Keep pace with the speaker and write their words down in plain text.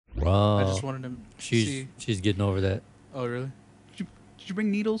Oh, I just wanted to see. she's getting over that. Oh, really? Did you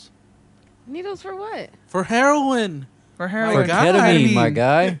bring needles Needles for what? For heroin. for My heroin? God. Ketamine, my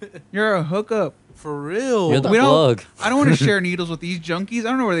guy. You're a hookup. For real. You're the We don't- plug. I don't want to share needles with these junkies. I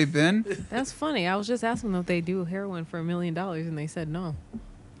don't know where they've been. That's funny. I was just asking them if they do heroin for $1 million, and they said no.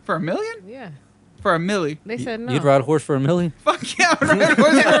 For $1 million? Yeah, For $1 milli? they said no. You'd ride a horse for $1 million? Fuck yeah, I'm right. What's for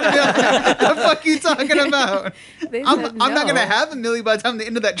 $1 million? What the fuck are you talking about? They I'm said not no. gonna have $1 million by the time the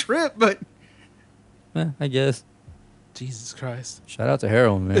end of that trip, but I guess. Jesus Christ. Shout out to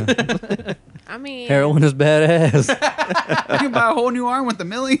heroin, man. I mean, Heroin is badass. you can buy a whole new arm with $1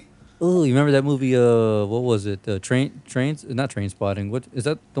 million. Oh, you remember that movie? What was it? Trains? Not Train Spotting. What is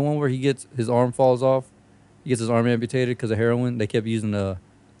that? The one where he gets his arm falls off? He gets his arm amputated because of heroin. They kept using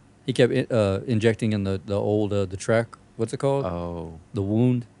he kept injecting in the old the track. What's it called? Oh. The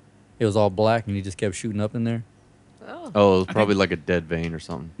wound. It was all black, and he just kept shooting up in there. oh, Oh, it was probably like a dead vein or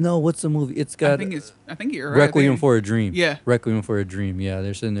something. No, what's the movie? It's got I think you're right. Requiem for a Dream. Yeah. Requiem for a Dream. Yeah,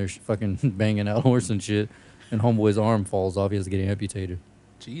 they're sitting there fucking banging out horse and shit, and homeboy's arm falls off. He has to get amputated.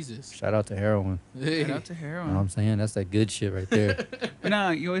 Jesus. Shout out to heroin. Hey. Shout out to You know what heroin. I'm saying? That's that good shit right there. No,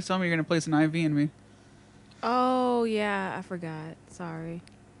 you always tell me you're gonna place an IV in me. oh yeah, I forgot. Sorry.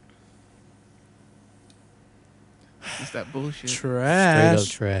 It's that bullshit. Straight up Trash.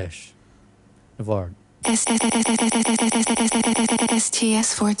 trash. Navar.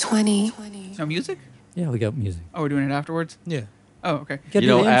 STS 420. No music? Yeah, we got music. Oh, we're doing it afterwards? Yeah. Oh, okay. Gotta You do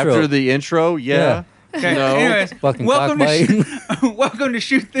know, the intro. after the intro, yeah. Okay. No. Anyways, Fucking welcome to cockbite. welcome to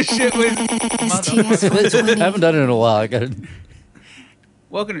shoot this shit with. STS I 420. haven't done it in a while. I got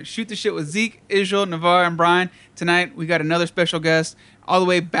Welcome to shoot the shit with Zeke, Israel, Navar, and Brian. Tonight we got another special guest, all the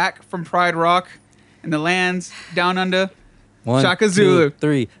way back from Pride Rock, in the lands down under. one, Shaka Zulu. 2,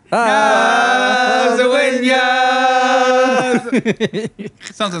 3.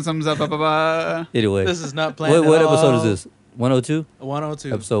 Something's up. Anyway, This is not planned. what at episode all. is this? 102?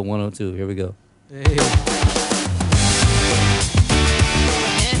 102. Episode 102. Here we go. Hey.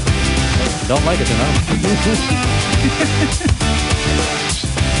 Don't like it then, huh?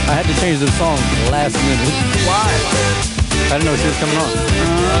 I had to change the song last minute. Why? I didn't know she was coming on.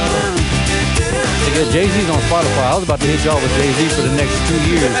 Jay-Z's on Spotify. I was about to hit y'all with Jay-Z for the next 2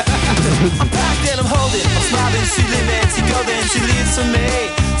 years. Then I'm holding, I'm smiling, she limits, she goes and she lives for me.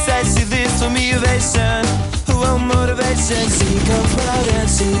 Says she lives for me, ovation, who want motivation. She comes round and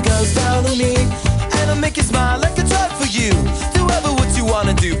she goes down on me, and I'll make you smile like a drug for you. Do ever what you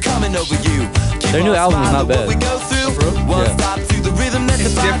wanna do, coming over you. Keep Their new on album is not smiling, what bad. we go through. One Yeah. stop to the rhythm that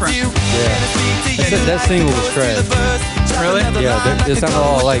It's defines different. you. Yeah. And I speak to you That like single the was chorus to trash. the verse. Drop Really? another Yeah, line it like a sounded drum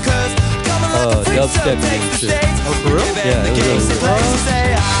all with like, the curse. Coming like a freak show, dubstep takes and the shit. stage. Oh, for real? Yeah, it was really Place to say,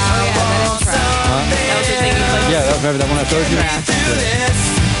 I want something. That was the thing you played. Yeah, remember that one I showed you? Do this.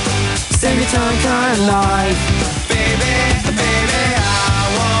 Sing it on kind of life. Baby, baby, I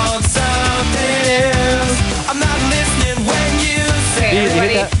want something else. I'm not listening when you say Okay, You hit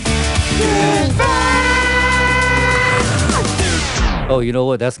everybody. that? Oh, you know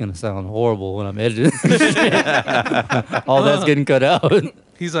what? That's going to sound horrible when I'm editing. All that's getting cut out.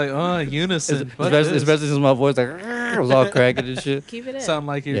 He's like, unison. Fuck especially, this. especially since my voice was all cracking and shit. Keep it in. Sound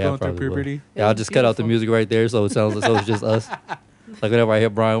like you're Yeah, going through probably will. puberty. Yeah, I'll was just cut out the beautiful. music right there so it sounds so it's just us. Like whenever I hear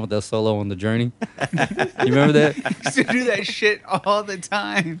Brian with that solo on The Journey. You remember that? Used to do that shit all the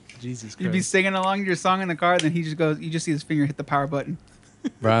time. Jesus You'd be Christ. singing along to your song in the car, then he just goes. You just see his finger hit the power button.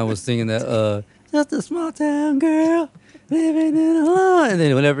 Brian was singing that just a small town girl living in a line. And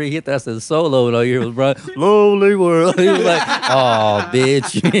then whenever he hit that, I said solo, and all you hear was Brian, lonely world. He was like, oh,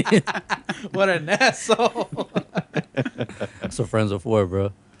 bitch. What an asshole. That's what friends are for,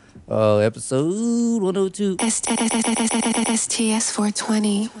 bro. Episode 102. STS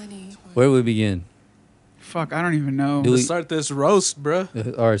 420. Where do we begin? Fuck, I don't even know. Do Let's we- start this roast, bro.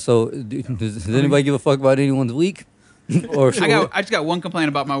 All right, so does anybody give a fuck about anyone's week? Or I just got one complaint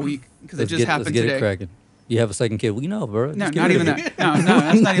about my week because it just happened let's get today. it cracking. You have a second kid. We know, bro. No, Just get not rid even of it. that. No,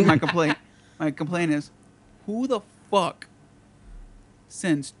 that's not even my complaint. My complaint is, who the fuck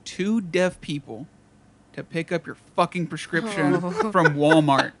sends 2 deaf people to pick up your fucking prescription from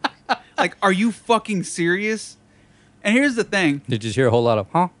Walmart? Like, are you fucking serious? And here's the thing. Did you just hear a whole lot of,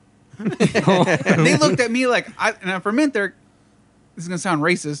 huh? They looked at me like, and for a minute there, this is going to sound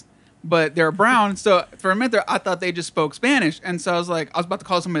racist, but they're brown. So for a minute there, I thought they just spoke Spanish. And so I was about to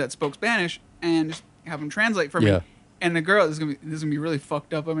call somebody that spoke Spanish and just have them translate for me. Yeah. And the girl, this is gonna be really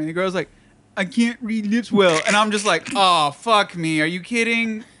fucked up. I mean, the girl's like, I can't read lips well. And I'm just like, oh, fuck me. Are you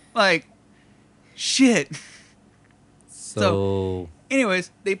kidding? Like, shit. So,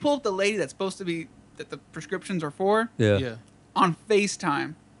 Anyways, they pull up the lady that's supposed to be, that the prescriptions are for, yeah. Yeah. on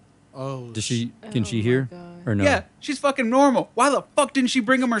FaceTime. Oh. Does she? Oh Can she my hear God. or no? Yeah, she's fucking normal. Why the fuck didn't she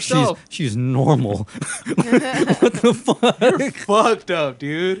bring him herself? She's normal. What the fuck? Fucked up,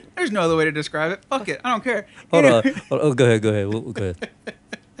 dude. There's no other way to describe it. Fuck it. I don't care. Hold on. Anyway, Oh, go ahead. Go ahead. Go ahead.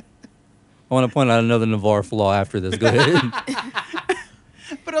 I want to point out another Navarre flaw after this. Go ahead.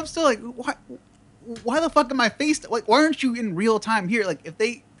 But I'm still like, why the fuck am I faced? Like, why aren't you in real time here? Like, if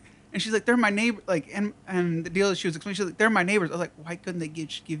they, and she's like, they're my neighbor. Like, and the deal that she was explaining, she's like, they're my neighbors. I was like, why couldn't they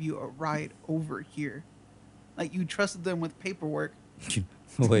give you a ride over here? Like, you trusted them with paperwork.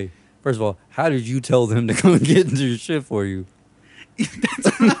 Wait. First of all, how did you tell them to come get your shit for you?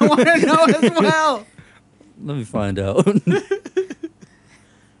 That's what I want to know as well. Let me find out.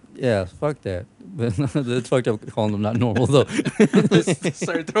 Yeah, fuck that. But it's fucked up calling them not normal though.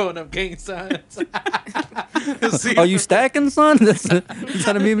 Start throwing up gang signs. Are you stacking, son? You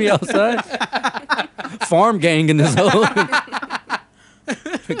trying to meet me outside? Farm gang in this hole.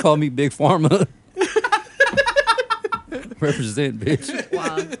 They call me Big Pharma. Represent, bitch.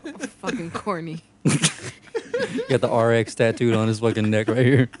 Wow, fucking corny. Got the RX tattooed on his fucking neck right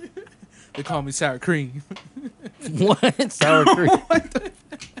here. They call me sour cream. What? Sour cream.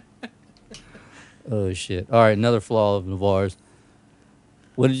 Oh shit! All right, another flaw of Navarre's.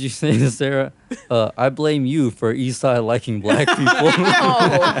 What did you say to Sarah? I blame you for Eastside liking black people.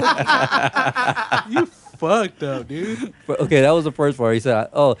 You fucked up, dude. Okay, that was the first part. He said,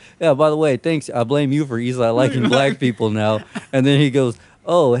 "Oh yeah, by the way, thanks. I blame you for Eastside liking black people now." And then he goes,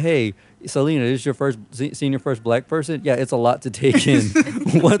 "Oh hey, Selena, this is your seeing your first black person? Yeah, it's a lot to take in."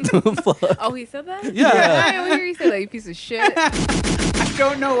 What the fuck? Oh, he said that? Yeah. I over here he said that, you piece of shit. I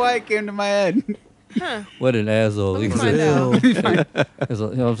don't know why it came to my head. Huh. What an asshole! Let me He find said, out. you know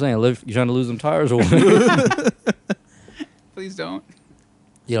what I'm saying? You trying to lose them tires or what? Please don't.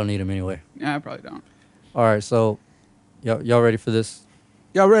 You don't need them anyway. Yeah, I probably don't. All right, so y'all ready for this?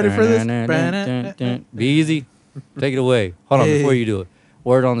 Y'all ready for this? Be easy. Take it away. Hold on, Hey. before you do it.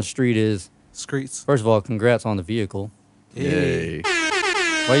 Word on the street is, Streets. first of all, congrats on the vehicle. Yay.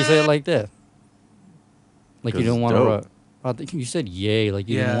 Why you say it like that? Like you 'Cause didn't it's want to. dope. I think you said yay, like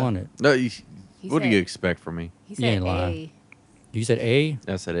you Yeah. didn't want it. No, He what do said- you expect from me? He You ain't said lying. A. You said A.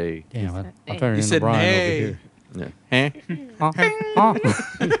 I said A. Damn, said I'm A. turning You into said Brian nay. over here. Yeah. Huh?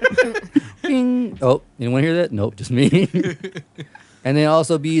 Bing. Oh, anyone hear that? Nope, just me. And then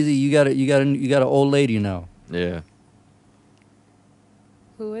also be easy. You got an old lady now. Yeah.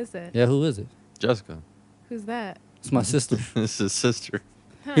 Who is it? Yeah, who is it? Jessica. Who's that? It's my sister. This is his sister.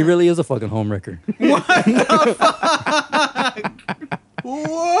 He really is a fucking homewrecker.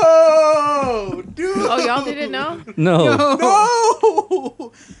 Whoa, dude. Oh, y'all didn't know? No.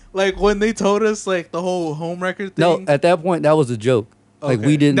 No. Like when they told us like the whole home record thing. No, at that point that was a joke. Like Okay.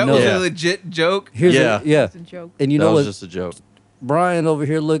 we didn't That know. was Yeah. a legit joke. Here's Yeah. yeah. It's a joke. And you that know was what? just a joke. Brian over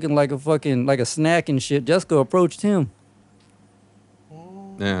here looking like a fucking like a snack and shit. Jessica approached him.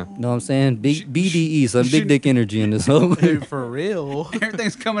 Yeah. Know what I'm saying? Big BDE, some big should- dick energy in this whole. Hey, for real.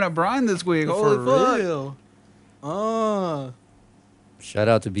 Everything's coming up Brian this week. For Holy fuck. real. Shout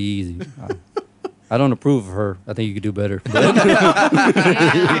out to Be Easy. I don't approve of her. I think you could do better. Damn.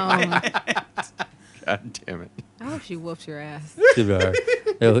 God damn it. I hope she whoops your ass. Should be all right.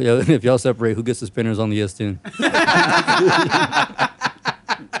 Yo, if y'all separate, who gets the spinners on the S10?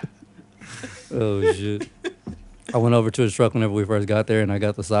 Oh shit! I went over to his truck whenever we first got there, and I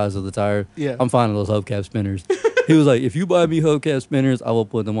got the size of the tire. Yeah. I'm finding those hubcap spinners. He was like, "If you buy me hubcap spinners, I will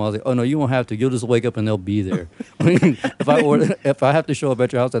put them on." I was like, "Oh no, you won't have to. You'll just wake up and they'll be there." If I have to show up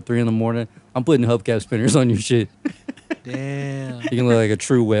at your house at 3 a.m, I'm putting hubcap spinners on your shit. Damn. You can look like a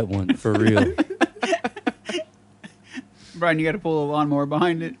true wet one for real. Brian, you got to pull the lawnmower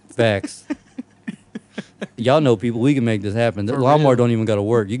behind it. Facts. Y'all know people. We can make this happen. The For lawnmower real. don't even got to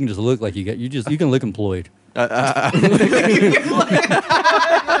work. You can just look like you can look employed.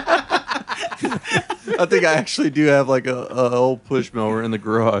 I think I actually do have like a old push mower in the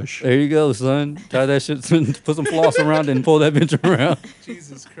garage. There you go, son. Tie that shit, put some floss around it and pull that bitch around.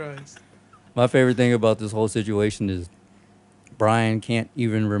 Jesus Christ. My favorite thing about this whole situation is Brian can't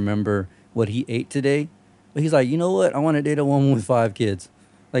even remember what he ate today. But he's like, you know what? I want to date a woman with 5 kids.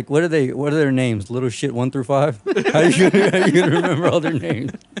 Like, what are their names? Little shit 1 through 5? How you gonna remember all their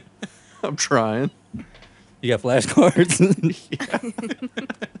names? I'm trying. You got flashcards?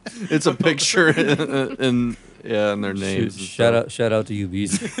 It's a picture and their names. and stuff. Shout out to you,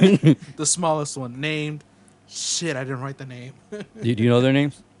 Bees. The smallest one named. Shit, I didn't write the name. Do you know their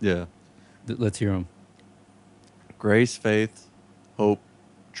names? Yeah. Let's hear them. Grace, Faith, Hope,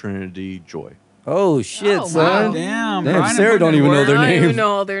 Trinity, Joy. Oh shit, Oh, son! wow. Damn. Damn, Brian Sarah put don't in even know work. their I don't names. even know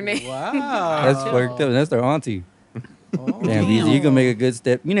all their names. Wow. That's fucked up. That's their auntie. Damn, Beezy, you can make a good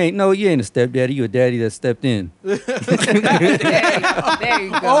step. You ain't a stepdaddy. You a daddy that stepped in. There you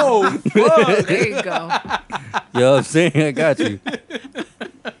go. Oh, fuck. There you go. You know what I'm saying? I got you.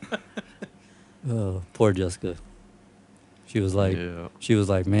 Oh, poor Jessica. She was like,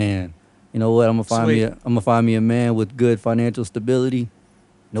 man, you know what? I'm gonna find me a man with good financial stability.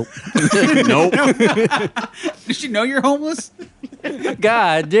 Nope. Nope. Does she know you're homeless?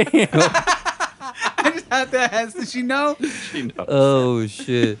 God damn. I just have to ask. Does she know? She knows. Oh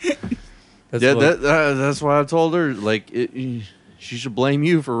shit. That's Yeah, what, that's why I told her she should blame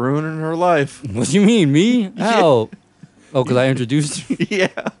you for ruining her life. what you mean, me? How? Oh, because I introduced you. Yeah.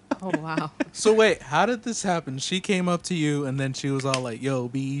 Oh wow. So wait, how did this happen? She came up to you and then she was all like, "Yo,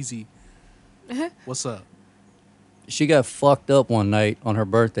 be easy. What's up?" She got fucked up one night on her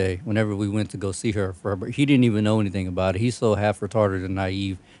birthday whenever we went to go see her for her birthday. He didn't even know anything about it. He's so half retarded and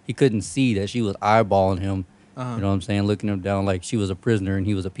naive. He couldn't see that she was eyeballing him. Uh-huh. You know what I'm saying? Looking him down like she was a prisoner and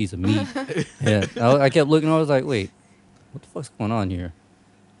he was a piece of meat. Yeah. I kept looking. I was like, wait, what the fuck's going on here?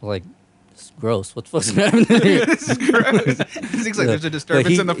 I was like, this is gross. What the fuck's happening here? This is gross. It seems like there's a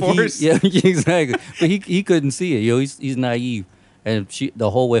disturbance in the force. Yeah, exactly. But he couldn't see it. He's naive. And the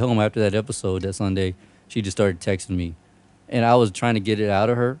whole way home after that episode that Sunday, she just started texting me. And I was trying to get it out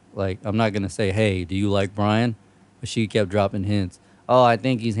of her. Like, I'm not going to say, hey, do you like Brian? But she kept dropping hints. Oh, I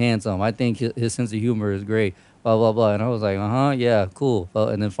think he's handsome. I think his sense of humor is great. Blah, blah, blah. And I was like, yeah, cool. Well,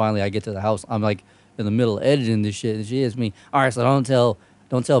 and then finally I get to the house. I'm like in the middle of editing this shit. And she hits me, all right, so don't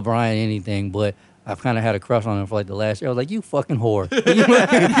tell Brian anything. But I've kind of had a crush on him for like the last year. I was like, you fucking whore.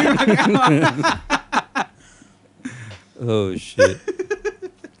 Oh, shit.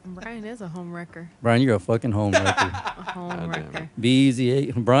 Brian is a home wrecker. Brian, you're a fucking home wrecker. A home wrecker. Be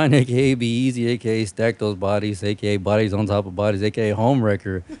easy, Brian, aka Be Easy, aka Stack Those Bodies, aka Bodies on Top of Bodies, aka Home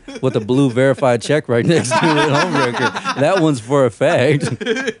Wrecker, with a blue verified check right next to it. Home Wrecker. That one's for a fact.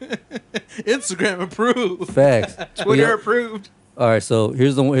 Instagram approved. Facts. Twitter approved. All right, so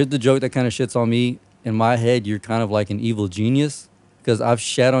here's the joke that kind of shits on me. In my head, you're kind of like an evil genius because I've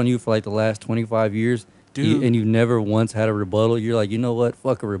shat on you for like the last 25 years. Dude. And you never once had a rebuttal. You're like, you know what?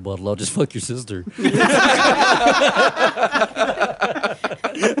 Fuck a rebuttal. I'll just fuck your sister.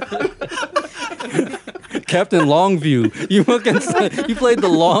 Captain Longview. You played the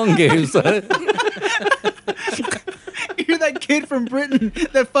long game, son. You're that kid from Britain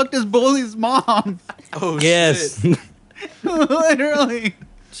that fucked his bully's mom. Oh, Yes. shit. Literally.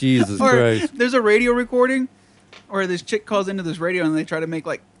 Jesus Or Christ. there's a radio recording where this chick calls into this radio and they try to make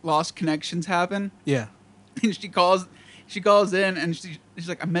like lost connections happen. Yeah. And she calls in and she's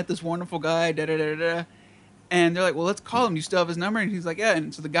like, I met this wonderful guy, da da da da. And they're like, well, let's call him. Do you still have his number? And he's like, yeah.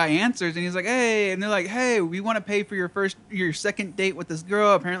 And so the guy answers and he's like, hey. And they're like, hey, we want to pay for your second date with this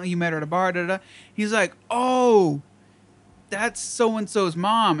girl. Apparently you met her at a bar, da da da. He's like, oh, that's so-and-so's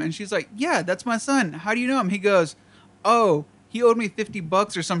mom. And she's like, yeah, that's my son. How do you know him? He goes, oh, he owed me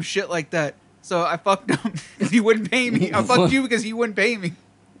 $50 or some shit like that. So I fucked him because he wouldn't pay me. I fucked you because he wouldn't pay me.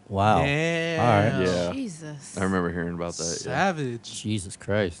 Wow. Damn. All right. Yeah. Jesus. I remember hearing about that. Yeah. Savage. Jesus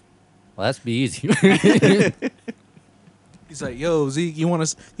Christ. Well, that's be easy. He's like, yo, Zeke, you want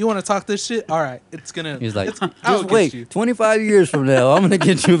to talk this shit? All right, it's gonna. He's like, I'll just get wait. you. 25 years from now, I'm gonna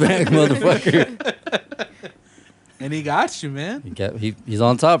get you back, motherfucker. And he got you, man. He's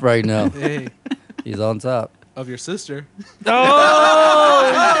on top right now. Hey, He's on top. of your sister.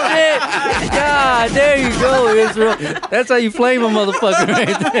 Oh shit! God, there you go, Israel. That's how you flame a motherfucker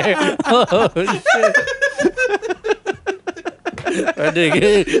right there. Oh shit! I dig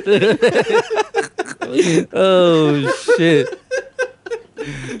it. Oh shit!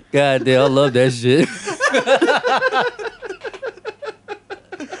 God damn, I love that shit.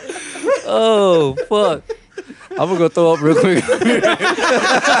 Oh fuck! I'm gonna go throw up real quick.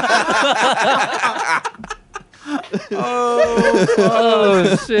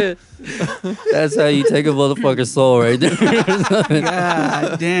 Oh shit! That's how you take a motherfucker's soul right there.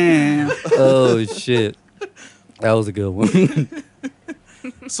 God damn. Oh shit! That was a good one.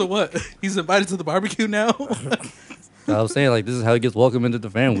 So what? He's invited to the barbecue now. I was saying like this is how he gets welcome into the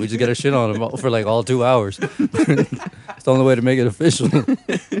family. We just get a shit on him for like all 2 hours. It's the only way to make it official.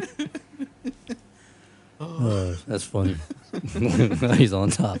 That's funny. He's on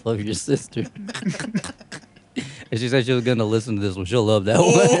top of your sister. And she said she was gonna listen to this one. She'll love that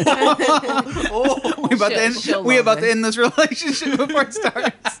one. We about to end this relationship before it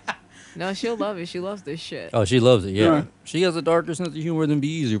starts. No, she'll love it. She loves this shit. Oh, she loves it. Yeah, Yeah. she has a darker sense of humor than Be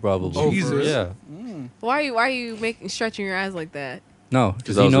Easy, probably. Oh, Jesus. Yeah. Why are you stretching your eyes like that? No,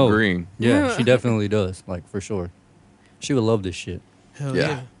 Because I was agreeing. Yeah, she definitely does. Like for sure, she would love this shit. Hell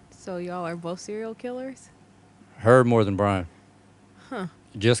Yeah. So y'all are both serial killers? Her more than Brian. Huh.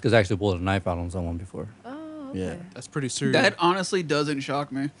 Jessica's actually pulled a knife out on someone before. Oh, okay. Yeah. That's pretty serious. That honestly doesn't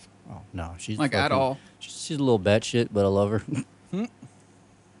shock me. Oh no, she's Like, at fucking- all. She's a little batshit, but I love her.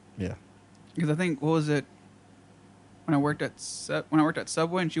 Yeah. Because I think, what was it? When I worked at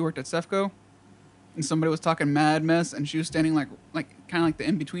Subway and she worked at Cefco, and somebody was talking mad mess, and she was standing like kind of like the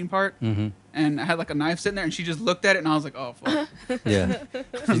in between part, Mm-hmm. and I had like a knife sitting there, and she just looked at it, and I was like, oh fuck. Yeah.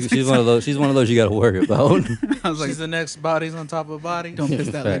 She's one of those. She's one of those you got to worry about. I was like, She's the next bodies on top of body. don't piss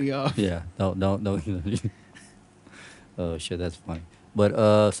that lady off. Yeah. Don't. Oh shit, that's funny.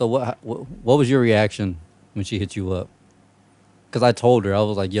 But so what was your reaction when she hit you up? Because I told her, I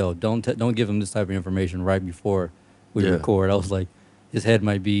was like, yo, don't give him this type of information right before we Yeah. record. I was like, his head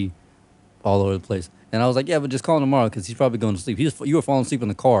might be all over the place. And I was like, yeah, but just call him tomorrow because he's probably going to sleep. You were falling asleep in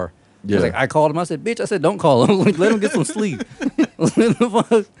the car. He was Yeah. like, I called him. I said, bitch, I said, don't call him. Like, let him get some sleep.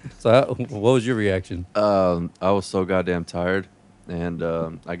 So what was your reaction? I was so goddamn tired, and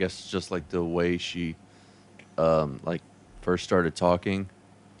I guess just like the way she, like, first started talking,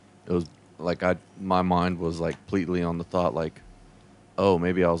 it was like my mind was like completely on the thought like, oh,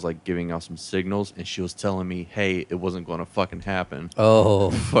 maybe I was like giving out some signals, and she was telling me, hey, it wasn't going to fucking happen. Oh,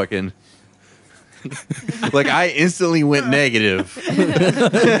 Fucking. Like I instantly went negative.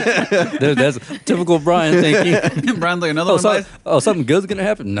 that's typical Brian thinking. Brian's like, another one bites. Something good's gonna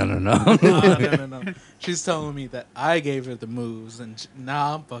happen? No. No. She's telling me that I gave her the moves, and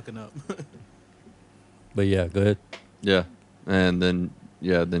now I'm fucking up. But yeah, go ahead. Yeah, and then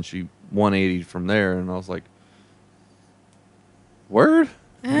she 180 from there, and I was like, word.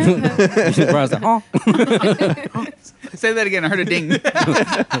 Brian's like, huh? Say that again. I heard a ding.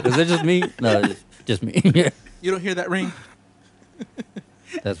 Is it just me? No, it's just me. Yeah. You don't hear that ring?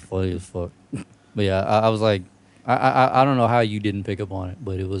 That's funny as fuck. But yeah, I was like, I don't know how you didn't pick up on it,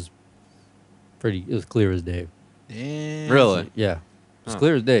 but it was clear as day. Damn. Really? Yeah, it's Huh.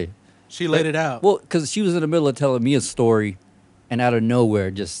 clear as day. She laid it out. Well, because she was in the middle of telling me a story, and out of nowhere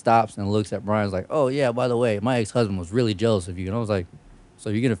just stops and looks at Brian's like, oh yeah, by the way, my ex-husband was really jealous of you. And I was like, so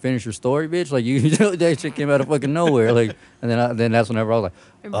you gonna finish your story, bitch? Like you that shit came out of fucking nowhere. Like, and then that's whenever I was like,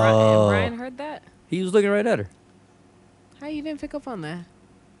 And oh. Brian heard that? He was looking right at her. How you didn't pick up on that?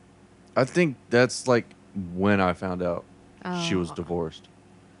 I think that's like when I found out she was Oh. divorced.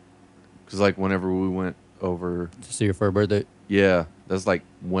 Cause like whenever we went over, To see her for her birthday. yeah, that's like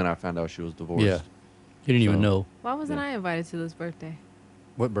when I found out she was divorced. Yeah. You didn't even So- know. Why wasn't Yeah. I invited to this birthday?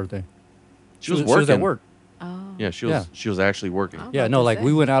 What birthday? She was She was at working. work. Oh. Yeah, she Yeah. was. She was actually working. Oh. Yeah, about no, to like say.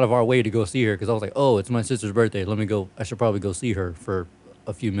 we went out of our way to go see her because I was like, oh, it's my sister's birthday. Let me go. I should probably go see her for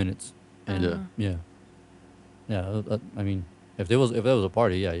a few minutes. And Yeah. yeah. I mean, if there was a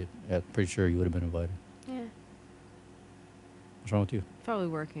party, yeah, pretty sure you would have been invited. Yeah. What's wrong with you? Probably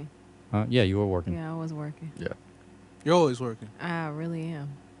working. Huh? Yeah, you were working. Yeah, I was working. Yeah. You're always working. I really am.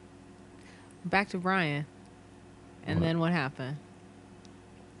 Back to Brian. And What? then what happened?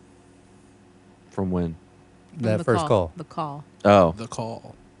 From when? From That the first call. The call. Oh, The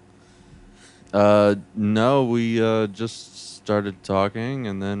call. no, we just started talking,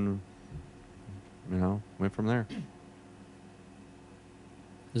 and then went from there.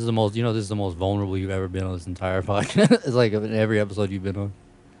 This is the most, this is the most vulnerable you've ever been on this entire podcast. It's like in every episode you've been on.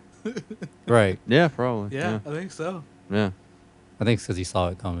 Right. Yeah, probably. Yeah, I think so. Yeah. I think it's because he saw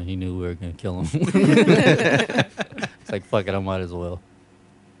it coming. He knew we were going to kill him. It's like, fuck it, I might as well.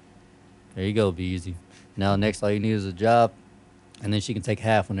 There you go, be easy. Now, next, all you need is a job, and then she can take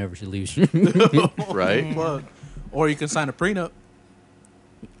half whenever she leaves you. Right. Yeah. Plug. Or you can sign a prenup.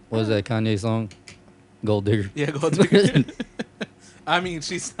 What was that Kanye song? Gold Digger. Yeah, gold digger. I mean,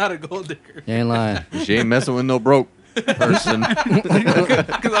 she's not a gold digger. You ain't lying. She ain't messing with no broke person.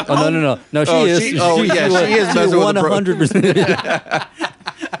 Oh, no. No, she Oh, is. she- oh, yeah, she is messing with the bro- 100%.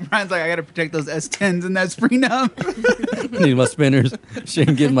 Brian's like, I gotta protect those S10s and that's prenup. Need my spinners. She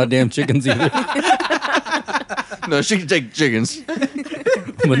ain't getting my damn chickens either. No, she can take chickens.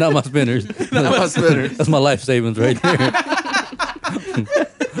 But not my spinners. Not my spinners. That's my life savings right there.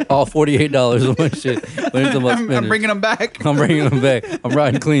 All $48 on my shit. When it's on my spinners. I'm bringing them back. I'm bringing them back. I'm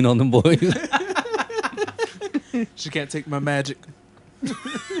riding clean on them boys. She can't take my magic.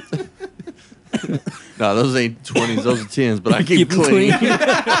 No, those ain't 20s. Those are 10s. But I keep, them clean.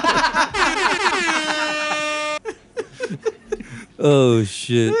 Oh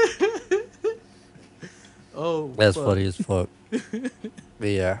shit. Oh, That's fuck. funny as fuck. But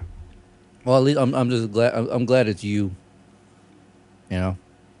yeah. Well, at least I'm just glad. I'm glad it's you. You know.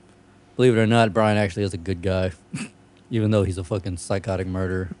 Believe it or not, Brian actually is a good guy, even though he's a fucking psychotic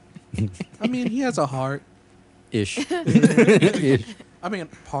murderer. I mean, he has a heart. Ish. Ish. I mean,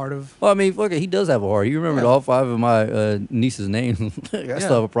 part of. Well, I mean, fuck it, he does have a heart. He remembered Yeah. all 5 of my nieces' names. I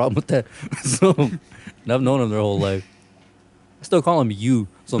still have a problem with that. So, and I've known them their whole life. I still call him you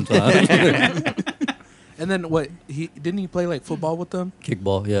sometimes. And then what? Didn't he play like football with them?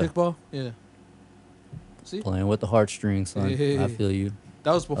 Kickball, yeah. Kickball. Yeah. See, Playing with the heartstrings, son. Yeah. I feel you.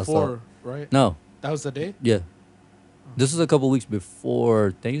 that was saw before, right? No, That was the day. yeah. This is a couple weeks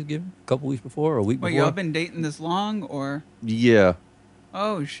before Thanksgiving. A couple weeks before, or a week Wait, before. y'all been dating this long or? Yeah.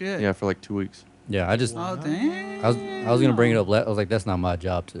 Oh shit. Yeah, for like 2 weeks. Yeah, I just Oh damn. I was gonna bring it up. I was like, that's not my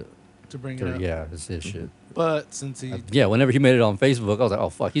job to. To bring it up. Yeah, that's his shit. But since he, Yeah, whenever he made it on Facebook, I was like, oh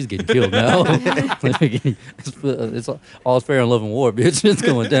fuck, he's getting killed now. it's all fair in love and war, bitch. It's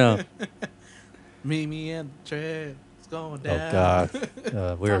going down. me and the trail, it's going Oh down.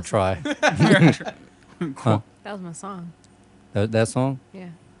 god, we're a try. Huh? That was my song. That song? Yeah. Is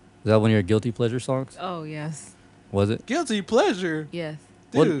that one of your guilty pleasure songs? Oh yes. Was it? Guilty pleasure. Yes.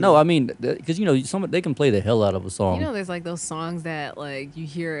 Well, Dude. no, I mean, because you know, they can play the hell out of a song. You know, there's like those songs that like you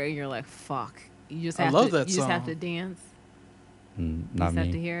hear it and you're like, fuck. You just I have love to. that you just have song. to dance. Mm, You not just have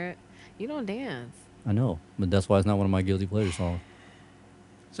to me. hear it. You don't dance. I know, but that's why it's not one of my guilty pleasure songs.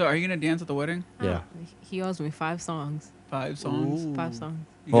 So are you gonna dance at the wedding? Yeah. Oh, he owes me 5 songs. 5 songs. Ooh. 5 songs.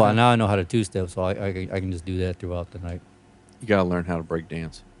 You Well, gotta- now I know how to 2-step, so I can just do that throughout the night. You gotta learn how to break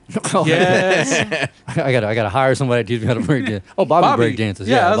dance. Yes. I gotta hire somebody to teach me how to break dance. Oh, Bobby break dances.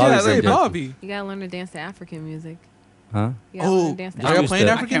 Yeah, I was Bobby gonna say break dances. Bobby. You gotta learn to dance to African music. Huh? You gotta learn Oh, to dance to are y'all Just playing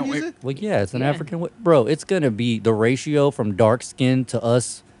two-step. African I can't wait. music? Well, yeah, it's an Yeah. African. Bro, it's gonna be the ratio from dark skin to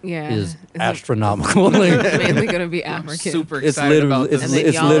us Yeah. is It's astronomical. Like, mainly gonna be I'm African. super It's excited literally- about it's this. and then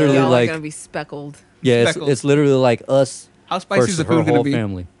it's y'all, literally y'all like- are gonna be speckled. yeah, Speckles. it's literally like us How spicy is versus the her food gonna whole be?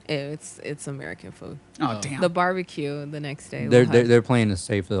 family. It's American food. Oh damn. The barbecue the next day. They're we'll have- they're playing it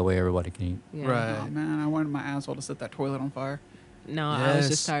safe the way everybody can eat. yeah. Right. Oh man, I wanted my asshole to set that toilet on fire. No, I was Yes.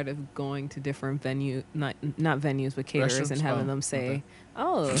 just tired of going to different not venues, but caterers Restrooms? and having Oh, them say, okay.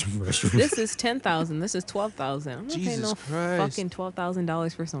 "Oh, this is 10,000. This is 12,000." I'm not paying Jesus no Christ. fucking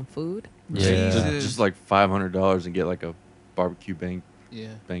 $12,000 for some food. Yeah. Just like $500 and get like a barbecue Yeah.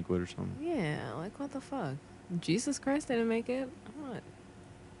 banquet or something. Yeah, like what the fuck? Jesus Christ didn't make it. I'm not.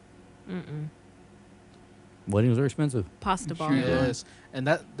 Weddings are expensive. Pasta bar. Sure. Yes. And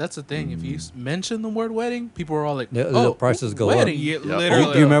that's the thing. If you mention the word wedding, people are all like, The "Oh, prices go up. wedding." Yeah, Yep.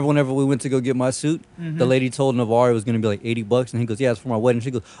 literally. Do you remember whenever we went to go get my suit? Mm-hmm. The lady told Navarre it was going to be like $80, and he goes, "Yeah, it's for my wedding."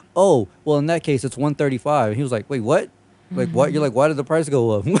 She goes, "Oh, well, in that case, it's $135." And he was like, "Wait, what? Like, what?" You're like, "Why did the price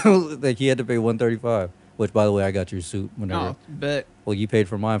go up?" Like, he had to pay $135. Which, by the way, I got your suit whenever. Oh, bet. Well, you paid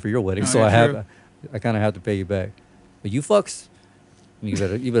for mine for your wedding, Oh, so yeah, I true. kind of have to pay you back. But you fucks, you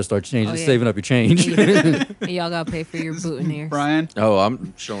better start changing, Oh, yeah. saving up your change. And y'all gotta pay for your boutonnieres. Brian. Oh,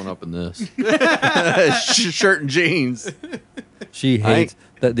 I'm showing up in this shirt and jeans. She I ain't-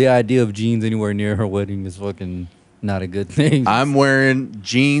 hates the idea of jeans anywhere near her wedding is fucking not a good thing. I'm wearing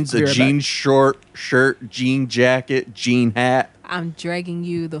jeans, Be a right jean short shirt, jean jacket, jean hat. I'm dragging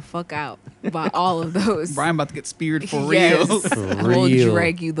you the fuck out by all of those. Brian about to get speared for Yes. real. For I will real.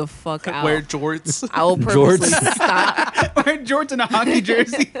 drag you the fuck out. Wear jorts. I will purposely Jorts. stop. Wearing Jorts in a hockey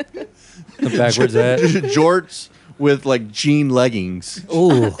jersey. The backwards hat. Jorts with like jean leggings.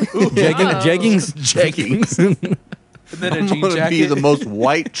 Ooh, jeggings. Jeggings. And then a I'm jean gonna jacket. be the most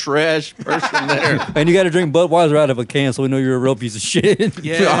white trash person there. And you got to drink Budweiser out of a can, so we know you're a real piece of shit.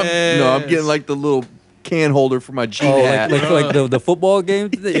 Yes. I'm getting like the little can holder for my jean Oh, hat. like the football game.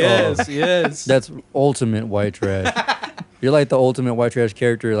 Yes, Oh, yes. that's ultimate white trash. You're like the ultimate white trash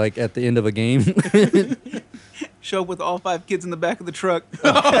character, like at the end of a game Show up with all 5 kids in the back of the truck.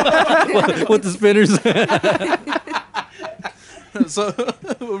 with the spinners. So,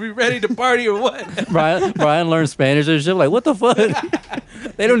 are we ready to party or what? Brian learned Spanish and shit. Like, what the fuck?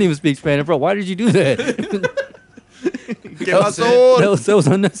 They don't even speak Spanish, bro. Why did you do that? Que pasó? that was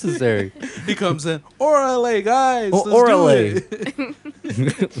unnecessary. He comes in. Orale, guys. Let's Orale. do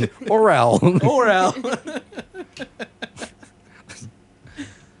it. Oral. Oral.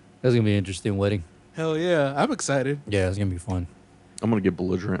 That's gonna be an interesting wedding. Hell yeah. I'm excited. Yeah, it's gonna be fun. I'm gonna get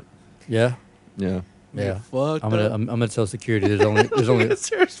belligerent. Yeah, Yeah. yeah. Fucked I'm up. gonna tell security there's only a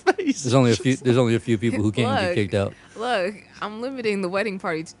few people who can't get Look. kicked out. Look, I'm limiting the wedding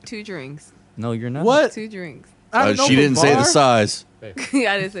party to 2 drinks. No, you're not. What? 2 drinks. At an She open didn't say the bar? size. I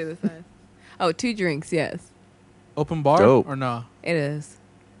didn't say the size. Oh, 2 drinks, yes. Open bar Dope. or nah? It is.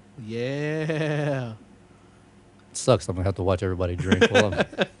 Yeah. Sucks. I'm gonna have to watch everybody drink while I'm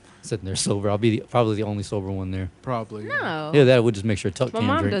sitting there sober. I'll be probably the only sober one there. Probably. No. Yeah, that would just make sure Tuck My can't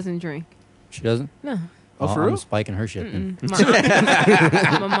mom drink. doesn't drink. She doesn't. No. Oh, for I'm real? spiking her shit. Then.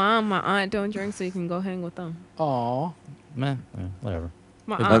 My mom, my aunt don't drink, so you can go hang with them. Aw. Whatever.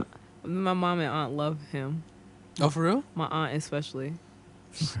 My But- aunt, my mom and aunt love him. Oh, for real? My aunt especially.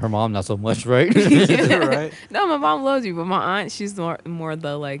 Her mom, not so much, right? Right. No, my mom loves you, but my aunt, she's more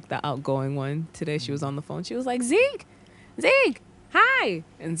the like the outgoing one. Today she was on the phone. She was like, Zeke, hi,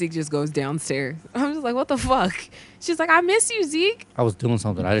 and Zeke just goes downstairs. I'm just like, what the fuck? She's like, I miss you, Zeke. I was doing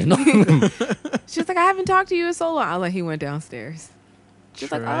something I didn't know. She's like, I haven't talked to you in so long. I was like, he went downstairs.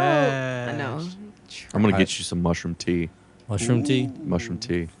 She's like, oh, I know. I'm gonna Alright. get you some mushroom tea. Mushroom tea, Mushroom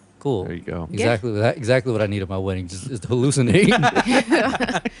tea. cool. There you go. Exactly what I need at my wedding. Just to hallucinate.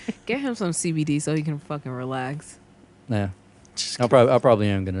 Get him some CBD so he can fucking relax. Nah, I probably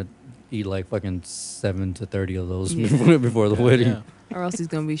am gonna eat like fucking 7 to 30 of those before the wedding. Yeah. Or else he's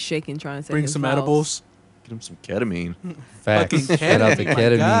gonna be shaking trying to say Bring his some vows. edibles. Get him some ketamine. Facts. Fucking Shout out to ketamine, my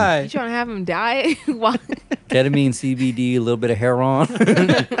ketamine. guy. You trying to have him die? Why? Ketamine, CBD, a little bit of heroin.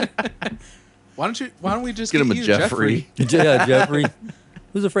 Why don't we just Get him a you, Jeffrey. Yeah, Jeffrey.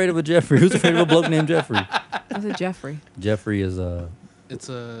 Who's afraid of a Jeffrey? Who's afraid of a bloke named Jeffrey? What's it, Jeffrey? Jeffrey is It's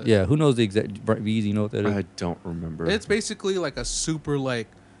a yeah. Who knows the exact? V's, you know what that is? I don't remember. It's basically like a super like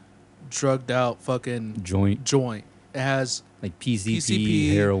drugged out fucking Joint, joint. It has like PCP,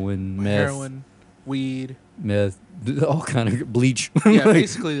 PCP, heroin, meth, heroin, weed. meth, all kind of bleach. Yeah, like,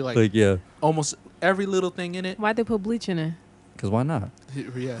 basically like like yeah. almost every little thing in it. Why'd they put bleach in it? Cause why not?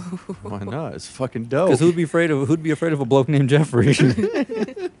 Yeah. Why not? It's fucking dope. Cause who'd be afraid of a bloke named Jeffrey?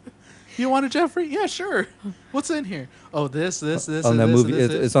 You want a Jeffrey? Yeah, sure. What's in here? Oh, this, on and that this, movie, and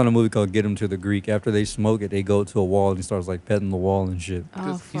this, it's on a movie called Get Him to the Greek. After they smoke it, they go to a wall and he starts like petting the wall and shit. Oh,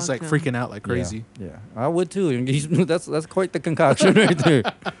 'Cause he's fuck like no. freaking out like crazy. Yeah, I would too. And that's quite the concoction right there.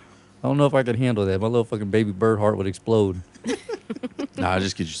 I don't know if I could handle that. My little fucking baby bird heart would explode. Nah,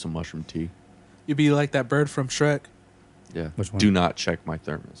 just get you some mushroom tea. You'd be like that bird from Shrek. Yeah. Which one? Do not check my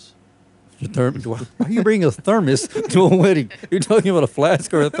thermos. Why are you bringing a thermos to a wedding? You're talking about a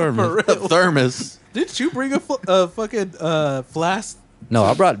flask or a thermos? A thermos. Didn't you bring a fucking flask? No,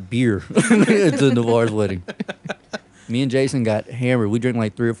 I brought beer to Navarre's wedding. Me and Jason got hammered. We drank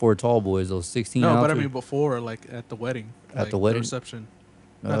like 3 or 4 tall boys, those 16 No, ounces. but I mean before, like at the wedding. At like, the wedding? reception.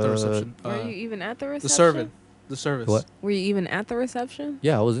 Not the reception. Were you even at the reception? the servant. The service. What? Were you even at the reception?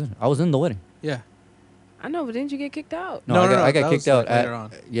 Yeah, I was in the wedding. Yeah. I know, but didn't you get kicked out? No, I got that kicked was, out like, later at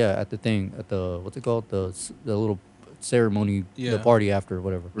on. at the thing at the what's it called the little ceremony, Yeah. the party after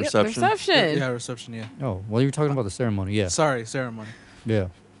whatever. Yep, Reception. reception. Yeah, reception. Yeah. Oh, well, you were talking about the ceremony, yeah, Sorry, ceremony. yeah.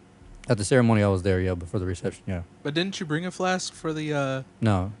 At the ceremony, I was there, yeah, but for the reception, yeah. But didn't you bring a flask for the?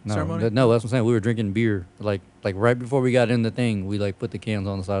 No, Ceremony? no, that's what I'm saying. We were drinking beer, like right before we got in the thing. We like put the cans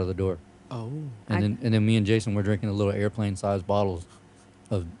on the side of the door, Oh. and then me and Jason were drinking the little airplane-sized bottles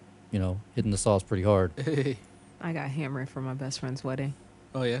of, hitting the sauce pretty hard. I got hammered for my best friend's wedding.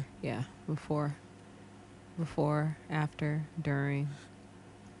 Oh yeah. Yeah, before, after, during,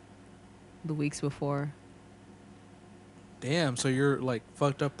 the weeks before. Damn. So you're like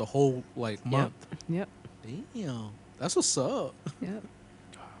fucked up the whole like month. Yep. Damn. That's what's up. Yep.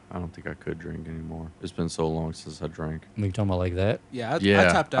 I don't think I could drink anymore. It's been so long since I drank. Are you talking about like that? Yeah. I I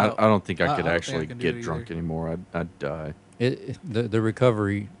tapped out. don't think I I could don't think I actually can do get it drunk either. anymore. I'd die. The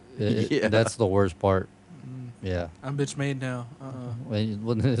recovery, Yeah. that's the worst part. Mm, Yeah. I'm bitch made now. What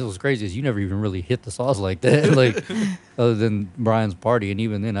it was crazy is you never even really hit the sauce like that, like other than Brian's party, and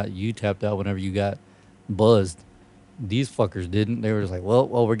even then you tapped out whenever you got buzzed. These fuckers didn't. They were just like, well,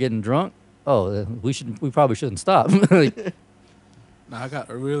 we're getting drunk. Oh, we probably shouldn't stop. Like, Nah, I got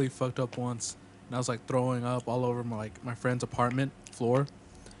really fucked up once, and I was like throwing up all over my friend's apartment floor,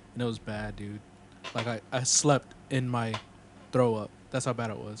 and it was bad, dude. Like I slept in my throw up. That's how bad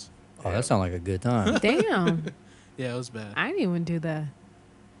it was. oh, that sounds like a good time. Damn. Yeah, it was bad. I didn't even do that.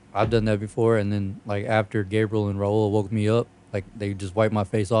 I've done that before, and then like after Gabriel and Raul woke me up, like they just wiped my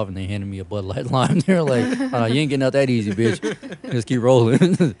face off and they handed me a Bud Light Lime. They're like, "Oh, no, you ain't getting out that easy, bitch. Just keep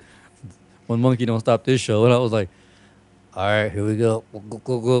rolling." One monkey don't stop this show, and I was like, "All right, here we go."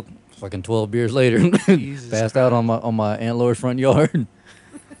 Fucking 12 beers later, Jesus passed out on my Aunt Laura's front yard.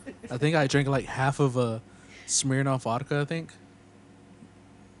 I think I drank like half of a Smirnoff vodka. I think.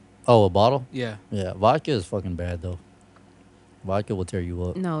 Oh, a bottle? Yeah. Yeah, vodka is fucking bad though. Vodka will tear you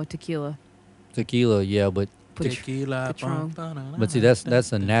up. No, tequila. Tequila, yeah, but Tequila. Patron. see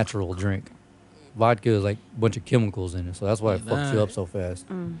that's a natural drink. Vodka is like a bunch of chemicals in it, so that's why it fucks you up so fast.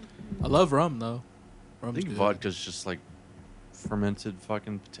 Mm. I love rum though. I Rum's think good. vodka's just like fermented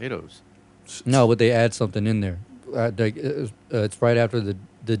fucking potatoes. No, but they add something in there. It's right after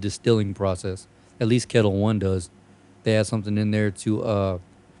the distilling process. At least Kettle One does. They add something in there to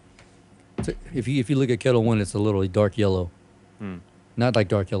if you look at Kettle One, it's a little dark yellow. Hmm. Not like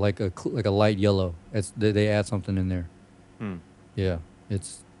dark yellow, like a light yellow. They add something in there. Yeah,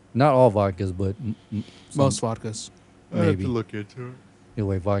 it's not all vodkas, but some- Most vodkas. maybe. look into it.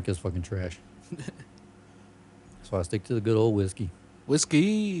 Anyway, vodka's fucking trash. So I stick to the good old whiskey.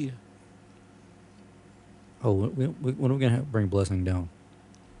 Whiskey. Oh, when are we gonna bring Blessing down?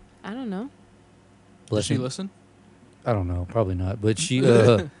 I don't know. Does she Blessing, listen? I don't know, probably not. But she,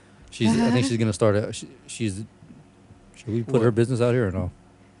 she's. I think she's gonna start. She's. Should we put What? her business out here or no?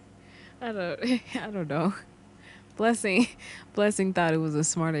 I don't know. Blessing thought it was a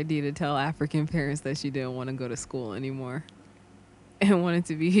smart idea to tell African parents that she didn't want to go to school anymore and wanted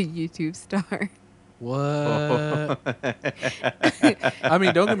to be a YouTube star. What? I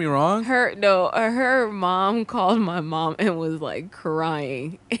mean, don't get me wrong. Her mom called my mom and was like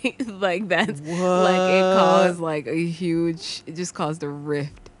crying. Like that's like it caused like a huge, it just caused a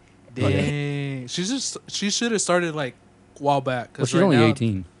rift. Dang. She should have started like a while back. Well, she's right only now,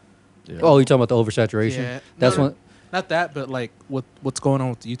 18. Yeah. Oh, you're talking about the oversaturation? Yeah. That's No, one. Not that, but like what's going on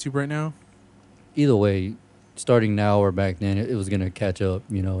with YouTube right now? Either way, starting now or back then, it was gonna catch up,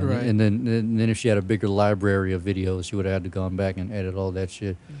 you know. And, Right. and then if she had a bigger library of videos, she would have had to gone back and edit all that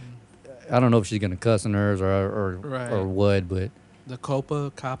shit. I don't know if she's gonna cuss in hers or Right. what, but The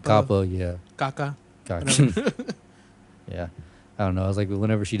Kappa. Kappa, yeah, Kaka. Kaka. Yeah, I don't know. I was like,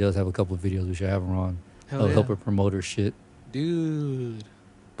 whenever she does have a couple of videos, we should have her on. Hell That'll yeah. help her promote her shit. Dude.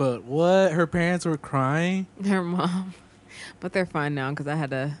 But what? Her parents were crying? Her mom, but they're fine now because I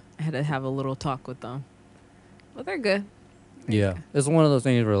had to have a little talk with them. But they're good. Yeah, it's one of those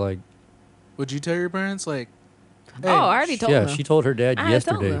things where like, Would you tell your parents like Oh, I already told yeah, them. she told her dad I had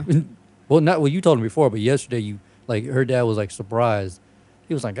told yesterday. Well, you told him before, but yesterday you like her dad was like surprised.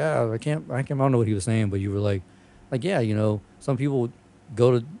 He was like, I don't know what he was saying, but you were like, yeah, you know, some people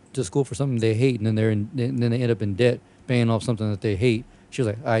go to school for something they hate, and then then they end up in debt paying off something that they hate. She was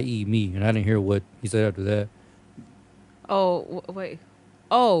like, i.e. me, and I didn't hear what he said after that. Oh, wait.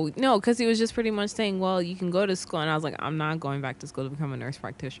 Oh, no, because he was just pretty much saying, well, you can go to school. And I was like, I'm not going back to school to become a nurse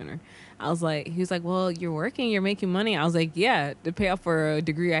practitioner. He was like, well, you're working, you're making money. I was like, yeah, to pay off for a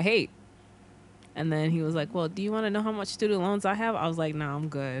degree I hate. And then he was like, well, do you want to know how much student loans I have? I was like, no, I'm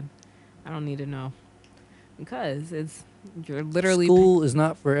good. I don't need to know. Because you're literally. School is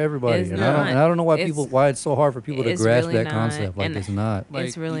not for everybody, It's and not. I don't know why It's- why it's so hard for people to it's grasp really that not. concept. Like And it's not.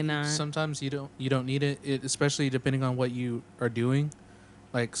 It's really you- not. Sometimes you don't need it, especially depending on what you are doing.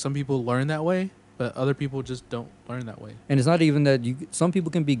 Like some people learn that way, but other people just don't learn that way. And it's not even that some people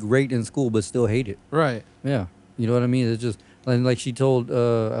can be great in school but still hate it. Right. Yeah, you know what I mean. It's just like she told. I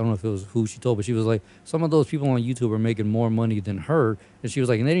don't know if it was who she told, but she was like, some of those people on YouTube are making more money than her, and she was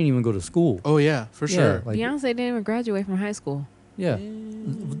like, and they didn't even go to school. Oh yeah, for Yeah, sure. like, Beyonce didn't even graduate from high school. yeah,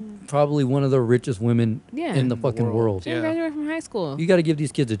 probably one of the richest women Yeah. in the the fucking world. world. She didn't Yeah. graduate from high school. You got to give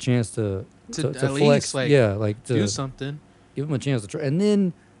these kids a chance to To at flex. least, like, yeah, like to Do something, give them a chance to try. And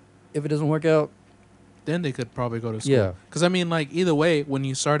then if it doesn't work out, then they could probably go to school. Yeah. Because I mean, like either way, when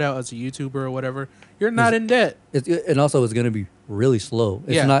you start out as a YouTuber or whatever, you're not in debt. and also it's going to be really slow.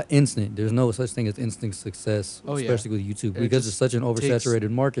 It's Yeah. not instant. There's no such thing as instant success, Oh, yeah. especially with YouTube, It because just it's such an takes- oversaturated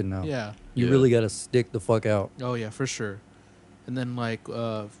market now. Yeah. You Yeah. really got to stick the fuck out. Oh yeah, for sure. And then like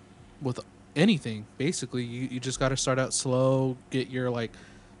with anything, basically, you just got to start out slow, get your like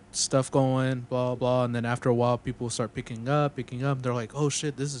stuff going, blah blah, and then after a while, people start picking up. They're like, oh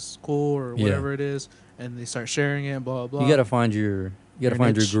shit, this is cool or Yeah. whatever it is, and they start sharing it, blah blah. You got to find your Your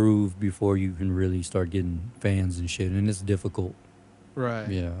your niche. groove before you can really start getting fans and shit, and it's difficult. right.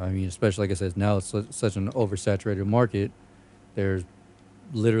 Yeah, I mean, especially like I said, now it's such an oversaturated market. There's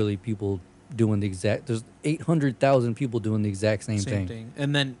literally people doing the exact. There's 800,000 people doing the exact same thing.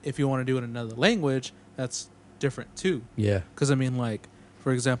 And then if you want to do it in another language, that's different too. Yeah, Because I mean, like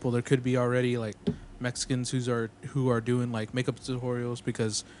for example, there could be already like Mexicans who are doing like makeup tutorials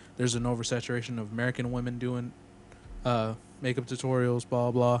because there's an oversaturation of American women doing makeup tutorials,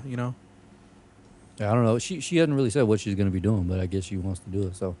 blah blah. You know. I don't know. She hasn't really said what she's gonna be doing, but I guess she wants to do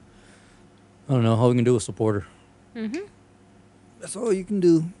it. So I don't know. All we can do is support her. Mm-hmm. That's all you can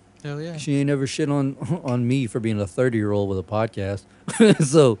do. Hell yeah. She ain't ever shit on me for being a 30-year-old with a podcast.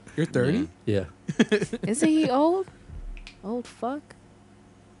 So You're 30. yeah, Isn't he old? Old fuck.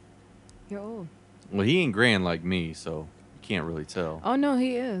 You're old. Well, he ain't grand like me, so you can't really tell. Oh no,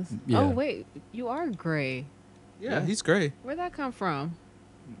 he is. Yeah. Oh wait, you are gray. Yeah, he's great. Where'd that come from?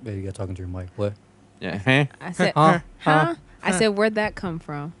 baby, you got talking to your mic. What? Yeah. I said, Huh? huh? I said, where'd that come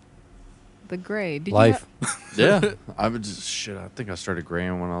from? The gray. Did Life. Yeah. I would just shit. I think I started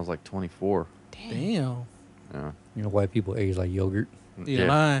graying when I was like 24. Damn. Yeah. You know, white people age like yogurt. You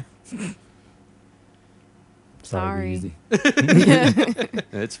lying. Sorry. Easy.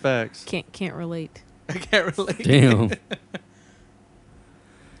 It's facts. Can't relate. I can't relate. Damn.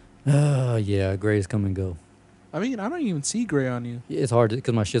 Yeah, grays come and go. I mean, I don't even see gray on you. It's hard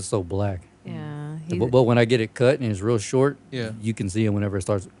because my shit's so black. Yeah. But when I get it cut and it's real short, Yeah. you can see it whenever it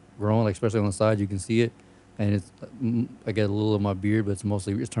starts growing, like especially on the side, you can see it. And it's I get a little of my beard, but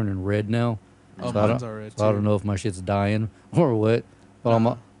it's turning red now. Oh, So I mine's don't- already. So I don't know if my shit's dying or what.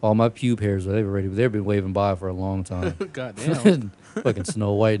 But all my pube hairs, they've been waving by for a long time. God damn. Fucking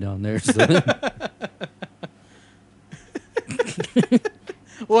Snow White down there. So.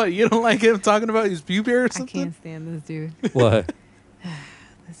 What? You don't like him talking about his pube hair or I something? can't stand this dude. What?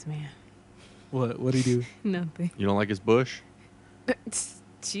 This man. What? What'd he do? Nothing. You don't like his bush?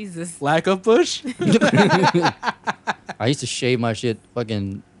 Jesus. Lack of bush? I used to shave my shit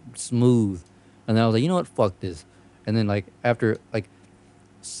fucking smooth, and then I was like, you know what? Fuck this. And then like after like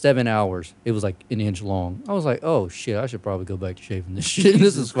 7 hours, it was like an inch long. I was like, oh shit, I should probably go back to shaving this shit.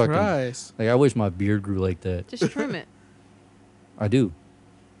 This is fucking Christ. like I wish my beard grew like that. Just trim it. I do.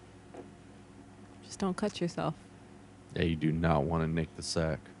 Just don't cut yourself. Yeah, you do not want to nick the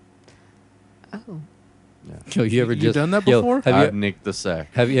sack. Oh. Yeah. Yo, you ever You just done that yo, before? I've nicked the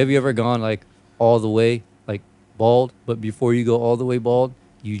sack. Have you ever gone like all the way like bald, but before you go all the way bald,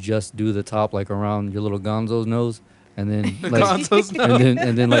 you just do the top like around your little Gonzo's nose, and then like Gonzo's nose.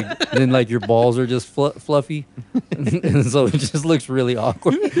 and then like your balls are just fluffy, and so it just looks really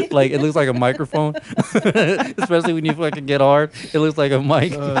awkward. Like it looks like a microphone, especially when you fucking get hard. It looks like a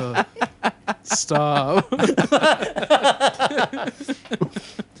mic. Stop.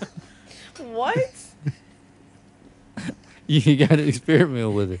 What? You got to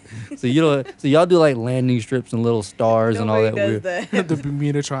experiment with it. So so y'all do like landing strips and little stars and all that weird. The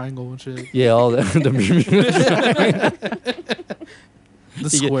Bermuda Triangle and shit. Yeah, all that. The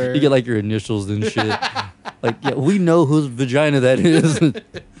square. You get like your initials and shit. Like, yeah, we know whose vagina that is.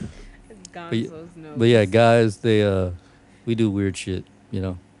 Gonzo's nose. But yeah, guys, we do weird shit, you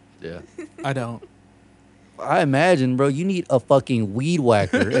know. Yeah. I don't. I imagine, bro, you need a fucking weed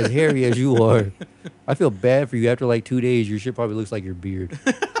whacker as hairy as you are. I feel bad for you. After like 2 days, your shit probably looks like your beard.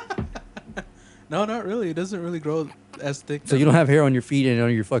 No, not really. It doesn't really grow as thick. So you don't have hair on your feet and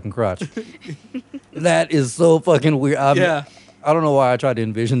on your fucking crotch. That is so fucking weird. Yeah. I don't know why I tried to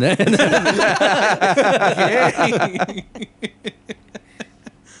envision that.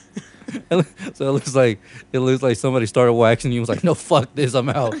 So it looks like somebody started waxing you and was like, no, fuck this, I'm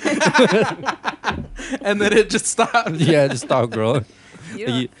out. And then it just stopped. Yeah, just stop growing. You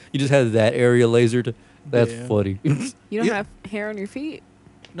don't, You just had that area lasered. That's Yeah. funny. you don't Yeah. have hair on your feet?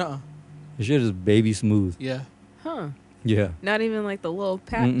 No. Your shit is baby smooth. Yeah. Huh. Yeah. Not even like the little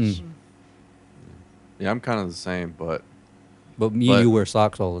patch? Mm-mm. Yeah, I'm kind of the same, but But But- you wear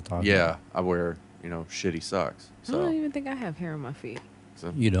socks all the time. yeah, I wear, shitty socks. I don't So, even think I have hair on my feet.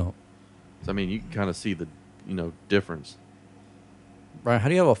 You don't. I mean, you can kind of see the, difference. Brian, how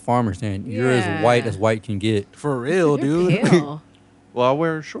do you have a farmer's tan? You're as white can get. For real, You're dude. pale. Well, I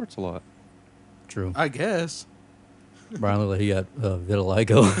wear shorts a lot. True. I guess. Brian looked like he got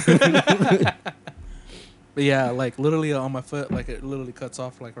vitiligo. But yeah, like literally on my foot, like it literally cuts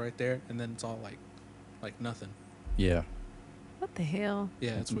off like right there, and then it's all like nothing. Yeah. What the hell?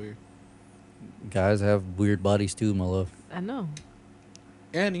 Yeah, it's weird. Guys have weird bodies too, my love. I know.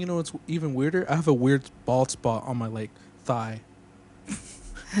 And you know what's even weirder? I have a weird bald spot on my like thigh.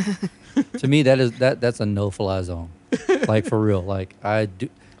 To me, that's a no-fly zone. Like for real. Like I do.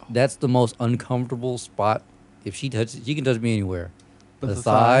 That's the most uncomfortable spot. If she touches, she can touch me anywhere. But the the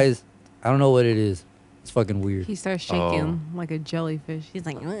thigh? thighs, I don't know what it is. It's fucking weird. He starts shaking like a jellyfish. He's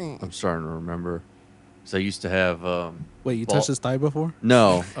like, "Ugh." I'm starting to remember. So I used to have. Wait, you Bald- touched his thigh before?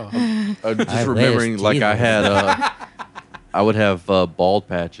 No, Oh. just I have remembering less like I teeth. had. I would have bald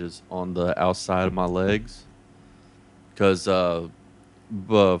patches on the outside of my legs, because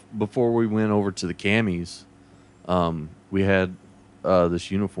before we went over to the camis, we had this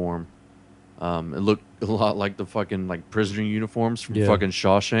uniform. It looked a lot like the fucking like prisoner uniforms from Yeah. fucking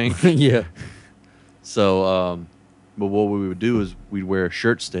Shawshank. Yeah. So, but what we would do is we'd wear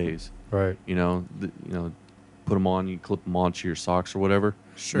shirt stays. Right. Put them on. You clip them onto your socks or whatever.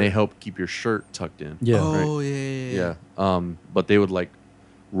 Sure. And they help keep your shirt tucked in. Yeah. Oh yeah. Yeah. But they would like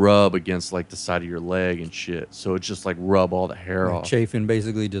rub against like the side of your leg and shit. So it just like rub all the hair Like off. chafing,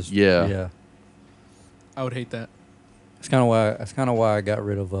 basically, just Yeah. Yeah. I would hate that. That's kind of why I got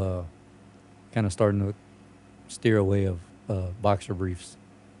rid of kind of starting to steer away of boxer briefs.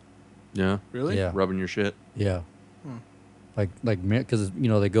 Yeah. Really? Yeah. Rubbing your shit. Yeah. Hmm. Like because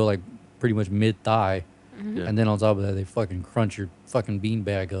they go like pretty much mid thigh, Yeah. and then on top of that they fucking crunch your fucking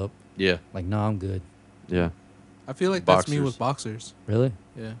beanbag up. Yeah. Like, nah, I'm good. Yeah. I feel like that's me Boxers. with boxers. Really?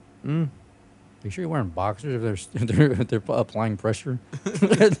 Yeah. Mm. you sure you're wearing boxers if they're applying pressure?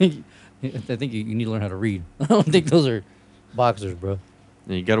 I think you need to learn how to read. I don't think those are boxers, bro.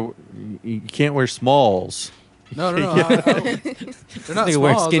 And you can't wear smalls. No. They're not They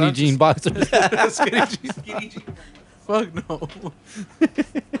wear smalls, skinny I'm jean boxers. skinny jeans. Fuck no.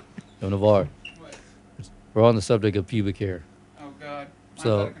 Yo, Navar, we're on the subject of pubic hair. Oh God. Mine's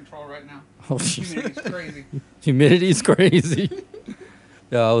So- out of control right now. Oh, shit. Humidity's crazy. Humidity's crazy.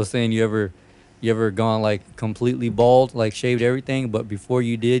 Yeah, I was saying, you ever gone like completely bald, like shaved everything, but before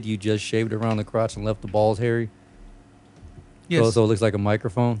you did, you just shaved around the crotch and left the balls hairy? Yes. So it looks like a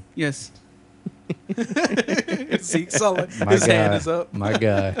microphone. Yes. Zeke's solid. My His guy, hand is up. my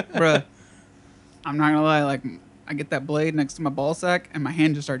guy. Bruh. I'm not gonna lie. Like, I get that blade next to my ball sack, and my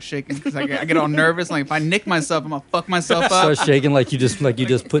hand just starts shaking because I get all nervous. Like, if I nick myself, I'm gonna fuck myself up. Start shaking like you just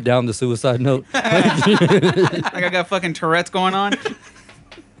put down the suicide note. Like I got fucking Tourette's going on.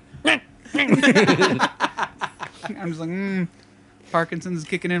 I'm just like, Parkinson's is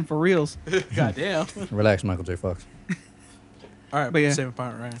kicking in for reals. Goddamn. Relax, Michael J. Fox. All right, But but yeah. saving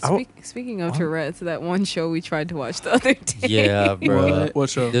point, Ryan. Speaking of Tourette's, that one show we tried to watch the other day. Yeah, bro. What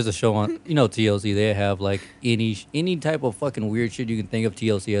show? There's a show on, TLC. They have like any type of fucking weird shit you can think of.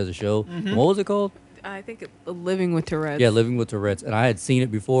 TLC has a show. What was it called? I think Living with Tourette's. Yeah, Living with Tourette's. And I had seen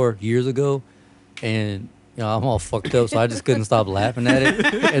it before years ago, and I'm all fucked up, so I just couldn't stop laughing at it.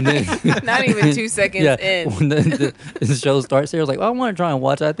 And then Not even 2 seconds in. when the show starts, I was like, I want to try and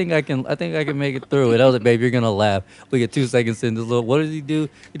watch it. I think I can make it through it. I was like, babe, you're gonna laugh. We get 2 seconds in. This little, what does he do?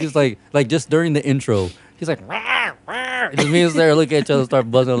 He just like just during the intro, he's like, rah, rah. Just me and Sarah look at each other,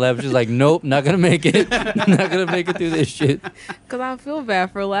 start buzzing and laughing. She's like, nope, not gonna make it. Not gonna make it through this shit. Because I feel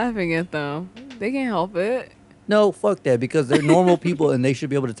bad for laughing at them. They can't help it. No, fuck that, because they're normal people and they should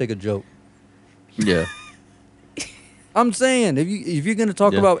be able to take a joke. Yeah. I'm saying, if you're gonna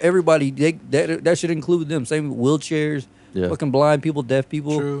talk Yeah. about everybody, that should include them. Same with wheelchairs, Yeah. fucking blind people, deaf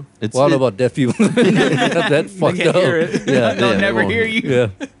people. True. Well, I don't know about deaf people. That fucked can't up. hear it. Yeah, They'll Yeah, never well, hear you. yeah.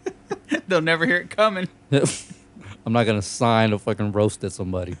 They'll never hear it coming. I'm not gonna sign a fucking roast at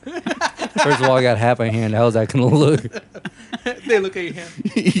somebody. First of all, I got half a hand. How's that gonna look? They look at your hand.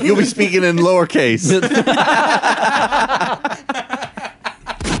 You'll be speaking in lowercase.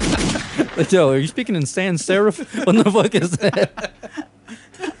 Like, yo, are you speaking in sans serif? What the fuck is that?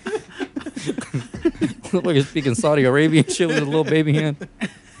 Look like you're speaking Saudi Arabian shit with a little baby hand.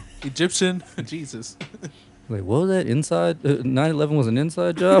 Egyptian. Jesus. Like, what was that? Inside? 9/11 was an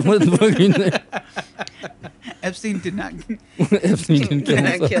inside job? What the fuck are you there? Epstein did not. Epstein didn't kill Did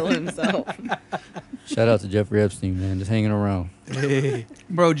not himself. kill himself. Shout out to Jeffrey Epstein, man. Just hanging around. Hey.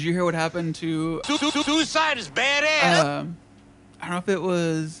 Bro, did you hear what happened to? Suicide is badass. I don't know if it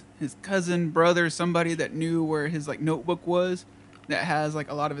was his cousin, brother, somebody that knew where his like notebook was, that has like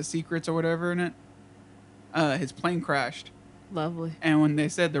a lot of his secrets or whatever in it. His plane crashed, Lovely. and when they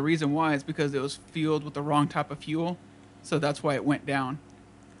said the reason why is because it was fueled with the wrong type of fuel, so that's why it went down.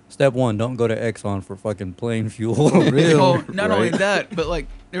 Step one, don't go to Exxon for fucking plane fuel. Oh, not only Right. that, but like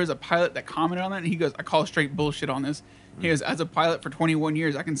there was a pilot that commented on that, and he goes, "I call straight bullshit on this." He goes, "As a pilot for 21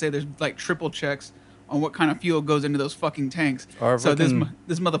 years, I can say there's like triple checks on what kind of fuel goes into those fucking tanks." Our So fucking-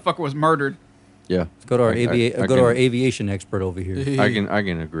 this motherfucker was murdered. Yeah. Let's go to our I go to our can- aviation expert over here. I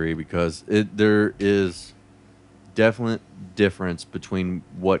can agree because there is definite difference between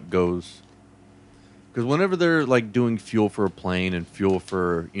what goes, because whenever they're like doing fuel for a plane and fuel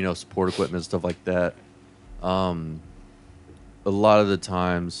for support equipment and stuff like that, a lot of the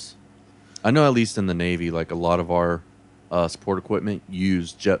times, I know at least in the Navy, like a lot of our support equipment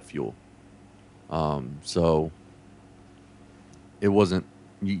use jet fuel, so it wasn't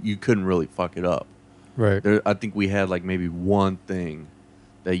you couldn't really fuck it up. Right. I think we had like maybe one thing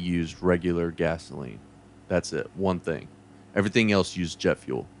that used regular gasoline. That's it. One thing. Everything else used jet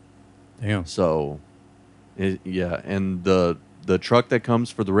fuel. Damn. So, yeah. And the truck that comes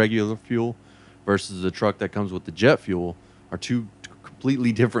for the regular fuel versus the truck that comes with the jet fuel are two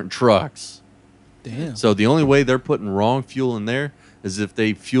completely different trucks. Damn. So the only way they're putting wrong fuel in there is if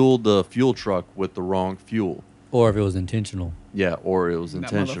they fueled the fuel truck with the wrong fuel. Or if it was intentional. Yeah, or it was That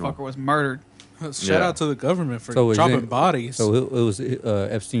intentional. motherfucker was murdered. Shout Yeah. out to the government for So was dropping it- bodies. So it was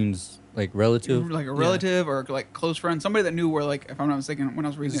Epstein's like relative. Like a relative or like close friend, somebody that knew where, like, if I'm not mistaken, when I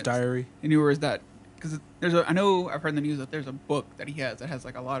was reading his it, diary. he knew where is that, because I know I've heard in the news that there's a book that he has that has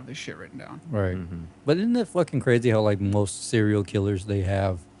like a lot of this shit written down. Right. Mhm. But isn't that fucking crazy how like most serial killers, they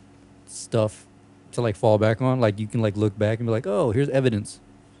have stuff to like fall back on? Like you can like look back and be like, oh, here's evidence.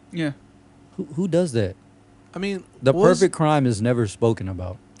 Yeah, Who does that? I mean, The was- perfect crime is never spoken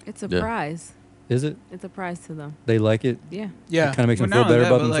about. It's a Yeah. prize. Is it? It's a prize to them. They like it. Yeah. Yeah. It kind of makes Well, them feel not only better that,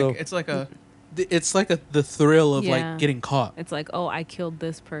 about but, themselves. like it's like a it's like the thrill of Yeah. like getting caught. It's like, oh, I killed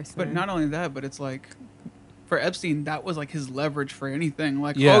this person. But not only that, but it's like for Epstein, that was like his leverage for anything.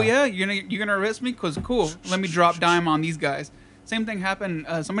 Like, Yeah. oh yeah, you're gonna arrest me? Cause cool, let me drop dime on these guys. Same thing happened.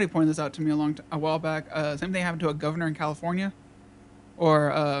 Somebody pointed this out to me a while back. Same thing happened to a governor in California,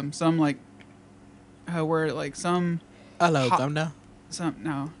 or some like where like some Hello, Hot- Governor. some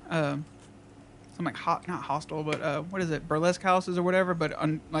like not hostel, but what is it, burlesque houses or whatever. But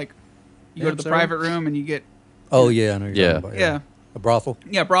like you go to the Sir? private room and you get Oh yeah, I know what you're Yeah. talking about. yeah. A brothel.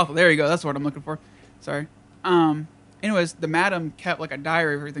 Yeah, brothel. There you go. That's what I'm looking for. Sorry. Anyways, the madam kept like a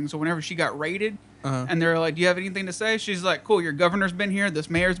diary of everything. So whenever she got raided, Uh-huh. and they're like, "Do you have anything to say?" She's like, "Cool. Your governor's been here. This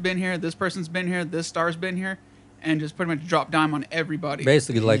mayor's been here. This person's been here. This star's been here," and just pretty much drop dime on everybody.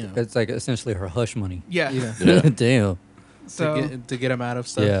 Basically, like Damn. it's like essentially her hush money. Yeah. Yeah. Yeah. Damn. So to get him out of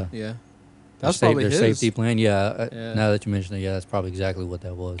stuff. Yeah. Yeah. Their That's probably their his. safety plan. Yeah, Yeah. Now that you mention it, yeah, that's probably exactly what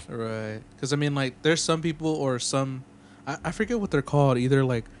that was. Right. Because, I mean, like, there's some people or some... I forget what they're called. Either,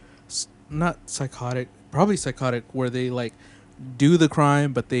 like, not psychotic. Probably psychotic, where they, like, do the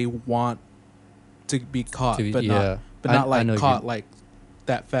crime, but they want to be caught. But yeah. not, I like, know caught, you- like,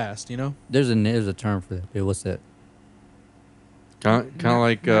 that fast, you know? There's a term for that. Yeah, what's that? Kind of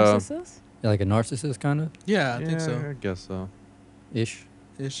like Narcissist? Yeah, like a narcissist kind of Yeah, I think so. I guess so. ish.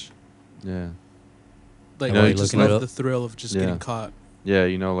 Ish. Yeah. Like, No, I you just looking it love up? the thrill of just Yeah. getting caught. Yeah,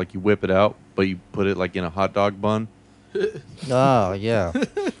 you know, like you whip it out, but you put it like in a hot dog bun. Oh yeah,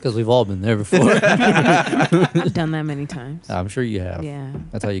 because we've all been there before. I've done that many times. I'm sure you have. Yeah.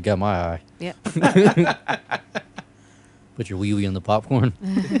 That's how you got my eye. Yep. Put your wee wee in the popcorn.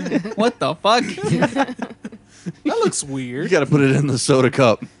 what the fuck? That looks You weird. got to put it in the soda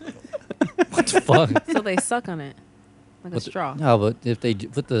cup. What the fuck? So they suck on it like a What the- straw. No, but if they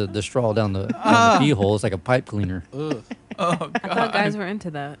put the straw down the pee hole, it's like a pipe cleaner. Ugh. Oh I thought god. guys were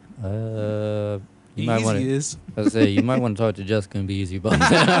into that. You might want Easy to. is. I say you might want to talk to Jessica and be easy about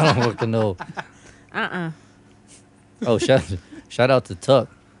that. I don't fucking know. Oh, shout out to Tuck.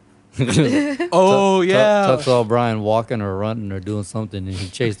 Oh, yeah. Tuck saw Brian walking or running or doing something, and he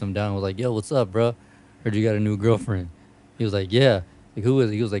chased him down. And was like, "Yo, what's up, bro? Heard you got a new girlfriend." He was like, "Yeah." Like, who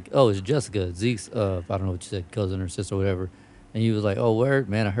is it? He was like, "Oh, it's Jessica, Zeke's. I don't know what you said, cousin or sister or whatever." And he was like, "Oh, word,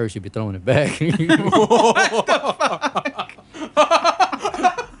 man, I heard she be throwing it back."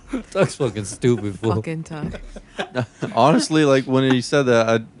 Tuck's fucking stupid, fool. Fucking tough. Honestly, like when he said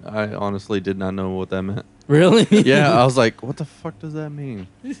that, I honestly did not know what that meant. Really? Yeah, I was like, what the fuck does that mean?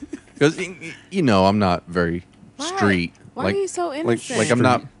 Because you know, I'm not very Why? street. Why like, are you so like, innocent?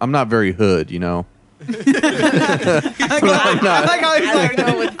 like I'm not very hood, you know. I like how he's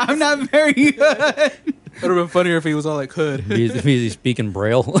like, I'm not very good. It would have been funnier if he was all like hood. He's speaking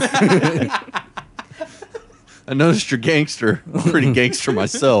braille. I noticed you're gangster. I'm pretty gangster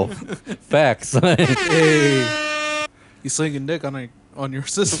myself. Facts. Hey, you slinging dick on your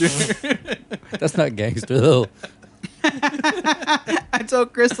sister. That's not gangster though. I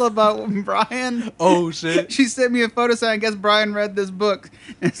told Crystal about Brian. Oh shit. She sent me a photo saying, I guess Brian read this book.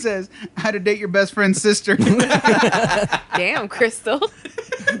 It says, How to Date Your Best Friend's Sister. Damn, Crystal.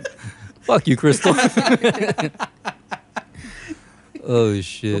 Fuck you, Crystal. Oh We're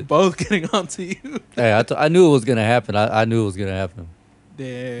shit. both getting onto you. Hey, I knew it was gonna happen. I knew it was gonna happen.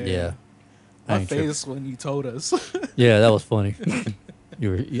 Damn. Yeah. I My ain't tripping. face when you told us. Yeah, that was funny. You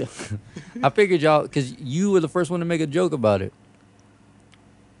were. Yeah. I figured y'all, cause you were the first one to make a joke about it.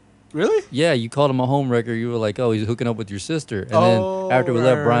 Really? Yeah, you called him a homewrecker. You were like, "Oh, he's hooking up with your sister." And Oh, then after we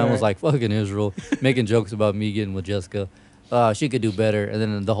left, right, Brian was right. like, "Fucking Israel," making jokes about me getting with Jessica. She could do better. And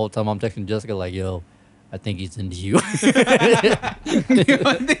then the whole time I'm texting Jessica like, "Yo, I think he's into you." I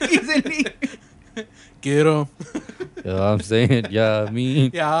think he's in Get him. You know what I'm saying? Yeah, I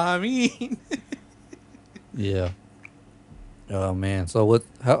mean, Yeah, I mean. yeah. Oh man. So what?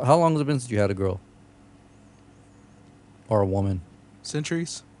 How long has it been since you had a girl or a woman?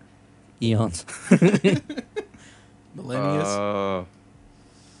 Centuries? Eons. Millennials?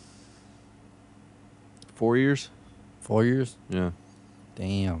 4 years. 4 years. Yeah.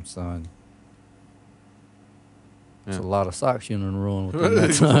 Damn, son. That's Yeah. a lot of socks you done ruined within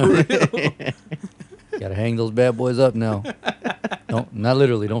that time. Gotta hang those bad boys up now. Don't, not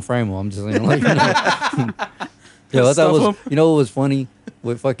literally. Don't frame them. I'm just saying, like, you know. Yeah, what that Stuff was. 'em. You know what was funny?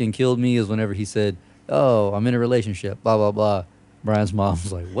 What fucking killed me is whenever he said, "Oh, I'm in a relationship." Blah blah blah. Brian's mom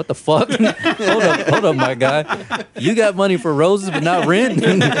was like, "What the fuck? hold up, my guy. You got money for roses, but not rent.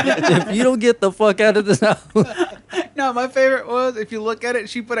 If you don't get the fuck out of this house." No, my favorite was, if you look at it,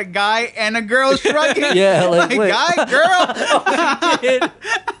 she put a guy and a girl shrugging. Yeah, like, wait. guy, girl.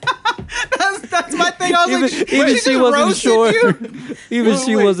 That's my thing I was like, even she she just wasn't roasted sure. you? Even Wait,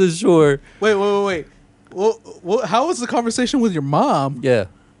 she wait. wasn't sure. Wait. Well, how was the conversation with your mom? Yeah,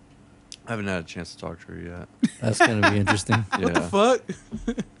 I haven't had a chance to talk to her yet. that's gonna be interesting. Yeah. What the fuck?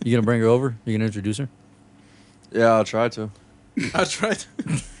 You gonna bring her over? You gonna introduce her? Yeah, I'll try to. I tried.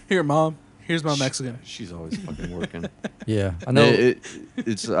 Here, mom. Here's my Mexican. She's always fucking working. Yeah, I know.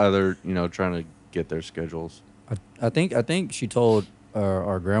 It's either trying to get their schedules. I think she told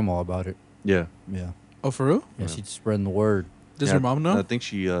our grandma about it. Yeah. Yeah, Oh, for real? yeah, Yeah. she's spreading the word. Does Yeah, your mom know? I think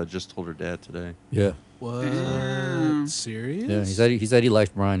she just told her dad today. Yeah, What? Damn. Serious? yeah. He said he likes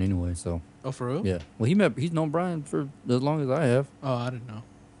Brian anyway. So Oh, for real? yeah. Well, he's known Brian for as long as I have. Oh, I didn't know.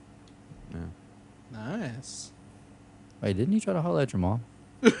 Yeah. Nice. Wait, didn't he try to holler at your mom?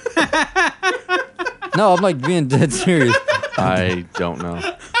 No, I'm like being dead serious. I don't know.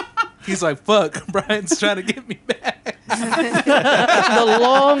 He's like, fuck, Brian's trying to get me back. The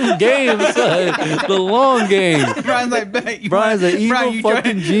long game, son. The long game. Brian's like, bet you Brian's an evil Brian, you try-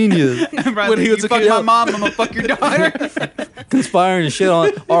 fucking genius. Brian's When like, he you was a fuck kid. my mom, I'm gonna fuck your daughter. Conspiring to shit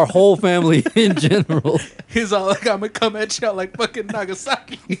on our whole family in general. He's all like, I'm gonna come at you like fucking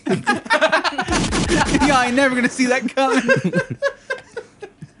Nagasaki. Y'all ain't never gonna see that coming.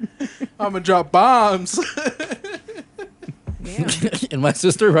 I'm gonna drop bombs. Damn. And my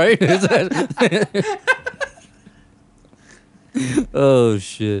sister, right? Is that- Oh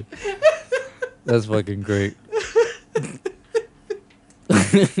shit. That's fucking great.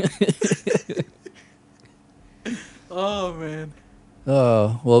 Oh man.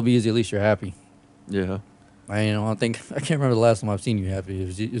 Well, it'll be easy. At least you're happy. Yeah. I don't think I can't remember the last time I've seen you happy.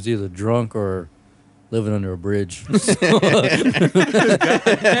 It was either drunk or living under a bridge. And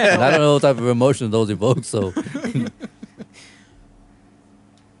I don't know what type of emotions those evoke. So,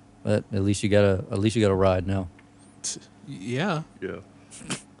 but at least you got a ride now. Yeah. Yeah.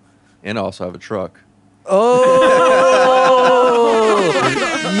 And I also have a truck. Oh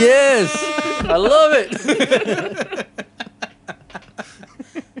yes, I love it.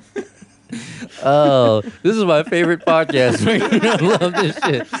 Oh, this is my favorite podcast. I love this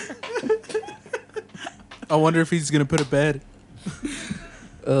shit. I wonder if he's gonna put a bed.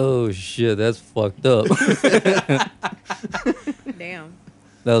 Oh shit, that's fucked up. Damn.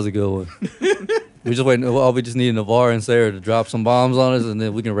 That was a good one. We just waiting. All we just need Navarre and Sarah to drop some bombs on us, and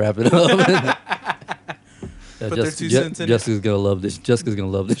then we can wrap it up. Put their 2 cents in it. Jessica's gonna love this. Jessica's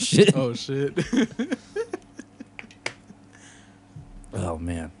gonna love this shit. Oh shit. Oh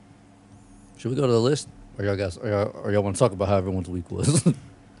man. Should we go to the list, or y'all guys, or y'all want to talk about how everyone's week was?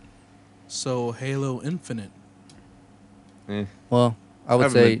 So Halo Infinite. Eh. Well, I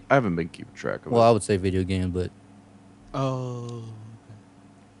would say. I haven't been keeping track of Well, it. I would say video game, but Oh.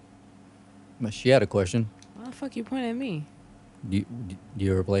 she had a question. Why the fuck you pointing at me? Do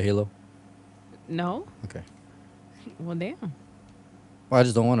you ever play Halo? No. Okay. Well, damn. Well, I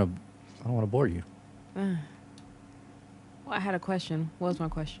just don't want to. I don't want to bore you. Well, I had a question. What was my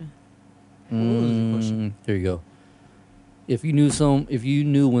question? What was your question? Here you go. If you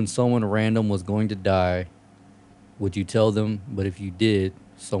knew when someone random was going to die, would you tell them? But if you did,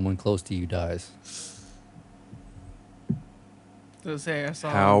 someone close to you dies. So say I saw.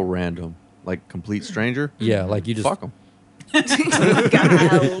 How random? Like complete stranger? Yeah, like you just. Fuck them.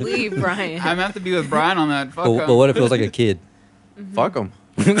 Golly, Brian. I'm gonna have to be with Brian on that. Fuck But what if it was like a kid? Fuck them.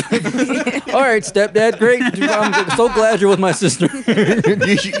 All right, stepdad, great. I'm so glad you're with my sister.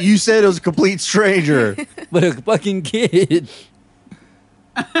 You said it was a complete stranger. But a fucking kid.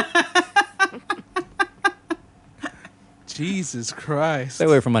 Jesus Christ. Stay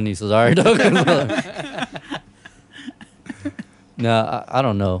away from my nieces, all right, dog? Nah, I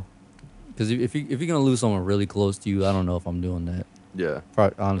don't know. Because if you're gonna lose someone really close to you, I don't know if I'm doing that. Yeah.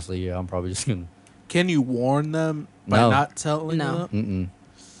 Honestly, yeah, I'm probably just gonna. Can you warn them by No. not telling No. them?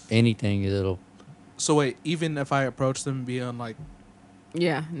 Anything it'll. So wait, even if I approach them and be on like,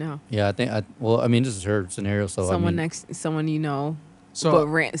 Yeah, no. Yeah, I think. Well, I mean, this is her scenario, so Someone I mean, someone you know, so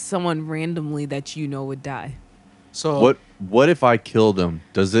but someone randomly that you know would die. so What if I kill them?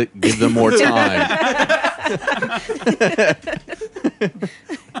 Does it give them more time?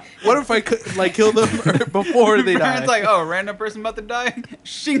 what if I could like kill them before they die? Brian's like, oh, random person about to die.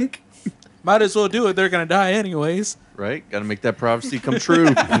 Shink. Might as well do it. They're gonna die anyways. Right? Got to make that prophecy come true.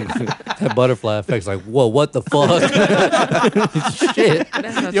 that butterfly effect's like, whoa, what the fuck? Shit,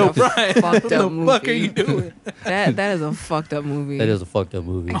 That's such Yo, a Brian, fucked what up the movie. fuck are you doing? That is a fucked up movie. that is a fucked up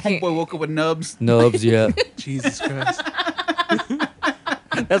movie. Homeboy woke up with nubs. Nubs, yeah, Jesus Christ.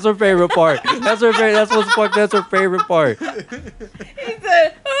 that's her favorite part. That's her favorite. That's what's fucked. That's her favorite part.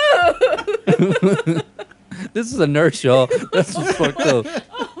 This is a nurse, y'all. That's what's fucked up.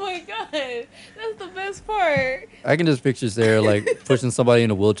 Oh my god, that's the best part. I can just picture Sarah like pushing somebody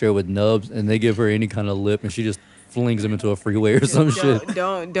in a wheelchair with nubs, and they give her any kind of lip, and she just flings them into a freeway or some shit.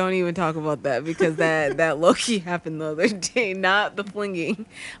 Don't even talk about that because that low key happened the other day. Not the flinging.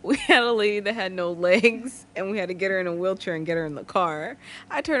 We had a lady that had no legs, and we had to get her in a wheelchair and get her in the car.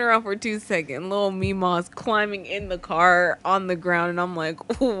 I turn around for 2 seconds. Little Mima's climbing in the car on the ground, and I'm like,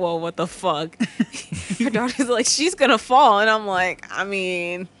 whoa, what the fuck? Her daughter's like, she's gonna fall, and I'm like, I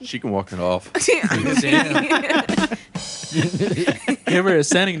mean, She can walk it off. Damn. Give her a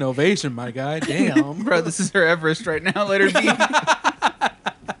standing ovation, my guy. Damn. Bro, this is her Everest right now. Let her be.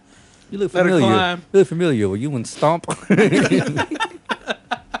 You look Let her familiar. climb. You look familiar. Were you in Stomp?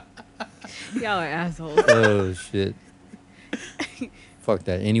 Y'all are assholes. Oh shit. Fuck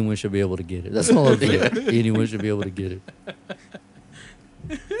that. Anyone should be able to get it. That's all I'm saying. Anyone should be able to get it.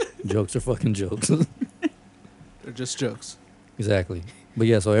 Jokes are fucking jokes. They're just jokes. Exactly. But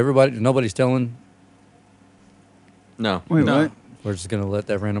yeah, so nobody's telling. No. Wait, No. what? We're just gonna let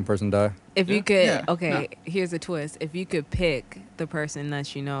that random person die. If Yeah. you could, Yeah. okay, here's a twist. If you could pick the person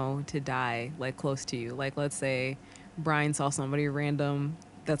that you know to die, like close to you, like let's say Brian saw somebody random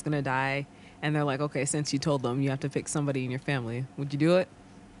that's gonna die, and they're like, okay, since you told them, you have to pick somebody in your family. Would you do it?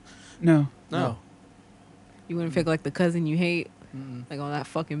 No. No. You wouldn't pick like the cousin you hate, Mm-mm. like, oh, that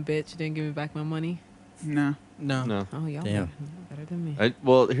fucking bitch didn't give me back my money. No. No. No. Oh, y'all Damn. better than me.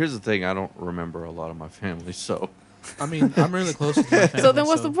 Well, here's the thing. I don't remember a lot of my family, so. I mean, I'm really close with my family. So then,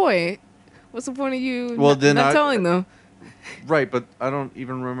 what's the point? What's the point of you Well, not, then not I- telling them? Right, but I don't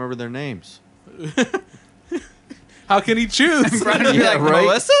even remember their names. How can he choose? Brian would be Yeah, like, right?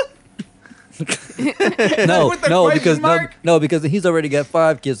 Melissa? No, With the no, question because mark? no, because he's already got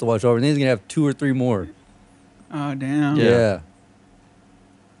 5 kids to watch over, and then he's gonna have 2 or 3 more. Oh, damn. Yeah. Yeah.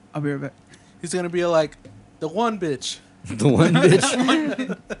 I'll be right back. He's gonna be like the one bitch. The one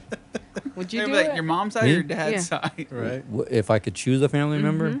bitch. Would you Maybe do like it? your mom's side Me? or your dad's Yeah. side? Right. If I could choose a family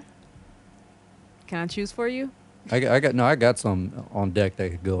member, Mhm. Can I choose for you? I got some on deck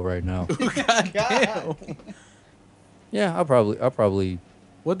that could go right now. God damn. Yeah, I'll probably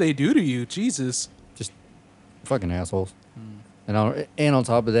What they do to you, Jesus. fucking assholes. And on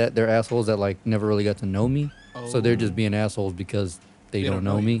top of that, they're assholes that like never really got to know me. So they're just Oh. being assholes because they, They don't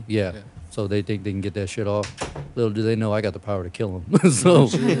know you. me. Yeah. Yeah. So they think they can get that shit off. Little do they know I got the power to kill them. So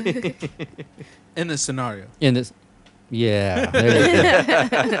In this scenario. in this, yeah,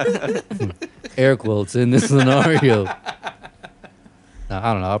 there you go. Air quotes in this scenario. Nah,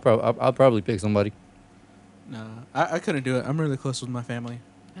 I don't know. I'll probably pick somebody. Nah, I couldn't do it. I'm really close with my family,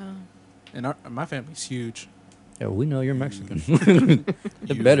 Oh. and my family's huge. Yeah, we know you're Mexican.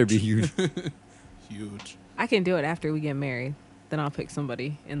 It better be huge. Huge. I can do it after we get married. Then I'll pick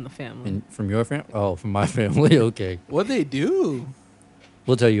somebody in the family. And from your family? Oh, from my family. Okay, What they do?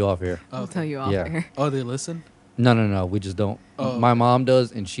 we'll tell you off here. I'll Okay. tell you off Yeah. air. Oh, they listen. No. We just don't. Oh, My okay. mom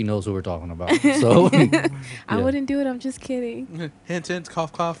does, and she knows who we're talking about. So I Yeah. wouldn't do it. I'm just kidding. Hint, hint,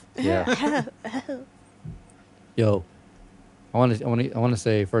 cough, cough. yeah. Yo, I want to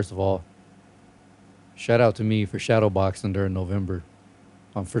say first of all, shout out to me for shadow boxing during November,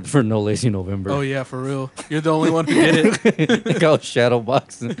 for No Lazy November. Oh yeah, for real. You're the only one who did it. I was shadow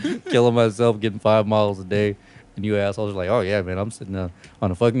boxing, killing myself, getting 5 miles a day, and you assholes are like, oh yeah, man, I'm sitting on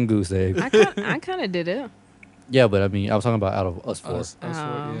a fucking goose egg. I kind of did it. Yeah, but I mean, I was talking about out of us four. Us four,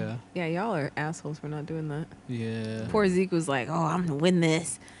 yeah. Yeah, y'all are assholes for not doing that. Yeah. Poor Zeke was like, oh, I'm going to win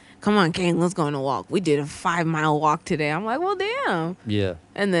this. Come on, Kane, let's go on a walk. We did a 5-mile walk today. I'm like, well, damn. Yeah.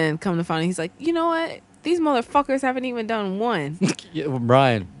 And then come to find out, he's like, you know what? These motherfuckers haven't even done one. Yeah, well,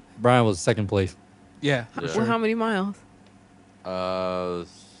 Brian was second place. Yeah. Yeah. For Well, how sure. many miles? 5.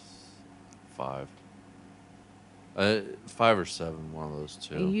 5 or 7, one of those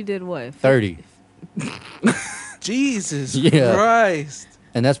two. And you did what? 30. Jesus Yeah. Christ.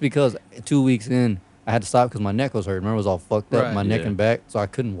 And that's because 2 weeks in, I had to stop because my neck was hurt. Remember, it was all fucked up, Right. my neck Yeah. and back, so I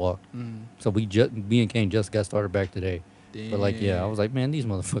couldn't walk. Mm. So me and Kane just got started back today. But like, yeah, I was like, man, these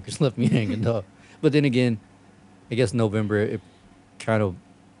motherfuckers left me hanging up. But then again, I guess November, it kind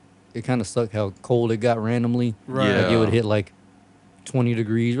of sucked how cold it got randomly. Right. Like it would Yeah. hit like 20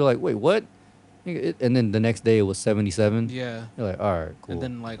 degrees. You're like, wait, what? And then the next day it was 77. Yeah. You're like, all right, cool. And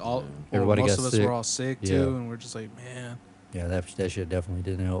then like all Everybody most got of us sick. were all sick too, Yeah. and we're just like, man, yeah, that shit definitely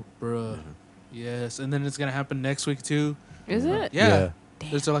didn't help. bruh. Yes. And then it's gonna happen next week too. Is it? Yeah. Damn.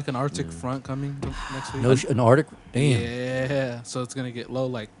 There's like an Arctic front coming next week. No, an Arctic. Damn. Yeah. So it's gonna get low,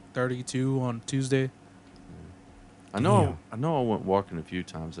 like 32 on Tuesday. I know I went walking a few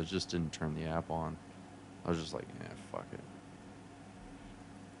times. I just didn't turn the app on. I was just like, fuck it.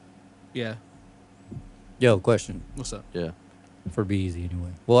 Yeah. Yo, question What's up? Yeah. for Be Easy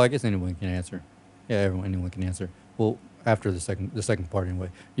anyway. Well, I guess anyone can answer. Yeah, anyone can answer. Well, after the second part anyway.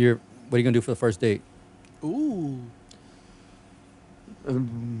 What are you gonna do for the first date? Ooh.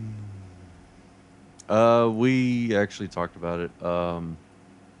 We actually talked about it.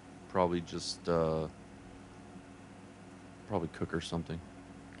 Probably just probably cook her something.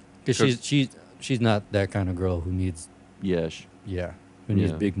 Because she's not that kind of girl who needs Yeah, who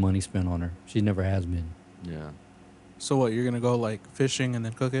needs Yeah. big money spent on her. She never has been. yeah. So what? You're gonna go like fishing and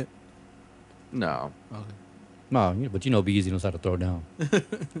then cook it? No, Okay. No, but Beezy knows how to throw down.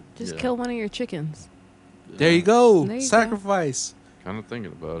 Just Yeah. kill one of your chickens. There you go. There you go. Sacrifice. Kind of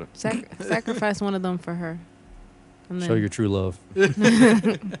thinking about it. Sacrifice one of them for her. And Show your true love.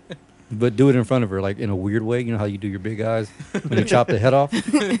 But do it in front of her, like in a weird way. You know how you do your big eyes when you chop the head off?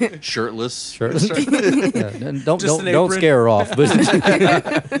 Shirtless. Sure. Yeah, and don't Just an don't apron. scare her off. But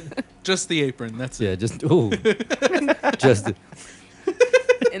Just the apron. That's it. yeah, just just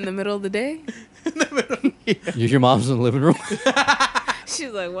in the middle of the day. your mom's in the living room.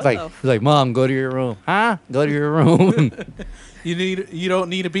 She's like, what It's like, the? it's like, Mom, go to your room. Huh? Go to your room. You don't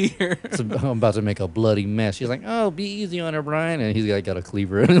need to be here. I'm about to make a bloody mess. She's like, oh, be easy on her, Brian. And he's got a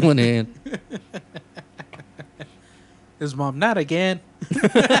cleaver in one hand. His mom, not again.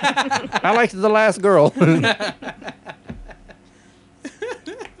 I liked the last girl.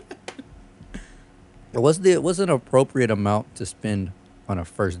 What's an appropriate amount to spend on a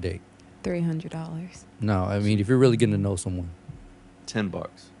first date? $300. No, I mean, if you're really getting to know someone. $10.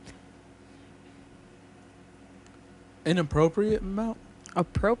 Inappropriate amount.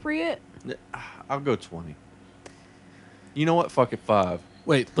 Appropriate? I'll go 20. You know what? Fuck it, 5.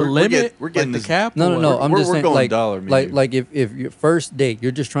 Wait, the We're limit? we're getting like this- the cap? No, or no, what? no. I'm we're- just we're saying, going like, dollar, maybe. like if your first date,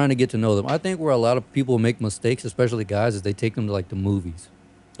 you're just trying to get to know them. I think where a lot of people make mistakes, especially guys, is they take them to like the movies.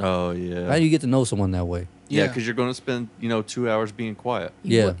 Oh yeah. How do you get to know someone that way? Yeah, Yeah. because you're going to spend 2 hours being quiet.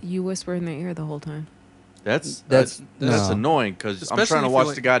 Yeah. You whisper in their ear the whole time. That's That's- that's no. annoying because I'm Especially trying to if watch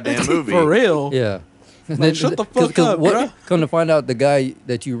you're the like- goddamn movie. For real. Yeah. Like, shut the fuck up, bruh. Come to find out, the guy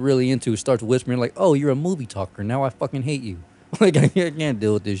that you're really into starts whispering like, "Oh, you're a movie talker. Now I fucking hate you." Like I can't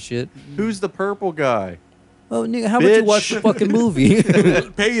deal with this shit. Who's the purple guy? Oh, nigga, how about you watch Bitch. the fucking movie?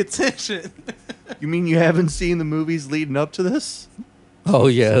 Pay attention. You mean you haven't seen the movies leading up to this? Oh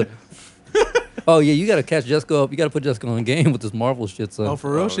yeah. Oh yeah, you gotta catch Jessica up. You gotta put Jessica on the game with this Marvel shit. So Oh,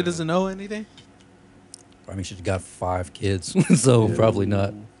 for real? Oh, She yeah. doesn't know anything? I mean, she's got 5 kids, so probably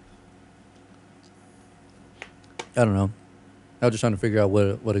not. I don't know. I was just trying to figure out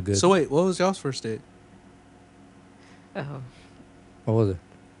what a good. So wait, what was y'all's first date? Oh, what was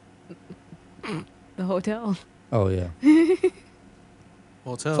it? the hotel. Oh yeah.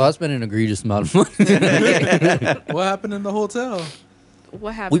 Hotel. So I spent an egregious amount of money. What happened in the hotel?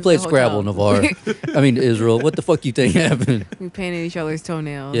 What happened? We in played the Scrabble, hotel? Navarre. I mean, Israel. What the fuck you think happened? We painted each other's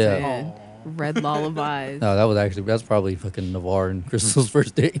toenails Yeah. and read lullabies. No, that's probably fucking Navarre and Crystal's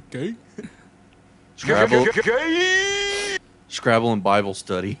first date. Okay. Scrabble and Bible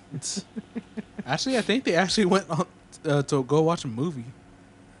study. Actually, I think they actually went on to go watch a movie.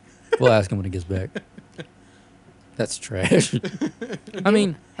 We'll ask him when he gets back. That's trash. I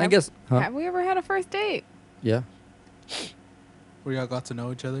mean, I Have- guess. Huh? Have we ever had a first date? Yeah. Where y'all got to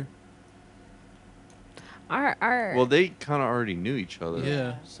know each other. Our Well, they kind of already knew each other.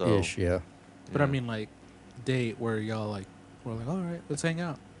 Yeah. So. Ish, yeah. But I mean, like, date where y'all like were like, all right, let's hang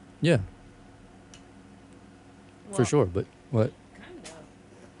out. Yeah. For sure. But what?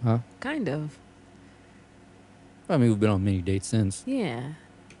 Huh? kind of. I mean, we've been on many dates since. Yeah.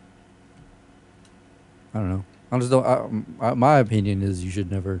 I don't know. I just don't. My opinion is you should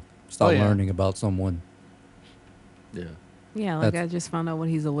never stop Oh, yeah. learning about someone. Yeah. Yeah, like That's- I just found out what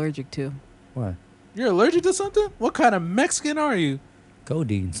he's allergic to. Why? You're allergic to something? What kind of Mexican are you?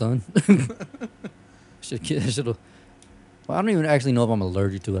 Codeine, son. Should. Well, I don't even actually know if I'm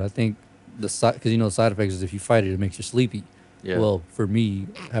allergic to it. I think the side, because the side effects is if you fight it, it makes you sleepy. Yeah. Well, for me,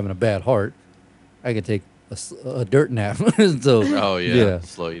 having a bad heart, I could take a dirt nap. So Oh yeah.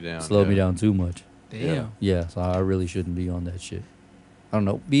 Slow you down. slow me yeah. down too much. Damn. Yeah, so I really shouldn't be on that shit. I don't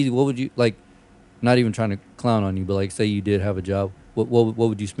know. B, what would you like? Not even trying to clown on you, but like, say you did have a job. What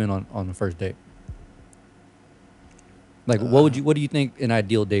would you spend on the first date? Like, what do you think an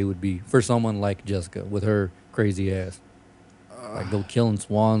ideal day would be for someone like Jessica with her crazy ass? Like go killing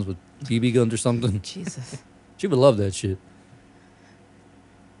swans with BB guns or something. Jesus. She would love that shit.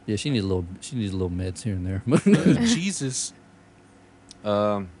 Yeah, she needs a little meds here and there. Jesus.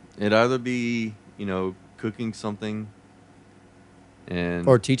 It'd either be cooking something, and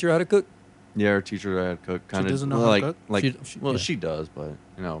Or teach her how to cook. yeah, or teach her how to cook. Kind of doesn't know how to like cook? like Yeah. she does, but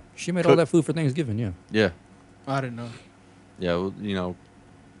She made Cook- all that food for Thanksgiving. Yeah. yeah, I didn't know. yeah, well,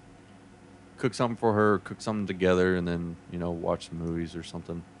 cook something for her, cook something together, and then watch some movies or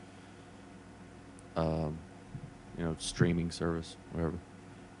something. Streaming service, whatever.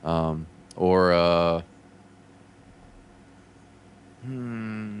 Or I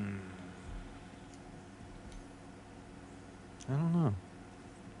don't know.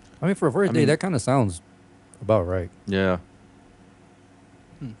 I mean, for a first date, that kind of sounds about right. Yeah.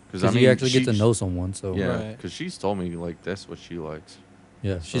 Because you actually get to know someone. So Yeah, Right. because she's told me like that's what she likes.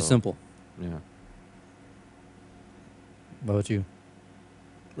 yeah, she's So- simple. Yeah. What about you?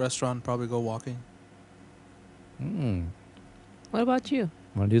 Restaurant, probably go walking. What about you?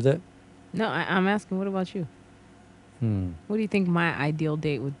 Want to do that? No, I'm asking. What about you? What do you think my ideal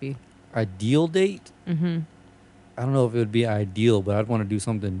date would be? Ideal date? Mm-hmm. I don't know if it would be ideal, but I'd want to do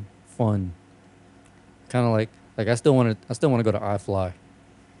something fun. Kind of like I still want to go to iFly.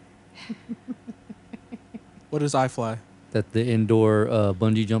 What is iFly? That the indoor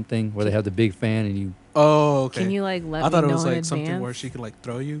bungee jump thing where they have the big fan and you. Oh, okay. Can you like let I thought me it know was in like something advance where she could like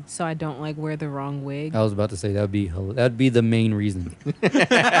throw you. so I don't like wear the wrong wig? I was about to say that'd be the main reason.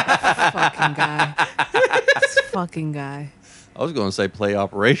 Fucking guy. This fucking guy. I was going to say play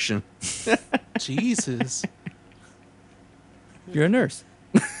Operation. Jesus, You're a nurse.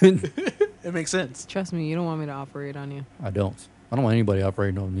 it makes sense. Trust me, you don't want me to operate on you. I don't want anybody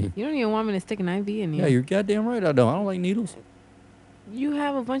operating on me. You don't even want me to stick an IV in you. Yeah, you're goddamn right. I don't like needles. You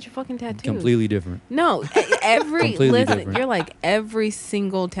have a bunch of fucking tattoos. Completely different. No, every Completely listen, different. you're like every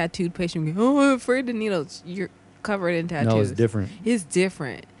single tattooed patient. Oh, I'm afraid of needles. You're covered in tattoos. No, it's different. It's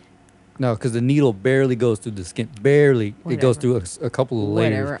different. No, because the needle barely goes through the skin. Barely, it goes Whatever. through a couple of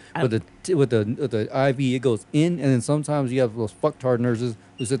layers. Whatever. With the IV, it goes in, and then sometimes you have those fucktard nurses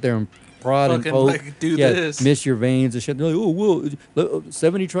who sit there and prod and Fucking, poke. like, do this. Miss your veins and shit. They're like, oh, well,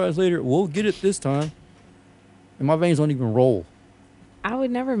 70 tries later, we'll get it this time. And my veins don't even roll. I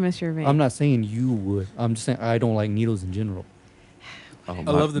would never miss your vein. I'm not saying you would. I'm just saying I don't like needles in general. Oh, I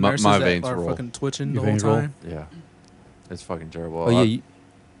love the nurses my that veins are roll. fucking twitching Your the whole veins roll? time. Yeah, it's fucking terrible. Oh yeah.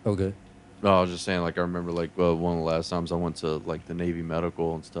 Okay. No, I was just saying, like, I remember, like, one of the last times I went to, like, the Navy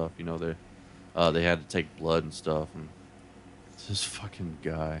Medical and stuff, they had to take blood and stuff, and this fucking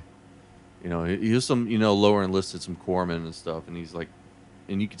guy, he was some, lower enlisted, some corpsman and stuff, and he's like,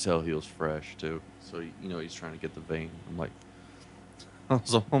 and you could tell he was fresh, too, so, he's trying to get the vein. I'm like, I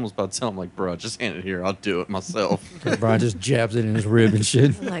was almost about to tell him, like, bro, just hand it here, I'll do it myself. Brian just jabs it in his rib and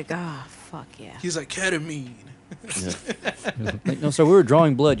shit. I'm like, ah, fuck yeah. He's like ketamine. Yeah. Like, no, sir, we were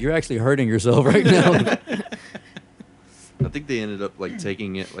drawing blood. You're actually hurting yourself right now. I think they ended up, like,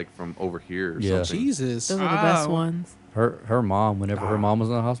 taking it, like, from over here or Yeah. something. Jesus. Those are the best Oh. ones. Her mom, whenever her mom was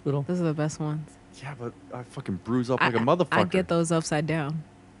in the hospital. Those are the best ones. Yeah, but I fucking bruise up like a motherfucker. I get those upside down.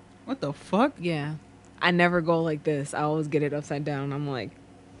 What the fuck? Yeah. I never go like this. I always get it upside down. I'm like,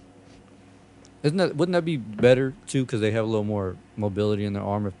 Wouldn't that be better too? Because they have a little more mobility in their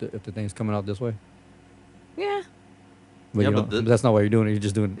arm if the thing's coming out this way. yeah. But Yeah, you but don't- that's not why you're doing it. You're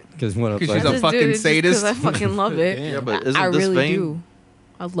just doing it because you want 'Cause to. she's a just fucking do it just 'cause sadist. I fucking love it. Damn. Yeah, but isn't I this really vein do.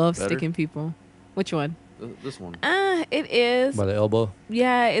 I love better? sticking people. Which one? This one? It is. by the elbow.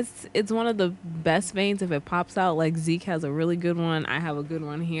 Yeah, it's one of the best veins if it pops out. Like Zeke has a really good one. I have a good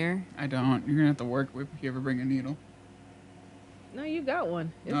one here. I don't. You're gonna have to work if you ever bring a needle. No, you got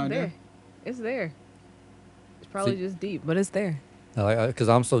one. It's No, I do. there. It's there. It's probably See- just deep, but it's there. Because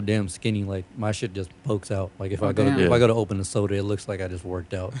I'm so damn skinny, like my shit just pokes out. Like if Oh, I go damn. to, if I go to open a soda, it looks like I just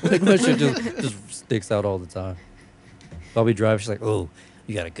worked out. Like my shit just sticks out all the time. I'll be driving. She's like, "Oh,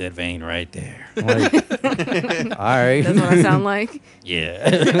 you got a good vein right there." I'm like, all right. That's what I sound like. Yeah.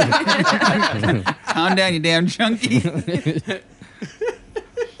 Calm down, you damn junkie.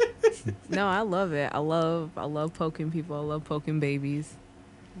 No, I love it. I love poking people. I love poking babies.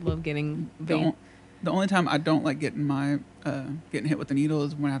 I love getting The only time I don't like getting my getting hit with the needle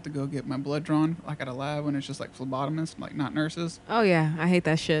is when I have to go get my blood drawn, like at a lab when it's just like phlebotomists, like not nurses. Oh yeah, I hate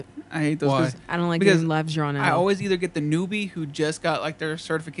that shit. I hate those. Why? 'cause I don't like Because getting labs drawn out. I always either get the newbie who just got like their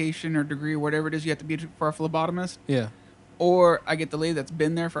certification or degree or whatever it is you have to be for a phlebotomist, Yeah. or I get the lady that's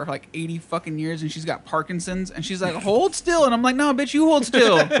been there for like 80 fucking years and she's got Parkinson's and she's like, hold still, and I'm like, no, bitch, you hold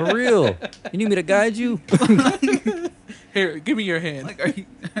still. For real. You need me to guide you? Here, give me your hand. Like, are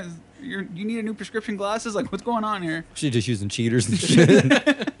you need a new prescription glasses? Like, what's going on here? She's just using cheaters and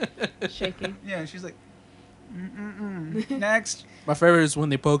shit. shaking. Yeah, she's like, next. My favorite is when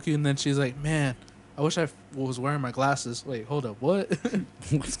they poke you and then she's like, man, I wish I was wearing my glasses. Wait, hold up. What?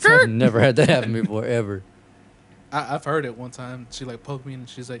 I've never had that happen before, ever. I've heard it one time. She like poked me and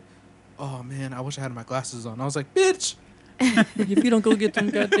she's like, oh man, I wish I had my glasses on. I was like, bitch. If you don't go get them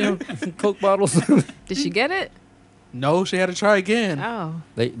goddamn Coke bottles. Did she get it? No, she had to try again. Oh.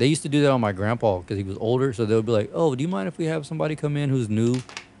 They used to do that on my grandpa because he was older. So they would be like, "Oh, do you mind if we have somebody come in who's new?"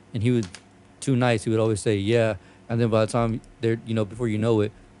 And he would, too nice. He would always say, "Yeah." And then by the time they're, before you know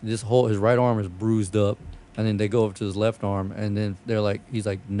it, his right arm is bruised up. And then they go over to his left arm, and then he's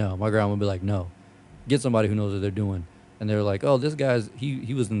like, "No." My grandma would be like, "No, get somebody who knows what they're doing." And they're like, "Oh, this guy's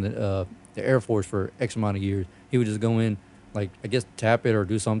he was in the Air Force for X amount of years. He would just go in, like I guess tap it or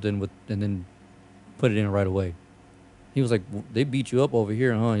do something with, and then put it in right away." He was like, "They beat you up over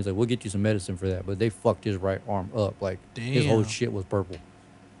here, huh?" He's like, "We'll get you some medicine for that." But they fucked his right arm up, like his whole Damn. shit was purple.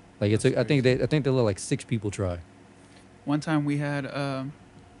 Like I think they let like 6 people try. One time we had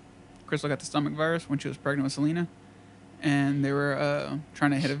Crystal got the stomach virus when she was pregnant with Selena, and they were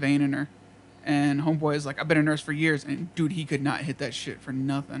trying to hit a vein in her. And homeboy is like, "I've been a nurse for years," and dude, he could not hit that shit for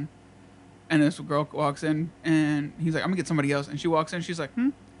nothing. And this girl walks in, and he's like, "I'm gonna get somebody else." And she walks in, she's like,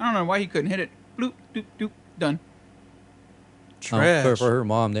 I don't know why he couldn't hit it. Bloop, doop, doop, done. Trash. For her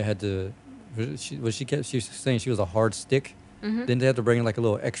mom, they had to. She was saying she was a hard stick. Mm-hmm. Then they had to bring in like a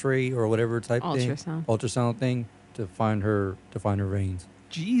little X-ray or whatever type ultrasound thing to find her veins.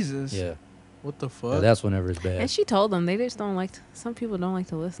 Jesus. Yeah. What the Yeah, fuck? that's whenever it's bad. And she told them they just don't like. Some people don't like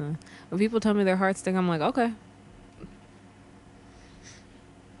to listen. When people tell me their heart stick, I'm like, okay,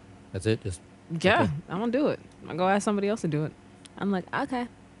 That's it. Just yeah, Okay. I'm gonna do it. I go ask somebody else to do it. I'm like, okay.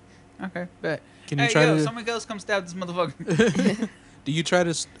 Okay, bet. Can you Hey, try yo, to? somebody else come stab this motherfucker. Do you try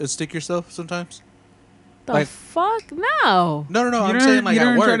to stick yourself sometimes? The Like- fuck no. No. You I'm don't- saying like you at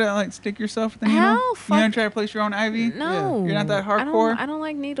don't try work. to like stick yourself with a needle. Hell, You fuck. don't try to place your own IV No, You're not that I hardcore? don't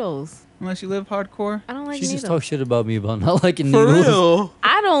like needles. unless you live hardcore. I don't like she needles. just talks shit about me about not liking For needles. real?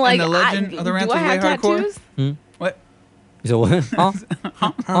 I don't like. the legend of the Rants do I was way have hardcore? tattoos? What? You said what?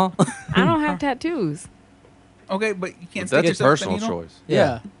 Huh? I don't have tattoos. Okay, but you can't But stick that's yourself with a personal needle? choice.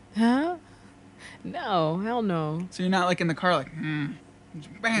 Yeah. Huh? No, hell no. So you're not like in the car like,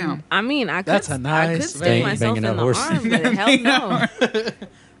 bam. I mean, I could. That's a I could nice stick vein. myself in Banging the out arm, horses. but hell no.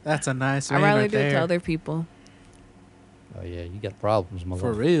 That's a nice. I vein rather right do it to there. other people. Oh yeah, you got problems, my For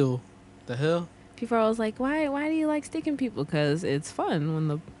love. real? The hell? People are always like, why do you like sticking people? Because it's fun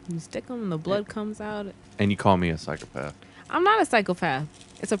when you stick them and the blood comes out. And you call me a psychopath. I'm not a psychopath.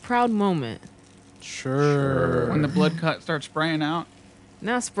 It's a proud moment. Sure. When the blood cut starts spraying out.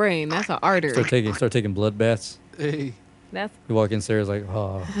 Not spraying. That's an artery. Start taking blood baths. Hey. That's You walk in, Sarah's like,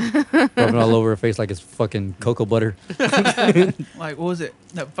 oh, rubbing all over her face like it's fucking cocoa butter. Like, what was it?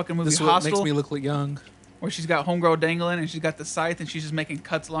 That fucking movie This is what Hostel? makes me look like young. Where she's got homegirl dangling and she's got the scythe and she's just making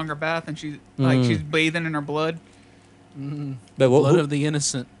cuts along her bath and she's like she's bathing in her blood. But Blood of the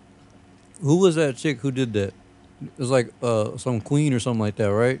innocent. who was that chick who did that? It was like some queen or something like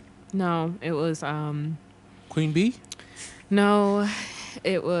that, right? no. It was Queen Bee? no.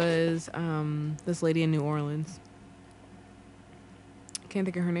 It was this lady in New Orleans. Can't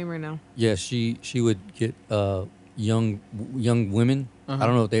think of her name right now. Yeah, she would get young women. Uh-huh. I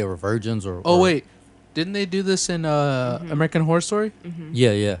don't know if they were virgins or. Oh, or- wait. Didn't they do this in American Horror Story?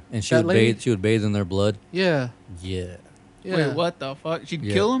 Yeah, and she That would lady? bathe. She would bathe in their blood. Yeah. Yeah. Yeah. Wait, what the fuck? She'd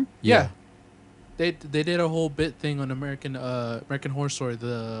Yeah. kill him? Yeah. They did a whole bit thing on American Horror Story,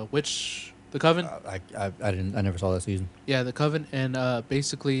 the Coven. I never saw that season. Yeah, the Coven, and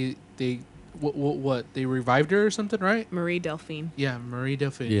basically they what they revived her or something, right? Marie Delphine. Yeah, Marie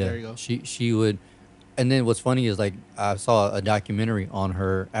Delphine. Yeah, There you go. She would, and then what's funny is like I saw a documentary on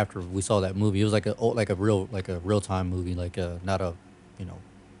her after we saw that movie. It was like a real time movie, like not a,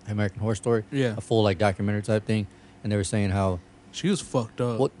 American Horror Story. Yeah. A full like documentary type thing, and they were saying how She was fucked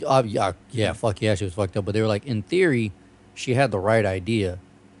up. fuck yeah, she was fucked up. But they were like, in theory, she had the right idea,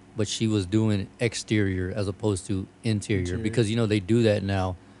 but she was doing exterior as opposed to interior. Because they do that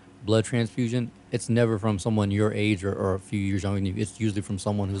now. Blood transfusion, it's never from someone your age or a few years younger than you. It's usually from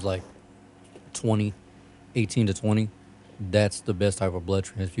someone who's like 18 to 20. That's the best type of blood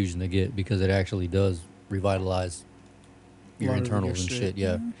transfusion to get because it actually does revitalize your lot of your internals and shit. shit.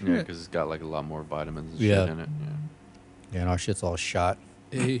 Yeah. Yeah, because it's got like a lot more vitamins and Yeah. shit in it. Yeah, and our shit's all shot.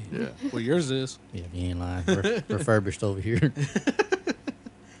 Hey, Yeah. well, yours is. Yeah, you ain't lying. We're refurbished over here.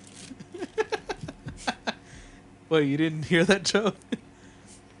 Wait, you didn't hear that joke?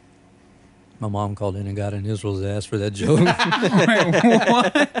 My mom called in and got in Israel's ass for that joke. Wait,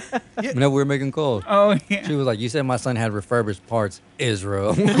 what? Whenever we were making calls. Oh, yeah. She was like, you said my son had refurbished parts.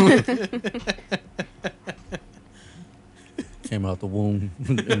 Israel. Came out the womb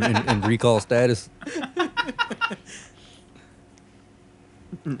in recall status.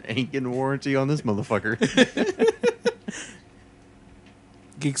 Ain't getting warranty on this motherfucker.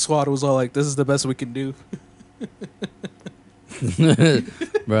 Geek Squad was all like, "This is the best we can do."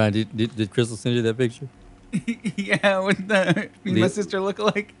 Brian, did Crystal send you that picture? Yeah, with the me and my The- sister look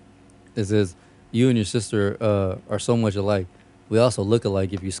alike. It says, "You and your sister are so much alike. We also look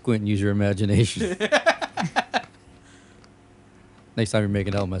alike if you squint and use your imagination." Next time you're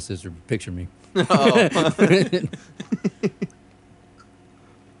making out with my sister, picture me.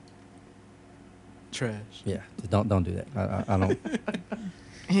 Trash. Yeah, just don't do that. I don't.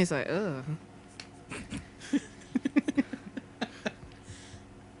 He's like, ugh.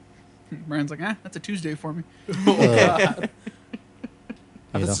 Brian's like, that's a Tuesday for me.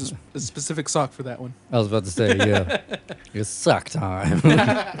 You That's know? a specific sock for that one. I was about to say, yeah, it's suck time.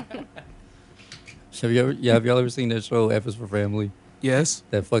 Have y'all ever seen that show F is for Family? Yes.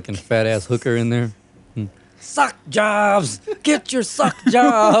 That fucking fat ass hooker in there. Suck jobs, get your suck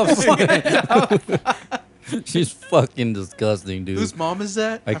jobs. She's fucking disgusting, dude. Whose mom is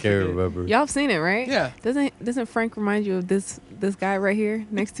that? I can't forget. remember. Y'all have seen it, right? Yeah. Doesn't Frank remind you of this guy right here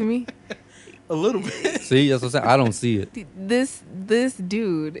next to me? A little bit. See, that's what I'm saying. I don't see it. This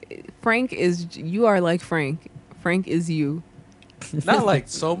dude, Frank is, you are like Frank. Frank is you. Not like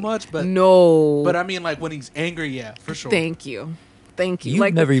so much, but No. but I mean like when he's angry, yeah, for sure. Thank you. You've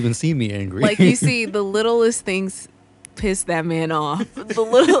like, never even seen me angry. like you see, the littlest things piss that man off. The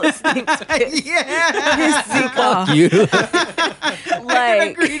littlest things piss Yeah. Zeke off. you.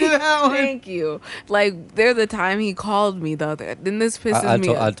 Like, agree to that one. thank you. Like, there's the time he called me the other. Then this pisses I me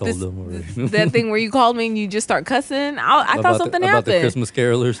told- off. I told This- him already. that thing where you called me and you just start cussing. I thought something about the happened. Christmas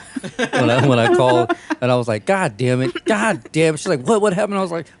carolers. when I called and I was like, God damn it. She's like, what happened? I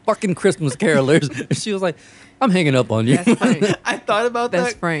was like, fucking Christmas carolers. And she was like, I'm hanging up on you. That's Frank. I thought about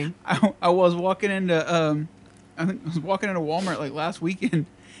That's that. Frank. I was walking into I think I was walking into Walmart like last weekend,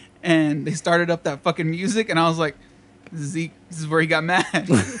 and they started up that fucking music, and I was like, Zeke, this is where he got mad.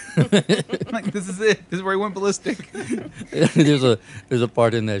 Like, this is it. This is where he went ballistic. there's a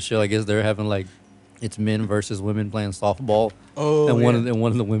part in that show. I guess they're having like, it's men versus women playing softball. Oh, and yeah.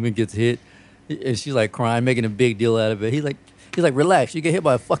 one of the women gets hit, and she's like crying, making a big deal out of it. He's like, relax. You get hit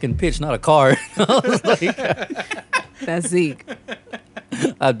by a fucking pitch, not a car. I was like, That's Zeke.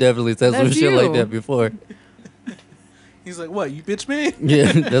 I've definitely said some That's shit like you. that before. He's like, what, you bitch me?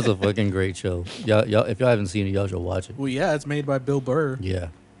 Yeah, that's a fucking great show. Y'all, if y'all haven't seen it, y'all should watch it. Well, yeah, it's made by Bill Burr. Yeah,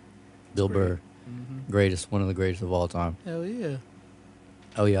 Bill Burr, greatest, one of the greatest of all time. Hell yeah.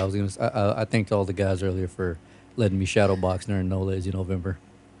 Oh yeah, I thanked all the guys earlier for letting me shadow box during No Lazy November.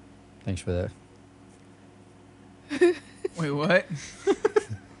 Thanks for that. Wait, what?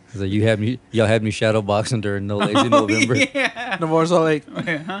 So y'all had me shadow boxing during No Lazy November. Yeah. Navarre's all like,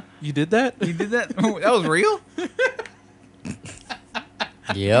 Wait, huh? you did that? You did that? Oh, that was real?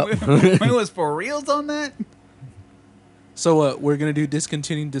 Yep. It was for reals on that? So we're going to do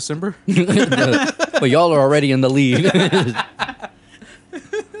discontinuing December? But y'all are already in the lead.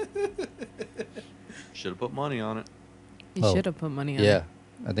 Should have put money on it. You Oh, should have put money on Yeah, it.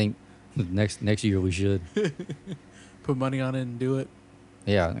 I think next year we should. Put money on it and do it.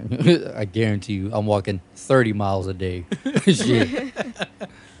 Yeah, I guarantee you, I'm walking 30 miles a day. Shit.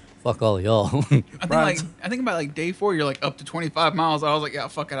 Fuck all of y'all. I think about like day 4, you're like up to 25 miles. I was like, yeah,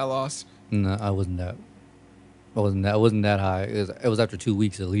 fuck it, I lost. No, I wasn't that high. It was after 2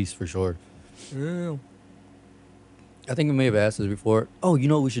 weeks at least for sure. Yeah. I think we may have asked this before. Oh, you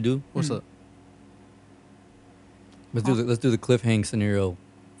know what we should do? What's up? Let's do the cliffhang scenario,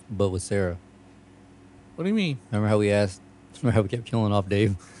 but with Sarah. What do you mean? Remember how we kept killing off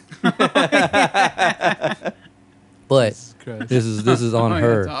Dave? But Jesus Christ. this is on Oh, yeah,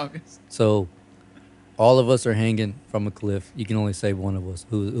 her. it's August. So all of us are hanging from a cliff. You can only save one of us.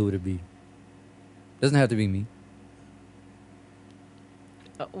 Who would it be? Doesn't have to be me.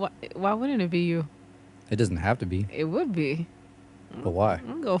 Why wouldn't it be you? It doesn't have to be. It would be. But why? I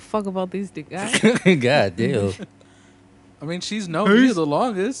don't go fuck about these guys. God damn. I mean, she's known you the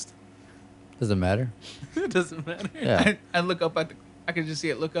longest. Doesn't matter. It doesn't matter. Yeah. I look up I could just see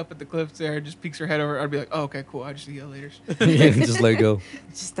it look up at the cliff. Sarah just peeks her head over. I'd be like, oh, okay, cool. I'll just see you later. Just let go.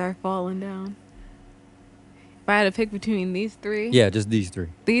 Just start falling down. If I had to pick between these three, Yeah, just these three.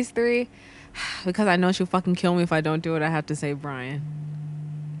 because I know she'll fucking kill me if I don't do it, I have to say Brian.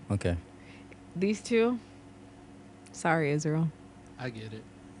 Okay. These two, sorry, Israel. I get it.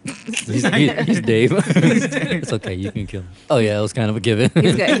 He's Dave. It's okay. You can kill him. Oh yeah, it was kind of a given.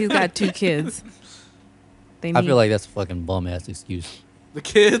 He's got 2 kids. They I feel like that's a fucking bum ass excuse. The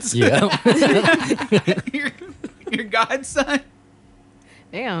kids? Yeah. your godson?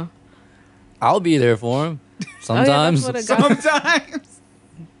 damn. I'll be there for him. Sometimes. Oh, yeah, that's what a Sometimes.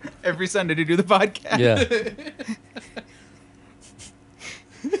 Every Sunday to do the podcast. Yeah.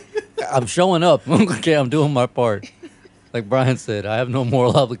 I'm showing up. Okay, I'm doing my part. Like Brian said, I have no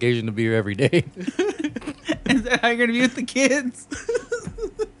moral obligation to be here every day. How you gonna be with the kids?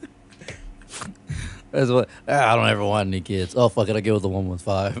 That's what. I don't ever want any kids. Oh fuck it, I get with the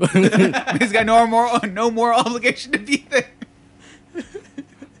 115. He's got no more obligation to be there.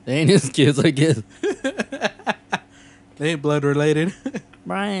 They ain't his kids, I guess. They ain't blood related.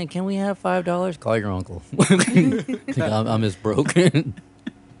 Brian, can we have $5? Call your uncle. I'm just broke. I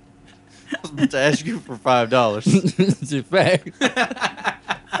was about to ask you for $5. It's a fact.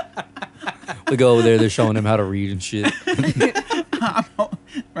 We go over there, they're showing him how to read and shit.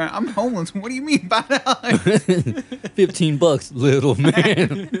 I'm homeless. What do you mean $5? $15, little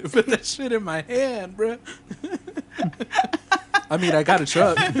man. Put that shit in my hand, bro. I mean, I got a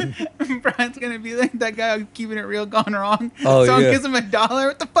truck. Brian's gonna be like that guy who's keeping it real gone wrong. Oh, Someone yeah. gives him $1.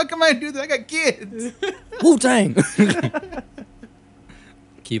 What the fuck am I doing? I got kids. Wu Tang.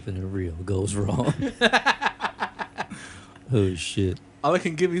 Keeping it real goes wrong. Oh shit. All I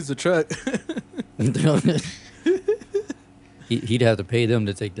can give you is a truck. He'd have to pay them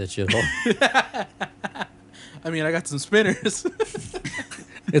to take that shit off. I mean, I got some spinners.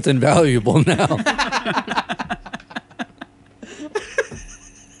 It's invaluable now.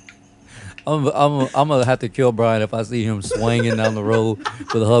 I'm gonna have to kill Brian if I see him swinging down the road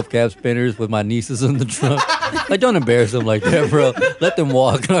with hubcap spinners with my nieces in the trunk. Like, don't embarrass them like that, bro. Let them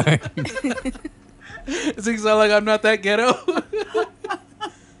walk. All right? It seems like I'm not that ghetto.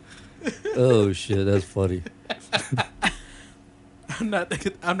 Oh shit, that's funny. I'm not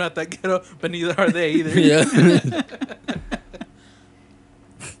that ghetto, but neither are they either. Yeah.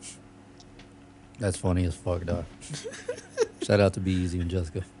 That's funny as fuck, dog. Shout out to Be Easy and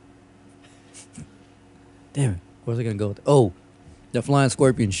Jessica. Damn it. Where's I gonna go with that? Oh, that flying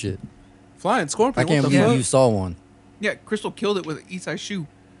scorpion shit. Flying scorpion. I can't what the believe fuck? you saw one. Yeah, Crystal killed it with an Eastside shoe.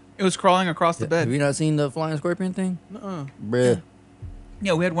 It was crawling across the Have bed. you not seen the flying scorpion thing? Nuh-uh. Bruh.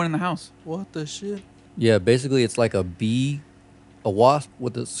 Yeah, we had one in the house. What the shit? Yeah, basically it's like a bee, a wasp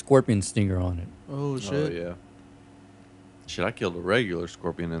with a scorpion stinger on it. Oh shit. Oh, yeah. Shit, I killed a regular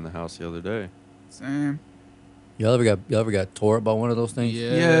scorpion in the house the other day. Same. Y'all ever got tore up by one of those things?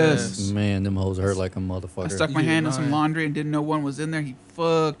 Yes. Man, them hoes hurt like a I motherfucker. stuck my You hand in some lying. laundry and didn't know one was in there. He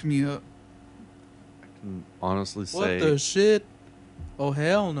fucked me up. I can honestly What say. the shit? Oh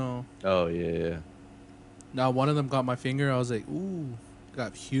hell no. Oh, yeah. Now one of them got my finger. I was like, ooh,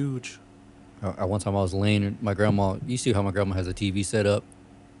 got huge. One time I was laying in my grandma. You see how my grandma has a TV set up?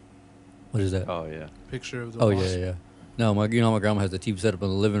 What is that? Oh, yeah. Picture of the. Oh wasp. yeah. No, my grandma has the TV set up in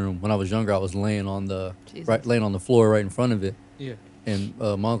the living room. When I was younger, I was laying on the Jesus. laying on the floor right in front of it, Yeah. and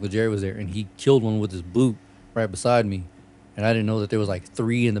my uncle Jerry was there, and he killed one with his boot right beside me, and I didn't know that there was like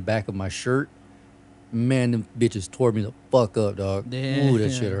 3 in the back of my shirt. Man, them bitches tore me the fuck up, dog. Ooh, that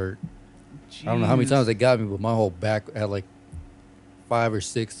shit Damn. hurt. I don't know how many Jeez. times they got me, but my whole back had like 5 or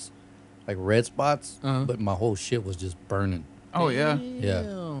 6 like red spots, Uh-huh. but my whole shit was just burning. Oh, yeah. Yeah.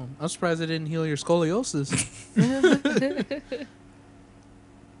 Damn. I'm surprised it didn't heal your scoliosis.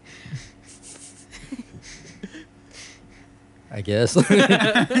 I guess.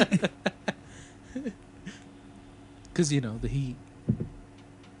 Because, you know, the heat.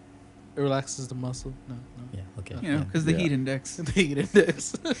 It relaxes the muscle. No. Yeah. Okay. You know, yeah. because the Yeah. heat index. The heat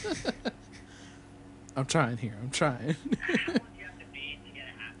index. I'm trying here. I'm trying.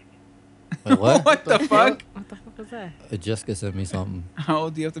 Wait, what? What the fuck? What the fuck was that? Jessica sent me something. How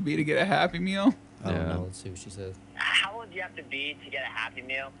old do you have to be to get a Happy Meal? I don't Yeah. know. Let's see what she says. How old do you have to be to get a Happy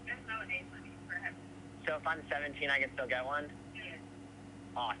Meal? So if I'm 17, I can still get one?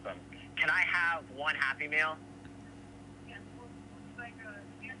 Awesome. Can I have one Happy Meal?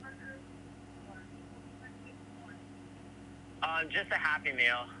 Just a Happy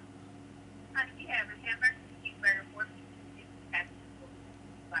Meal.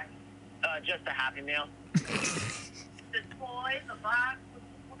 Just a Happy Meal.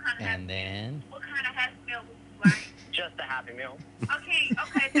 And then What kind of Happy Meal would you like? Just a Happy Meal. Okay,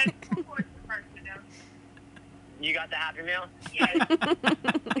 that's 2 courses first, you know. You got the Happy Meal? Yes. You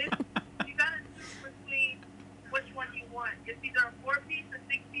gotta choose between which one you want. It's either a 4-piece, a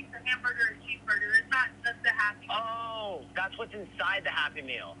 6-piece, a hamburger, or a cheeseburger. It's not just a Happy Meal. Oh, that's what's inside the Happy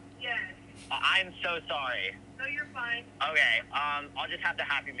Meal. Yes. I'm so sorry. No, you're fine. Okay, I'll just have the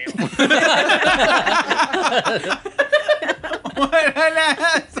Happy Meal. What an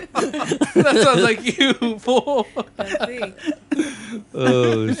asshole. That sounds like you, fool. Let's see.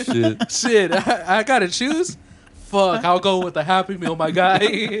 oh shit. Shit, I gotta choose? Fuck, I'll go with the Happy Meal, my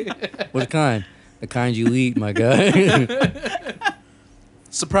guy. What kind? The kind you eat, my guy.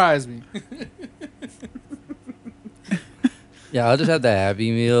 Surprise me. Yeah, I'll just have the Happy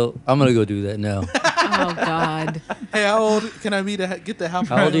Meal. I'm gonna go do that now. Oh God. Hey, how old can I be to get the Happy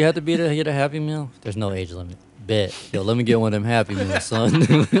Meal? How old do you have to be to get a Happy Meal? There's no age limit, Bet. Yo, let me get one of them Happy Meals, son.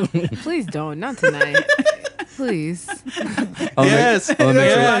 Please don't. Not tonight. Please. Yes.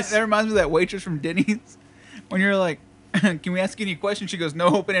 That reminds me of that waitress from Denny's. When you're like, can we ask any questions? She goes, no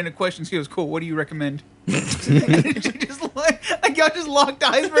open-ended questions. He goes, cool. What do you recommend? She just like y'all just locked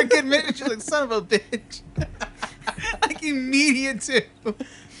eyes for a good minute. She's like, son of a bitch. Like immediate too.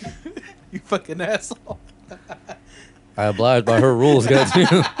 You fucking asshole. I obliged by her rules,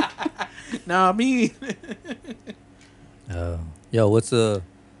 goddamn. Nah, me. Yo, what's the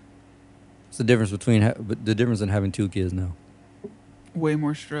difference between the difference in having 2 kids now? Way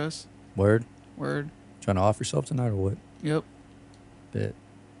more stress. Word? Trying to off yourself tonight or what? Yep. Bet.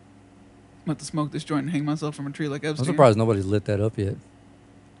 I'm about to smoke this joint and hang myself from a tree like Epstein. I'm surprised nobody's lit that up yet.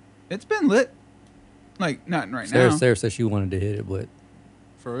 It's been lit. Like, not right Sarah, now. Sarah said she wanted to hit it, but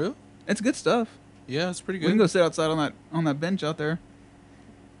For real? It's good stuff. Yeah, it's pretty We good. can go sit outside on that bench out there.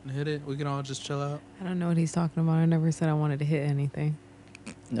 Hit it. We can all just chill out. I don't know what he's talking about. I never said I wanted to hit anything.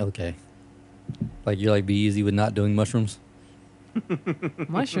 okay. Like you're like be easy with not doing mushrooms.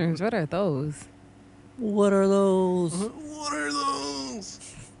 Mushrooms, what are those? What are those? What are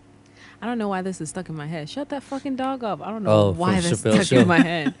those? I don't know why this is stuck in my head. Shut that fucking dog up. I don't know Oh, why from that's Chappelle's stuck show. in my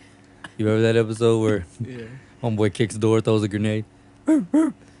head. You remember that episode where Yeah. homeboy kicks the door, throws a grenade?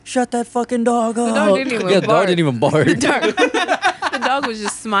 Shut that fucking dog up. The dog didn't even Yeah, the dog bark. didn't even bark. The dog was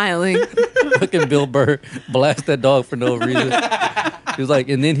just smiling. Fucking Bill Burr blast that dog for no reason. He was like,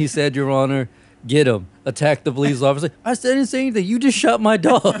 and then he said, Your Honor, get him. Attack the police officer. I didn't say anything. You just shot my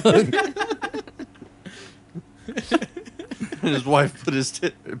dog. His wife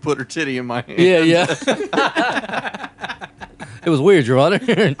put her titty in my hand. Yeah. It was weird, Your Honor.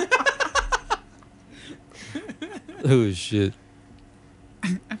 Oh, shit.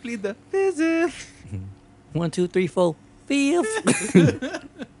 I plead the fifth. 1, 2, 3, 4, 5th.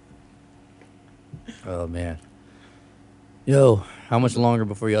 Oh, man. Yo, how much longer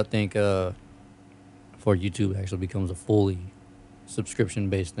before y'all think before YouTube actually becomes a fully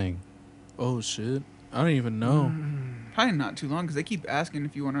subscription-based thing? Oh shit! I don't even know. Probably not too long because they keep asking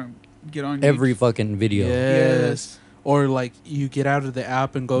if you want to get on Every YouTube. fucking video. Yes. Or like you get out of the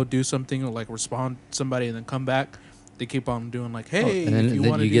app and go do something, or like respond to somebody and then come back. They keep on doing like, hey, and then, if you then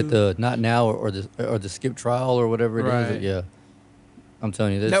want you to get the not now or the skip trial or whatever it is. Right. Yeah, I'm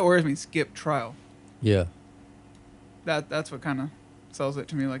telling you this. That worries me. Skip trial. Yeah, That's what kind of sells it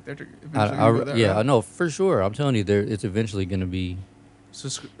to me. Like they're eventually gonna go that yeah, route. I know for sure. I'm telling you, it's eventually going to be.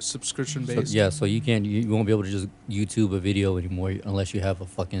 subscription So, based. yeah, so you won't be able to just YouTube a video anymore unless you have a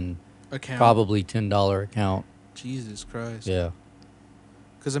fucking account. probably $10 account. Jesus Christ. Yeah,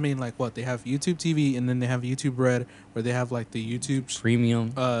 Because I mean, like what they have YouTube TV and then they have YouTube Red, where they have like the YouTube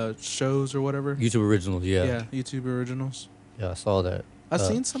premium shows or whatever. YouTube originals. Yeah, Yeah, YouTube originals. I saw that. I've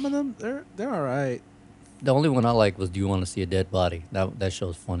seen some of them. They're all right. The only one I like was Do You Want to See a Dead Body? That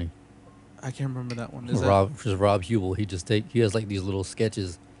show's funny. I can't remember that one. Is Rob Hubel. He has like these little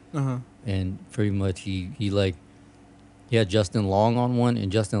sketches. Uh-huh. And pretty much he had Justin Long on one,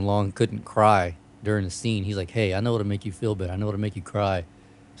 and Justin Long couldn't cry during the scene. He's like, hey, I know how to make you feel better. I know how to make you cry.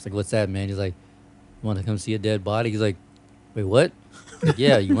 It's like, what's that, man? He's like, you want to come see a dead body? He's like, wait, what? He's like,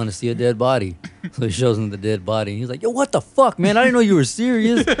 yeah, you want to see a dead body? So he shows him the dead body, and he's like, yo, what the fuck, man? I didn't know you were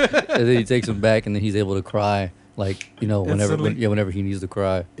serious. And then he takes him back, and then he's able to cry, like, whenever he needs to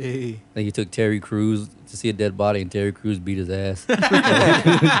cry. Hey. Then he took Terry Crews to see a dead body, and Terry Crews beat his ass.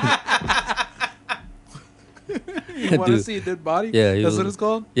 You want to Dude. see a dead body? Yeah, That's what it's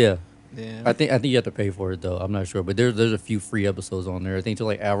called? Yeah. Yeah. I think you have to pay for it though. I'm not sure, but there's a few free episodes on there. I think to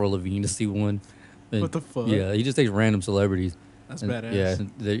like Avril Lavigne to see one. And, What the fuck? Yeah, he just takes random celebrities. That's and, badass. Yeah,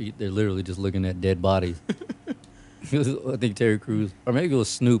 and they're literally just looking at dead bodies. I think Terry Crews, or maybe it was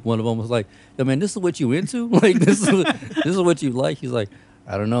Snoop. One of them was like, "Yo, man, this is what you into? Like this is what you like?" He's like,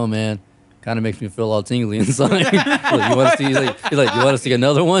 "I don't know, man. Kind of makes me feel all tingly inside." Like, you want to see? He's like, "You want to see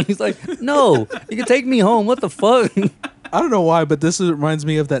another one?" He's like, "No, you can take me home. What the fuck?" I don't know why, but reminds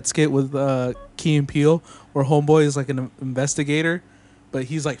me of that skit with Key and Peele, where Homeboy is like an investigator, but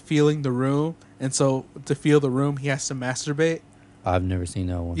he's like feeling the room, and so to feel the room, he has to masturbate. I've never seen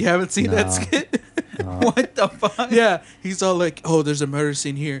that one. You haven't seen that Nah. skit? What the fuck? Yeah, he's all like, "Oh, there's a murder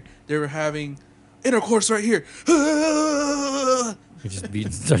scene here. They were having intercourse right here." He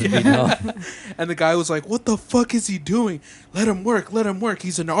just starts beating off. And the guy was like, "What the fuck is he doing? Let him work. Let him work.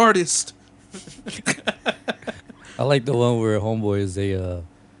 He's an artist." I like the one where homeboy is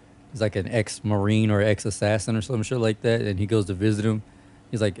he's like an ex-marine or ex-assassin or some shit like that, and he goes to visit him.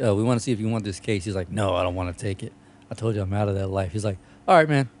 He's like, we want to see if you want this case. He's like, no, I don't want to take it. I told you I'm out of that life. He's like, all right,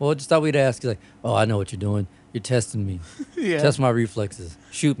 man. Well, just thought we'd ask. He's like, oh, I know what you're doing. You're testing me. Yeah. Test my reflexes.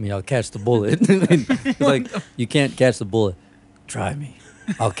 Shoot me. I'll catch the bullet. It's like, you can't catch the bullet. Try me.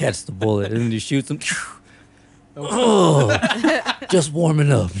 I'll catch the bullet. And then he shoots him. Oh, just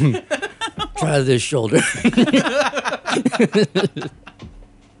warming up. Try this shoulder.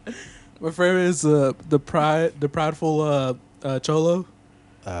 My favorite is the prideful Cholo.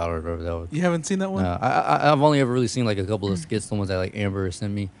 I don't remember that one. You haven't seen that one? No, I've only ever really seen like a couple of skits, the ones that like Amber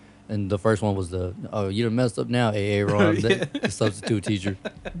sent me. And the first one was the, oh, you done messed up now, AA Ron, Yeah. the substitute teacher.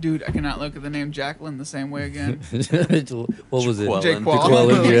 Dude, I cannot look at the name Jacqueline the same way again. What was it? Jaqueline. Jake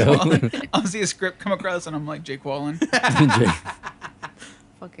Jaqueline, Wallen. yeah. I'll see a script come across and I'm like, Jake Wallen.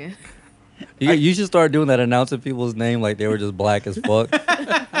 Fucking. You should start doing that, announcing people's name like they were just black as fuck.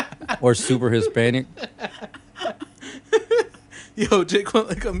 Or super Hispanic. Yo, Jake went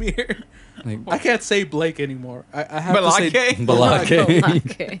like Amir. Like, I can't say Blake anymore. I have to say Balake?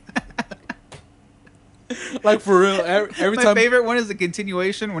 Balake. like for real. Every My time. favorite one is the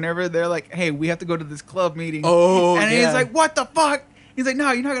continuation whenever they're like, hey, we have to go to this club meeting. Oh, and yeah. he's like, what the fuck? He's like,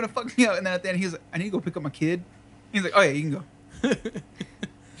 no, you're not going to fuck me up. And then at the end, he's like, I need to go pick up my kid. He's like, oh, yeah, you can go.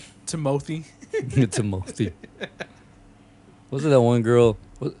 Timothy. Timothy. Was it that one girl?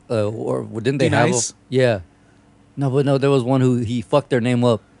 Or didn't they Be have? Nice? Yeah. No, there was one who he fucked their name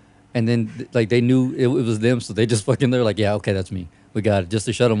up, and then like they knew it was them, so they just fucking they're like, yeah, okay, that's me. We got it, just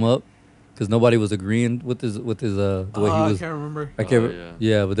to shut him up, because nobody was agreeing with his the way he was. I can't remember. I can't. Oh,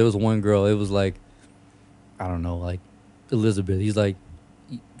 Yeah, but there was one girl. It was like, I don't know, like Elizabeth. He's like,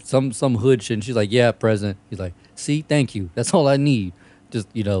 some hood shit. And she's like, yeah, present. He's like, see, thank you. That's all I need. Just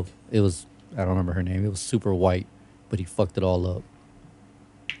it was. I don't remember her name. It was super white, but he fucked it all up.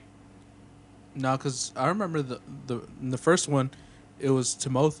 No, because I remember in the first one, it was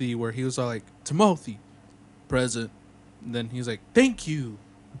Timothy where he was all like, Timothy, present. And then he's like, thank you.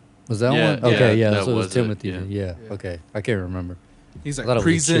 Was that Yeah, one? Okay, yeah, yeah. that So it was was it, Timothy. yeah. Yeah. Yeah. Okay. I can't remember. He's I thought like,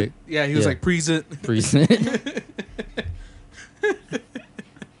 it was a present. chick. Yeah, he was Yeah. like, present. Present.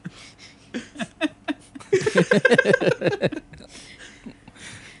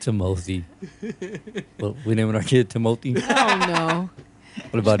 Timothy. Well, we naming our kid Timothy. Oh no.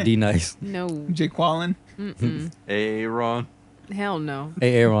 What about D Nice? No. Jake Wallen. Mm-mm. Hey, Ron. Hell no.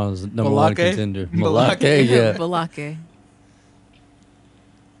 Hey, Aaron's number one Balake? contender. Balake. Balake, yeah. Balake.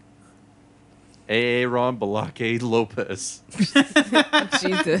 Hey, Ron Balake Lopez.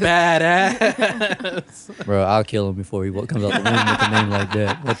 Jesus. Badass. Bro, I'll kill him before he comes out the womb with a name like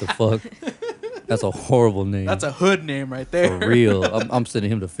that. What the fuck? That's a horrible name. That's a hood name right there. For real. I'm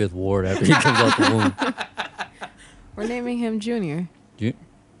sending him to 5th Ward after he comes out the womb. We're naming him Junior.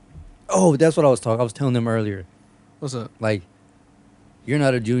 Oh, that's what I was talking. I was telling them earlier. What's up? Like, you're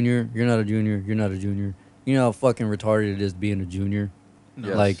not a junior. You're not a junior. You're not a junior. You know how fucking retarded it is being a junior?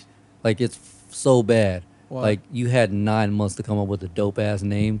 Yes. Like it's so bad. Why? Like, you had 9 months to come up with a dope-ass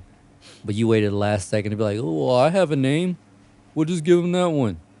name, but you waited the last second to be like, oh, well, I have a name. We'll just give him that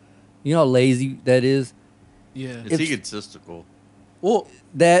one. You know how lazy that is? Yeah. It's egotistical. Well,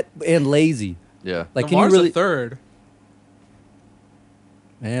 That and lazy. Yeah. Like, Lamar's can you really... a third.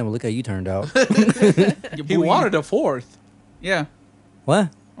 Man, well, look how you turned out. He wanted a fourth. Yeah. What?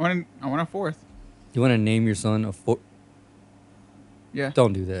 I want a fourth. You You want to name your son a four? Yeah.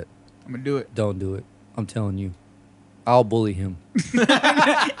 Don't do that. I'm going to do it. Don't do it. I'm telling you. I'll bully him.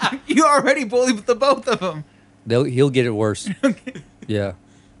 You already bullied the both of them. He'll get it worse. Yeah.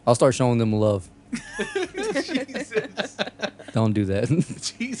 I'll start showing them love. Jesus. Don't do that.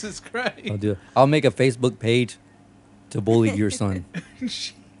 Jesus Christ. I'll do it. I'll make a Facebook page to bully your son.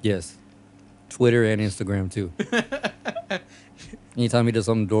 Yes. Twitter and Instagram too. Anytime he does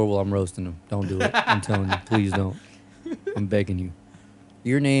something adorable, I'm roasting him. Don't do it. I'm telling you. Please don't. I'm begging you.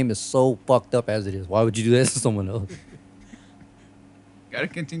 Your name is so fucked up as it is. Why would you do that to someone else? Got to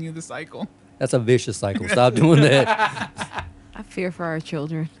continue the cycle. That's a vicious cycle. Stop doing that. I fear for our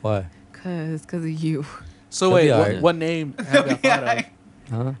children. Why? Cause of you. So He'll wait, be alright. what name have you thought of?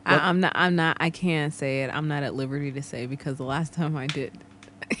 Huh? I'm not. I can't say it. I'm not at liberty to say because the last time I did.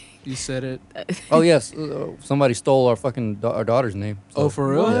 You said it. Oh yes, somebody stole our fucking our daughter's name. Oh, for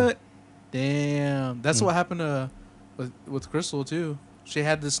real? What? Damn. That's what happened to with Crystal too. She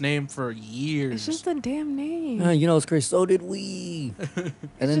had this name for years. It's just a damn name. You know, it's crazy. So did we. And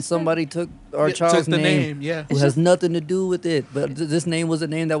then just somebody took our Yeah, child's took the name, name. Yeah. who has nothing to do with it. But this name was a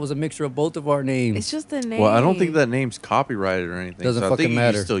name that was a mixture of both of our names. It's just a name. Well, I don't think that name's copyrighted or anything. Doesn't so I fucking think you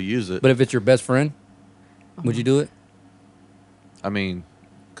matter. can still use it. But if it's your best friend, would you do it? I mean,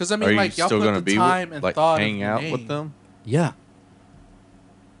 Because I are mean, you like y'all still put gonna the be time with, and like thought hang of out the with name. them? Yeah.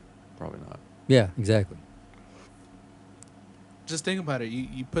 Probably not. Yeah, exactly. just think about it.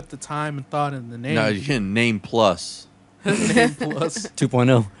 You put the time and thought in the name. No, you can name plus Name plus.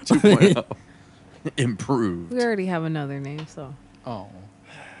 2.0. 2.0 improved. We already have another name, so Oh,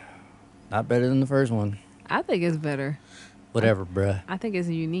 Not better than the first one. I think it's better. Whatever, bruh. I think it's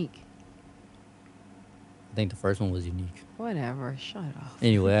unique. I think the first one was unique. Whatever. Shut up.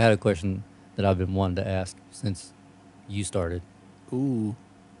 Anyway, I had a question that I've been wanting to ask since you started. ooh,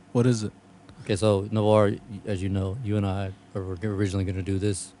 what is it? Okay, so Navar, as you know, you and I were originally going to do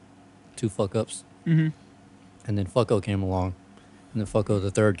this 2 fuck ups, Mm-hmm. and then Fucko came along, and then Fucko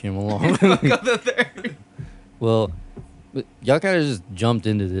the third came along. Fuck up the third. Well, but y'all kind of just jumped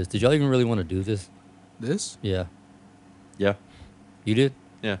into this. Did y'all even really want to do this? This? Yeah, Yeah, you did.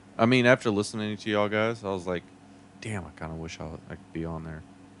 yeah. I mean, after listening to y'all guys, I was like, damn, I kind of wish I could be on there.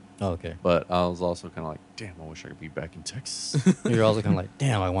 Oh, okay. But I was also kind of like, damn, I wish I could be back in Texas. You're also kind of like,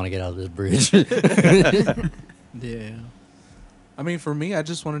 damn, I want to get out of this bridge. Yeah. I mean, for me, I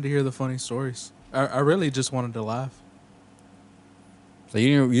just wanted to hear the funny stories. I really just wanted to laugh. So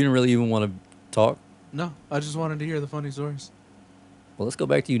you didn't really even want to talk. No, I just wanted to hear the funny stories. Well, let's go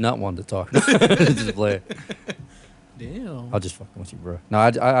back to you not wanting to talk. Just play it. Damn. I'll just fucking with you, bro. No,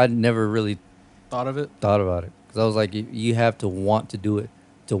 I never really Thought of it? thought about it because I was like, you have to want to do it,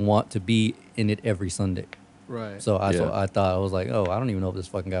 to want to be in it every Sunday. Right. So I Yeah. I thought I was like, oh, I don't even know if this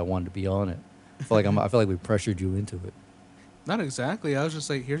fucking guy wanted to be on it. I feel like we pressured you into it. Not exactly. I was just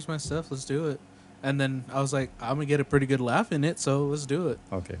like, here's my stuff. Let's do it. And then I was like, I'm going to get a pretty good laugh in it, so let's do it.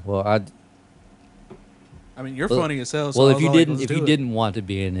 Okay. Well, I mean, you're Well- funny as hell. So well, I if was you all like, didn't, let's if do you it. didn't want to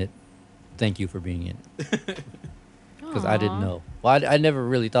be in it, thank you for being in it. Because I didn't Aw. know. Well, I never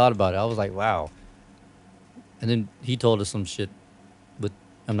really thought about it. I was like, wow. And then he told us some shit, but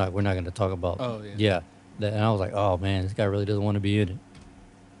we're not going to talk about. Oh, yeah. Yeah. And I was like, oh man, this guy really doesn't want to be in it.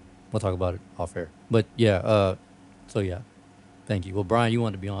 We'll talk about it off air. But yeah, so yeah. Thank you. Well, Brian, you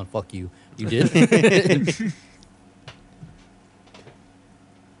wanted to be on. Fuck you. You did.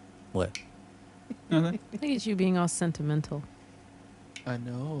 What? Nothing. Look at you being all sentimental. I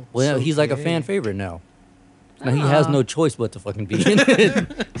know. Well, So he's like a gay. fan favorite now. Now he has Aw. no choice but to fucking be in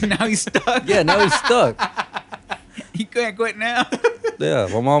it. Now he's stuck. Yeah, now he's stuck. He can't quit now. Yeah,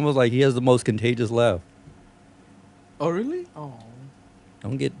 my mom was like, he has the most contagious laugh. Oh, really? Oh.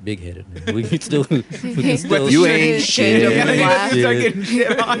 Don't get big headed. We can still. We can still You ain't Change up shit. the laugh. Start getting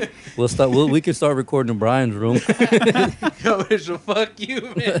shit on. we'll start. We can start recording in Brian's room. Yo, Rachel, fuck you,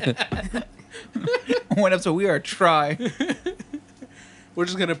 man. Went up, so we are try. We're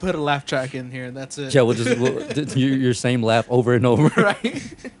just going to put a laugh track in here, and that's it. Yeah, your same laugh over and over.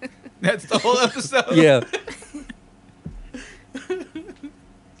 Right. That's the whole episode. Yeah.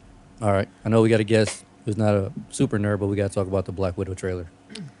 All right. I know we got a guest who's not a super nerd, but we got to talk about the Black Widow trailer.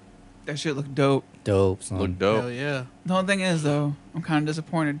 That shit looked dope. Dope, son. Look dope. Hell yeah. The whole thing is, though, I'm kind of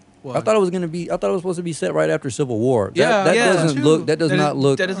disappointed. What? I thought it was supposed to be set right after Civil War. Yeah, that yeah, doesn't too. look. That does not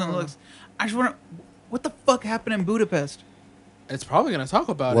look. That doesn't look. I just want to. What the fuck happened in Budapest? It's probably going to talk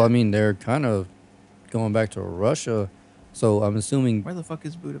about Well, I it. mean, they're kind of going back to Russia, so I'm assuming. Where the fuck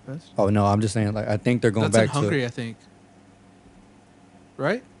is Budapest? Oh no, I'm just saying. Like, I think they're going That's in back Hungary, to. I think.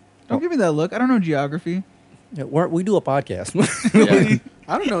 Right? Don't give me that look. I don't know geography. Yeah, we do a podcast. Yeah.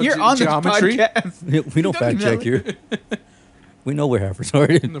 I don't know You're on this geometry. podcast. we don't fact check here. We know we're half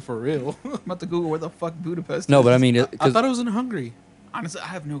retarded. No, for real. I'm about to Google where the fuck Budapest No, is. but I mean, I 'cause- thought it was in Hungary. Honestly, I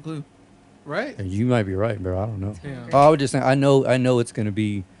have no clue. Right? you might be right, bro. I don't know. Yeah. Oh, I was just saying. I know it's going to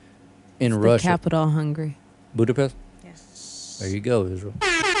be in The Russia. capital of Hungary. Budapest. Yes. There you go, Israel.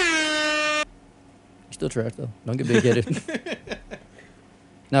 You still trash though. Don't get big headed.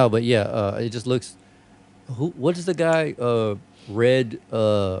 No, but yeah, it just looks. What is the guy? Red. Is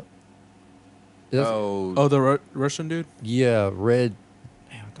that- Oh, Oh, the Russian dude? Yeah, Red.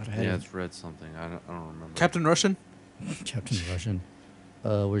 Damn, I thought I had yeah, it. it's read something. I don't remember. Captain Russian? Captain Russian.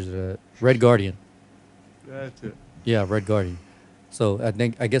 Where's it at? Red Guardian. That's it. Yeah, Red Guardian. So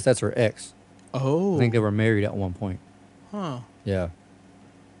I guess that's her ex. Oh. I think they were married at one point. Huh. Yeah.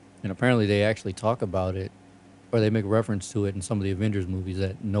 And apparently they actually talk about it, or they make reference to it in some of the Avengers movies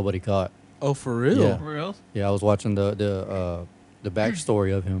that nobody caught. Oh, for real? Yeah. For real? Yeah, I was watching the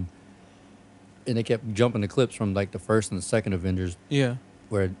backstory of him, and they kept jumping the clips from like the first and the second Avengers, Yeah.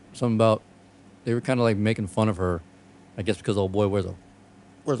 where something about they were kind of like making fun of her, I guess because old boy wears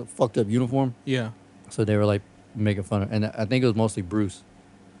a fucked up uniform, Yeah. so they were like making fun of, and I think it was mostly Bruce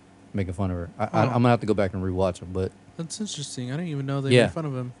making fun of her. Huh. I'm gonna have to go back and rewatch them, but That's interesting. I didn't even know they Yeah. made fun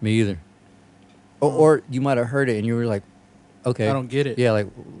of him. me either. Or you might have heard it and you were like, okay, I don't get it. yeah, like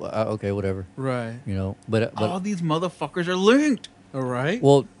okay, whatever, Right. you know. But All these motherfuckers are linked. All right.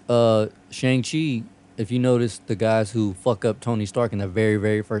 well, Shang-Chi if you notice, the guys who fuck up Tony Stark in the very,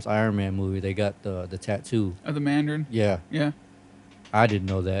 very first Iron Man movie, they got the tattoo. Of the Mandarin. Yeah, Yeah. I didn't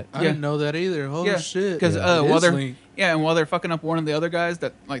know that. I didn't know that either. Oh Yeah, shit! Because Yeah. It while is they're Link. and while they're fucking up one of the other guys,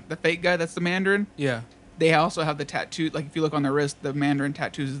 that like the fake guy, that's the Mandarin. Yeah. They also have the tattoo. Like if you look on their wrist, the Mandarin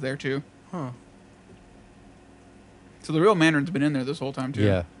tattoos is there too. Huh. So the real Mandarin's been in there this whole time too.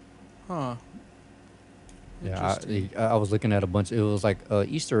 Yeah, Huh. yeah. Interesting. I was looking at a bunch. It was like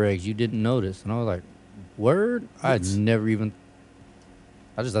Easter eggs you didn't notice, and I was like, "Word!" I'd What's- never even.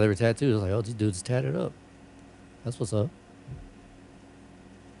 I just thought they were tattoos. I was like, "Oh, these dudes tatted up." That's what's up.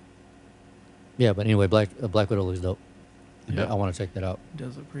 Yeah, but anyway, Black Widow looks dope. Yeah. I want to check that out. It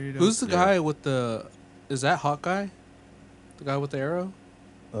does look pretty dope. Who's the Yeah. guy with the? Is that Hawkeye? The guy with the arrow?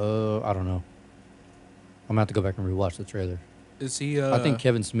 I don't know. I'm gonna have to go back and rewatch the trailer. Is he? I think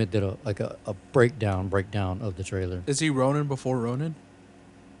Kevin Smith did a breakdown of the trailer. Is he Ronin before Ronin?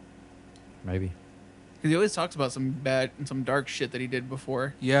 Maybe. Because he always talks about some bad and some dark shit that he did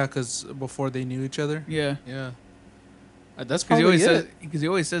before. Yeah, because before they knew each other. Yeah. Yeah. That's Because probably he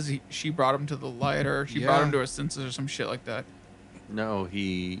always says she brought him to the light or she brought Yeah. him to his senses or some shit like that. No,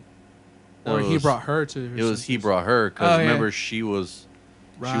 he. Or no, he brought her to. Her It was he senses. brought her because Oh, yeah. remember she was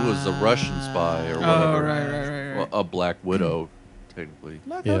a Russian spy or Oh, whatever. right. Well, a Black Widow, technically.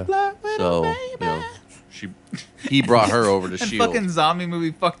 Like Yeah. a black widow, So baby. he brought her over to And Shield. fucking zombie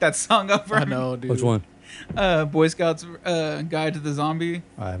movie fucked that song up for I him. know, dude. Which one? Boy Scouts Guide to the Zombie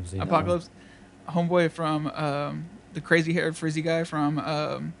I haven't seen that Apocalypse. Homeboy from the crazy haired frizzy guy from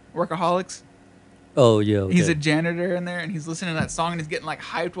Workaholics. one. Oh yeah. Okay. He's a janitor in there and he's listening to that song and he's getting like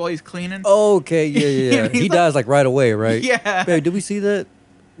hyped while he's cleaning. Okay. Yeah. Yeah. And he's He like- dies like right away, right? Yeah. Babe, did we see that?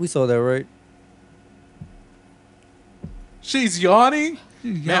 We saw that, right? She's yawning.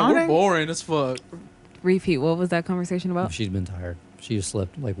 Man, we're Yawning? boring as fuck. Repeat. What was that conversation about? She's been tired. She just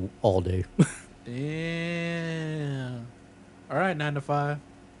slept like all day. Damn. All right, 9 to 5.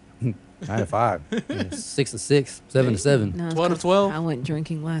 9 to 5. 6 to 6. 7 to 7. No, it's 12 to 'cause 12? I went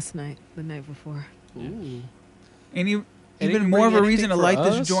drinking last night, the night before. Ooh. And you, And even you more of bring a reason to anything light for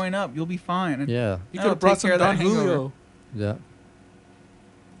this us? joint up. You'll be fine. And Yeah. You I'll could have brought take some care of that Don hangover. Julio. Yeah.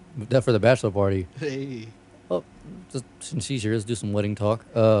 That for the bachelor party. Hey. Well, just since she's here, let's do some wedding talk.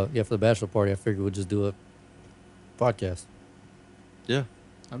 Yeah, for the bachelor party, I figured we'd just do a podcast. Yeah.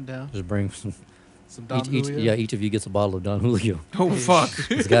 I'm down. Just bring some. Some Don Julio. Each of you gets a bottle of Don Julio. Oh, fuck.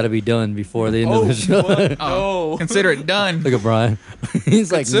 It's got to be done before the end Oh, of the show. fuck. Oh, No. consider it done. Look at Brian. He's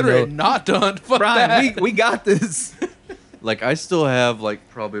like, Consider no. it not done. Fuck Brian, that. we got this. Like I still have like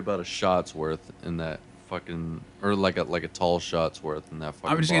probably about a shot's worth in that fucking or like a tall shot's worth in that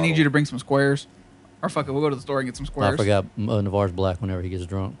fucking I'm just going to need you to bring some squares. Or fuck it, we'll go to the store and get some squares. I forgot Navarre's black whenever he gets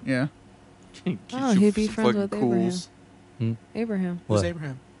drunk. Yeah. Oh, he'd be friends with Abraham. Hmm? Abraham. Who's What?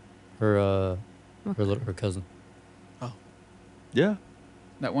 Abraham? Her cousin. Yeah.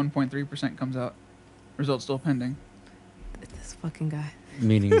 That 1.3% comes out. Results still pending. This fucking guy.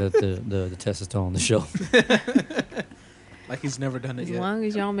 Meaning that the test is still on the show. Like he's never done it As yet. long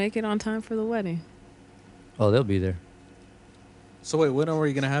as y'all make it on time for the wedding. Oh, they'll be there. So wait, when are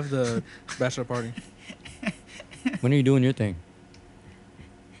you gonna have the bachelor party? When are you doing your thing?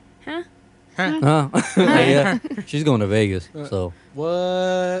 Huh? Huh? Yeah. She's going to Vegas, so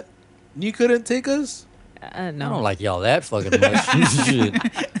What? You couldn't take us? No. I don't like y'all that fucking much. Shit.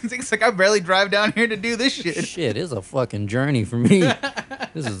 It's like I barely drive down here to do this shit. Shit, it's a fucking journey for me.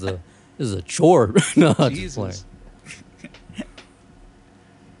 This is a chore. No, I'm just playing. Jesus.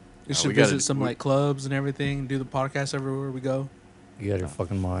 We No, should we gotta- visit some like clubs and everything. Do the podcast everywhere we go. You got your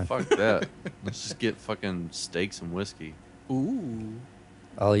fucking mind. Fuck that. Let's just get fucking steaks and whiskey. Ooh.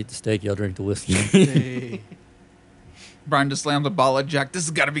 I'll eat the steak. Y'all drink the whiskey. Hey. Brian just slams a bottle of Jack. This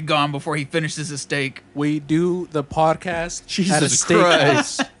has got to be gone before he finishes his steak. We do the podcast at a Jesus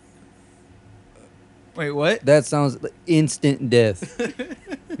steakhouse. Wait, what? That sounds like instant death.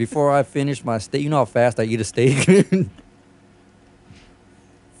 Before I finish my steak, you know how fast I eat a steak.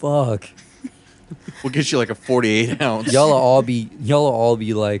 Fuck. We'll get you like a 48 ounce. Y'all will all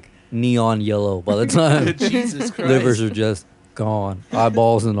be like neon yellow by the time Jesus Christ. livers are just gone,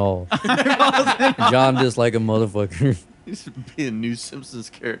 eyeballs and all. John just like a motherfucker. He's be a new Simpsons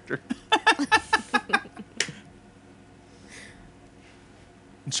character.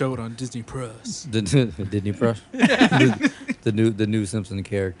 Show it on Disney Plus. The Disney Plus. the new Simpson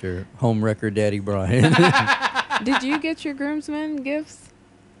character, homewrecker Daddy Brian. Did you get your groomsmen gifts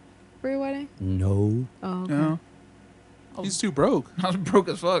for your wedding? No. Oh, okay. No. He's too broke. I was broke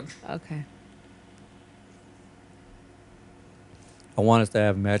as fuck. Okay. I want us to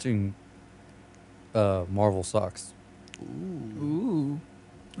have matching Marvel socks Ooh.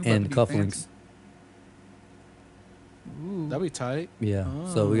 We're about to and be cufflinks. fancy. That'd be tight. Yeah.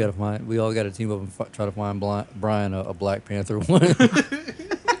 So we gotta find. We all gotta team up and try to find Brian a Black Panther one.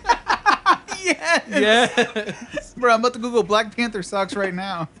 Yes. Yeah. Bro, I'm about to Google Black Panther socks right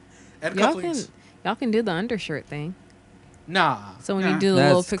now. And Y'all can do the undershirt thing. Nah. So when Nah. you do the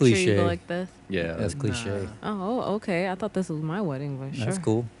little That's picture, you cliche. go like this. Yeah. That's cliche. Oh, okay. I thought this was my wedding, but sure. That's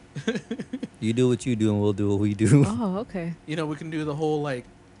cool. You do what you do, and we'll do what we do. Oh, okay. You know, we can do the whole like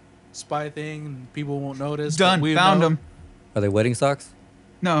spy thing and people won't notice. Done. but we Found know. them. Are they wedding socks?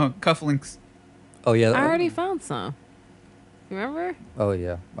 No, cufflinks. Oh yeah. I already found some. Remember? Oh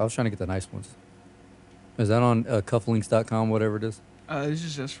yeah. I was trying to get the nice ones. Is that on cufflinks.com, whatever it is? This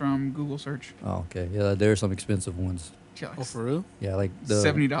is just from Google search. Oh, okay. Yeah, there are some expensive ones. Yeah, like Oh, for real? Yeah, like the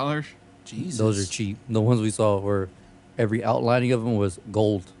 $70. Jesus. Those are cheap. The ones we saw were every outlining of them was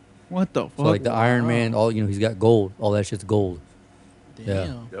gold. What the fuck? So like the Iron wow. Man, all he's got gold. All that shit's gold. Damn.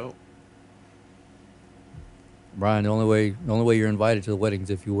 Yeah. Dope. Brian, the only way you're invited to the wedding is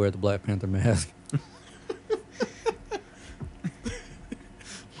if you wear the Black Panther mask.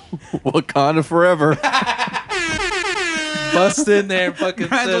 Wakanda forever. Bust in there and fucking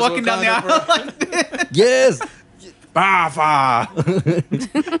Brian's says walking down the Wakanda aisle forever. like this. Yes. Bafa.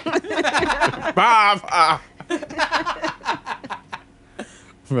 Bafa.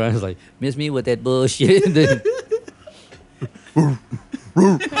 Brian's like, miss me with that bullshit. Then-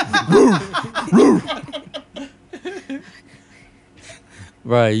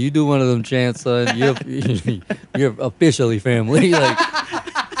 Right, you do one of them chants, son. You're officially family. Like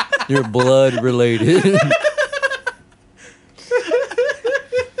you're blood related.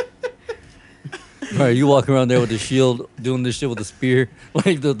 Right, you walk around there with the shield, doing this shit with the spear,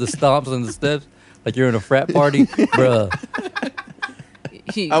 like the stomps and the steps, like you're in a frat party, bruh.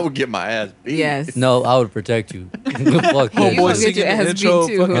 I would get my ass beat. Yes. No, I would protect you. Fuck You that. gonna Boy get singing your the ass intro.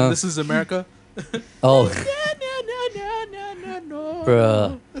 beat too. Fucking Huh? This Is America. Oh,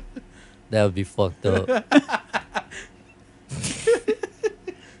 bruh, that would be fucked up.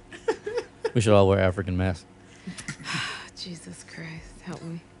 We should all wear African masks. Jesus Christ, help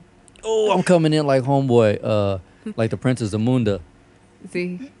me. Oh, I'm coming in like homeboy, like the Princess Amunda.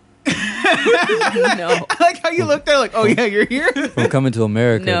 See? No. I like how you look there like, oh yeah, you're here? From Coming to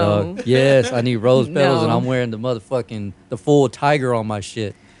America, No. dog. Yes, I need rose petals, and No. I'm wearing the full tiger on my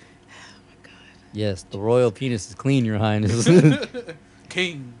shit. Yes, the royal penis is clean, Your Highness.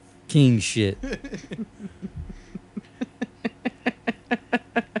 King. King shit.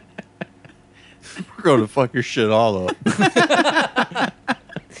 We're going to fuck your shit all up.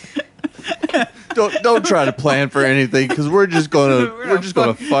 Don't try to plan for anything because we're just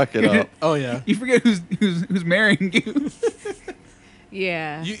gonna fuck it up. Oh yeah. You forget who's marrying you.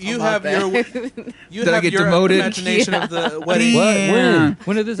 Yeah. You about have your that. you Did I have get your demoted? imagination of the wedding. What? Yeah.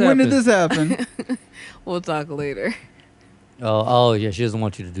 When did this happen? When did this happen? We'll talk later. Oh yeah, she doesn't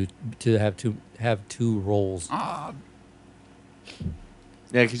want you to have two roles. Ah,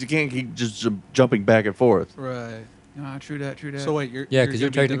 Yeah, because you can't keep just jumping back and forth. Right. nah, true that. So wait, you're Yeah, because you're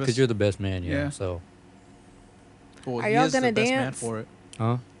gonna be technically because you're the best man. Yeah. Yeah. So, Well, Are he y'all is gonna the best man dance? for it.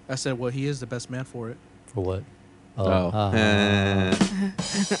 huh? I said, well, he is the best man for it. For what? Oh.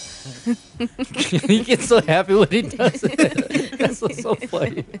 He gets so happy when he does it. That's what's so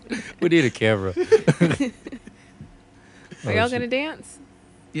funny. We need a camera. Are y'all gonna dance?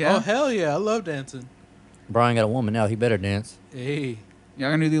 yeah. Oh hell yeah, I love dancing. Brian got a woman now. He better dance. Hey. Y'all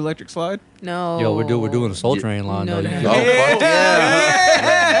gonna do the electric slide? No. Yo, we're doing the Soul Train line No, though. no, You no. got- Oh, fuck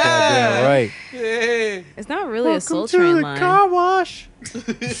yeah. Goddamn right. Hey. It's not really a Soul Train line. wash.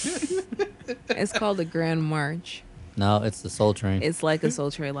 It's called the Grand March. No, it's the Soul Train. It's like a Soul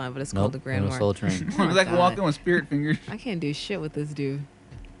Train line, but it's Nope, called the Grand no March. Soul Train. Oh my It's like God. walking with spirit fingers. I can't do shit with this dude.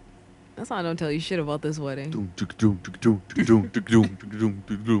 That's why I don't tell you shit about this wedding.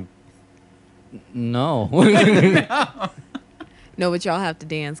 No. No, but y'all have to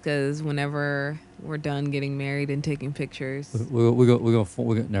dance because whenever we're done getting married and taking pictures, we're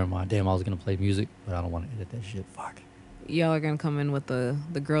gonna never mind. Damn, I was gonna play music, but I don't want to edit that shit. Fuck. y'all are gonna come in with the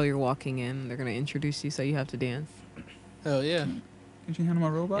girl you're walking in. They're gonna introduce you, so you have to dance. Hell yeah. Can you handle my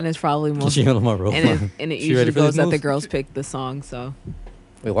robot? And it's probably Can most. she handle my robot? And it She ready usually for this goes that the move? girls pick the song. So,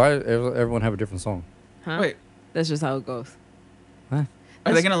 Wait, why does everyone have a different song? huh? Wait, That's just how it goes. are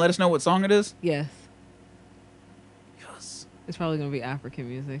they gonna let us know what song it is? Yes. Yes. It's probably gonna be African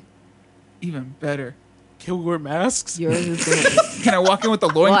music. Even better. Can we wear masks? Yours is gonna. Can I walk in with the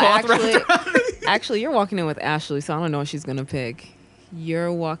Well, loincloth wrapped actually, actually, you're walking in with Ashley, so I don't know what she's gonna pick.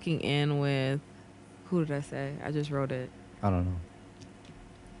 You're walking in with. Who did I say? I just wrote it. I don't know.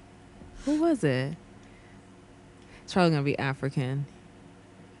 Who was it? It's probably gonna be African.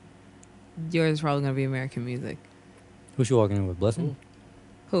 Yours is probably gonna be American music. Who's she walking in with? Blessing?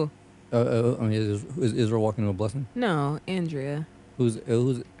 Who? I mean, is Israel walking in with Blessing? No, Andrea. Who's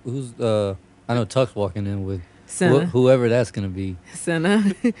I know Tuck's walking in with Senna. whoever that's gonna be.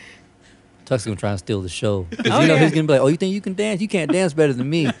 Senna. Tuck's gonna try and steal the show. 'Cause Oh, you know yeah. he's gonna be like, "Oh, you think you can dance? You can't dance better than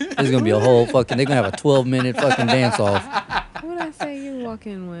me." There's gonna be a whole fucking. They're gonna have a 12-minute fucking dance off. What did I say you walk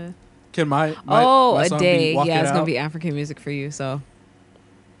in with? Can my Oh, my a song day. Be Walk Yeah, It it's gonna Out? be African music for you. So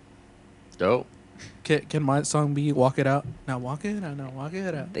Dope. Can my song be Walk It Out? Now walk it out. Now walk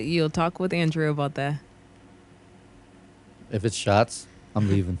it out. you'll talk with Andrea about that. If it's shots, I'm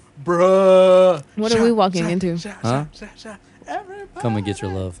leaving. Bruh. What are we walking into? Huh? Everybody. Come and get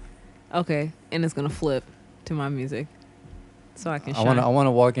your love. Okay, and it's gonna flip to my music, so I can I shine. want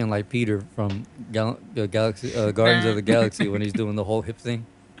to walk in like Peter from Galaxy Guardians of the Galaxy when he's doing the whole hip thing.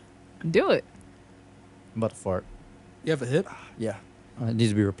 Do it. I'm about to fart. You have a hip? Yeah. It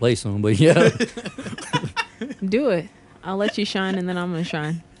needs to be replaced soon, but yeah. Do it. I'll let you shine, and then I'm gonna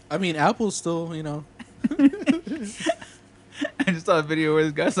shine. I mean, Apple's still, I just saw a video where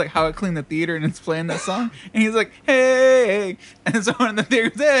this guy's like, how I clean the theater, and it's playing that song, and he's like, hey, and someone in the theater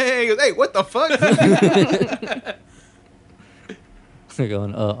goes, hey, he goes, hey, what the fuck? Like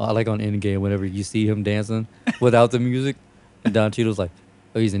I like on Endgame whenever you see him dancing without the music, and Don Cheadle's like,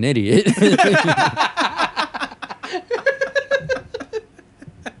 "Oh, he's an idiot."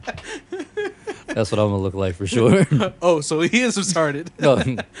 That's what I'm gonna look like for sure. Oh, so he is retarded. No,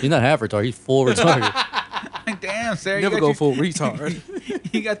 he's not half retarded. He's full retarded. Like, damn, Sarah, Never you go got full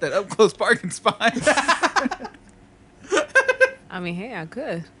retard. you got that up close parking spot. I mean, hey, I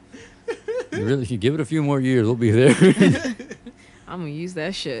could. You really, if you give it a few more years, we'll be there. I'm gonna use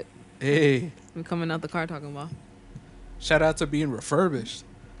that shit. Hey, I'm coming out the car talking about. shout out to being refurbished.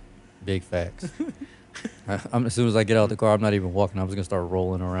 Big facts. As soon as I get out of the car, I'm not even walking. I'm just gonna start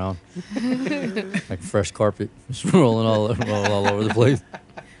rolling around like fresh carpet, just rolling all over the place.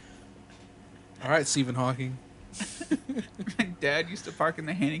 All right, Stephen Hawking. My dad used to park in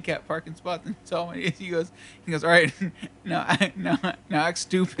the handicap parking spot and tell me, he goes, all right, now act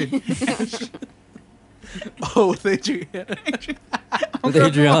stupid. Oh, with Adriana. With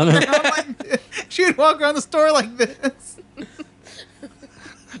Adriana. She would walk around the store like this.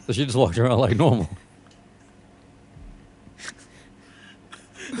 So she just walked around like normal.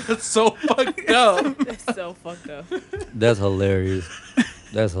 That's so fucked up. That's so fucked up. That's hilarious.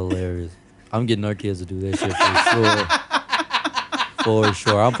 That's hilarious. I'm getting our kids to do that shit for sure. For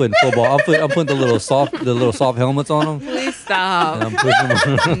sure. I'm putting football. I'm putting the little soft helmets on them. Please And stop. I'm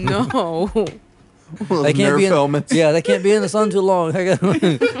pushing them. No. They can't be in, helmets. yeah, they can't be in the sun too long.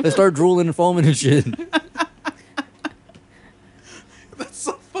 They start drooling and foaming and shit. That's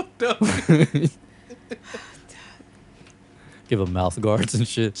so fucked up. Give them mouth guards and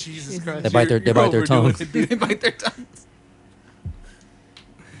shit. Jesus Christ. They bite their overdoing tongues. it, dude. They bite their tongues.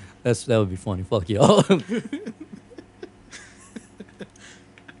 That would be funny. Fuck y'all.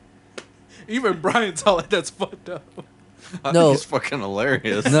 Even Brian's all like, that's fucked up. I No. think it's fucking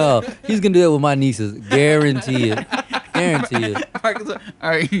hilarious. No, he's gonna do that with my nieces. Guarantee it. Guarantee it.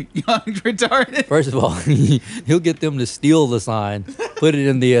 Are you young retarded? First of all, he'll get them to steal the sign, put it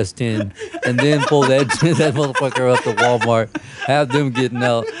in the S10, and then pull that motherfucker up to Walmart, have them getting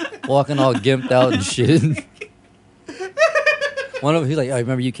out, walking all gimped out and shit. One of them, he's like, "Oh,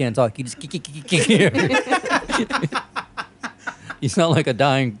 remember you can't talk. You just here." You sound like a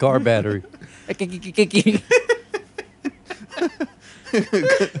dying car battery.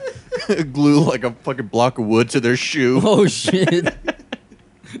 Glue like a fucking block of wood to their shoe. Oh shit!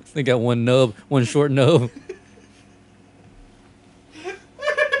 They got one nub, one short nub.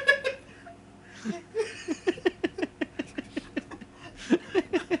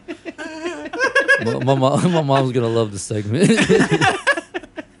 My mom's gonna love this segment.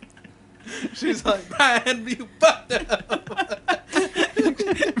 She's like, Brian, you fucked up.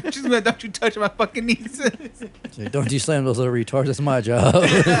 She's like, don't you touch my fucking nieces. She's like, don't you slam those little retards? That's my job.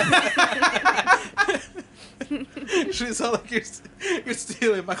 She's all like, you're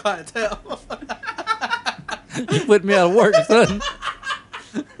stealing my clientele. You put me out of work, son.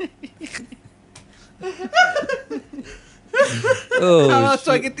 Oh, How else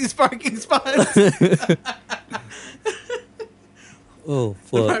do I get these parking spots? oh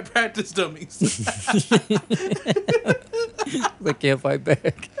My fuck! practice dummies. I can't fight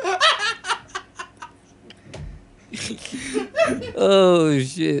back. Oh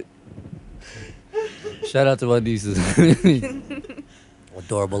shit! Shout out to my nieces.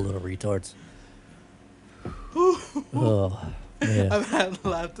 Adorable little retards. Oh man! I've had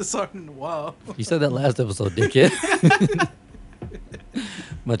laughed this hard in a while. You said that last episode, dickhead.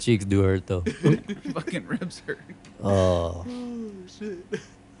 My cheeks do hurt though. Fucking ribs hurt. Oh.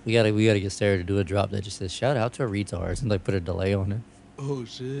 We gotta get Sarah to do a drop that just says shout out to retards and like put a delay on it. Oh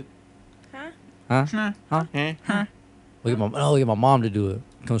shit. Huh? Huh? Huh? Huh? We get my mom to do it.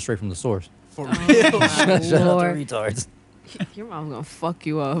 Comes straight from the source. For Oh, real. my Shout out to Lord. retards. Your mom's gonna fuck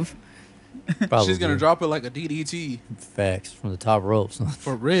you up. Probably. She's gonna drop it like a DDT. Facts from the top ropes.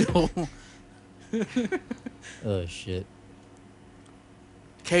 For real. Oh shit.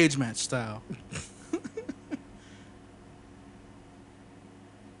 Cage match style.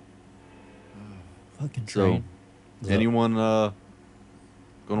 Fucking So, train. anyone gonna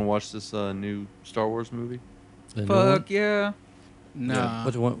watch this new Star Wars movie? The new Fuck one? yeah. Nah.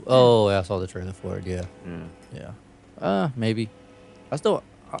 Which one? Oh, yeah, I saw the trailer for it. Yeah, Yeah. yeah. Maybe.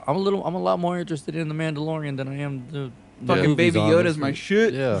 I'm a lot more interested in the Mandalorian than I am the Fucking movies, Baby Yoda's honestly. my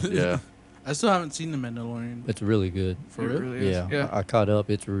shit. Yeah, Yeah. I still haven't seen The Mandalorian. it's really good. For It real? really is. Yeah, Yeah. I caught up.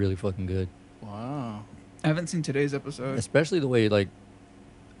 It's really fucking good. Wow. I haven't seen today's episode. Especially the way like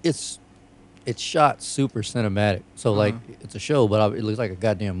it's shot super cinematic. So like it's a show, but it looks like a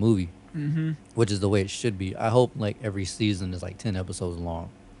goddamn movie, Mm-hmm. which is the way it should be. I hope like every season is like 10 episodes long.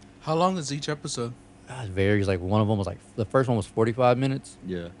 How long is each episode? It varies. Like one of them was like the first one was 45 minutes.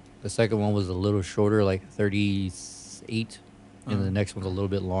 Yeah. The second one was a little shorter, like 38, and the next one's a little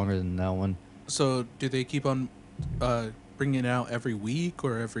bit longer than that one. So do they keep on bringing it out every week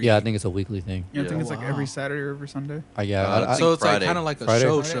or every? Yeah, I think it's a weekly thing. Yeah, I think Yeah. it's like Wow. every Saturday or every Sunday. Yeah, So it's like Friday. kind of like a Friday?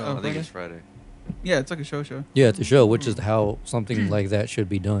 show Friday? show. Oh. I think it's Friday. Yeah, it's like a show. yeah, it's a show, which is how something like that should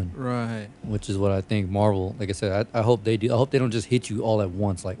be done. Right. Which is what I think Marvel. Like I said, I hope they do. I hope they don't just hit you all at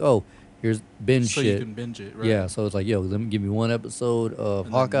once. Like, oh, here's binge So shit. you can binge it. Right. Yeah, so it's like, yo, let me give me one episode of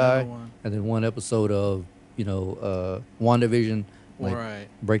And then Hawkeye, another one. and then one episode of WandaVision. Like, Right.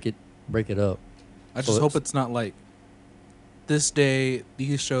 break it up. I So just hope it's- it's not like this day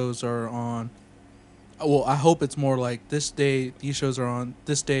these shows are on. Well, I hope it's more like this day these shows are on.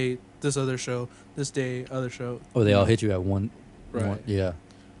 This day this other show. This day other show. Or they all hit you at one. Right. Yeah.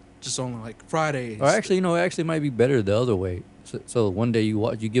 Just only like Fridays. Or actually, it actually might be better the other way. So one day you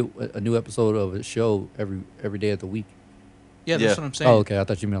get a new episode of a show every day of the week. Yeah, that's Yeah. what I'm saying. Oh, okay. I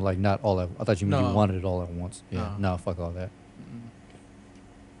thought you meant like not all at. I thought you meant No. you wanted it all at once. Yeah. No. No, fuck all that.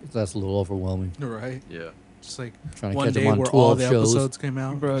 That's a little overwhelming. Right. Yeah. Just like Trying to one catch them day on where all 12 the shows. episodes came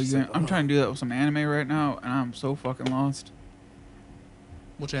out. Bro, Just like, I'm oh. trying to do that with some anime right now, and I'm so fucking lost.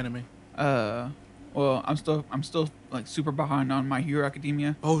 Which anime? Well, I'm still like super behind on My Hero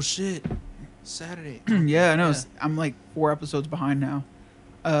Academia. Oh shit! Saturday. Yeah, I know. Yeah. I'm like 4 episodes behind now.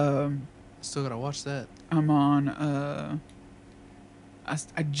 Still gotta watch that. I'm on.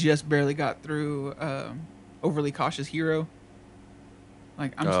 I just barely got through Overly Cautious Hero.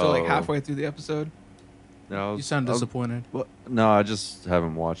 Like I'm still like Oh. halfway through the episode. No, You sound disappointed. No, I just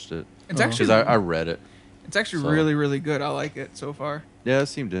haven't watched it. It's Oh. actually Because I read it. it's actually so- really really good. I like it so far. Yeah, it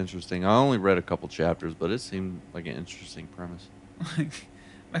seemed interesting. I only read a couple chapters, but it seemed like an interesting premise. Like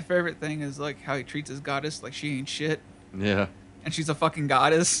my favorite thing is like how he treats his goddess like she ain't shit, Yeah. and she's a fucking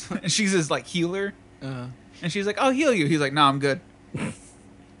goddess, and she's his like healer, Uh, and she's like, "I'll heal you." He's like, "No, I'm good."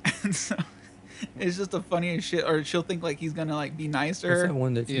 And so it's just the funniest shit. Or she'll think like he's gonna like be nice to What's her, that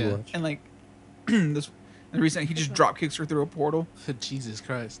one that you Yeah. watch? and like the recent he just drop kicks her through a portal. Jesus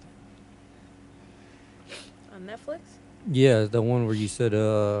Christ. On Netflix? Yeah, the one where you said,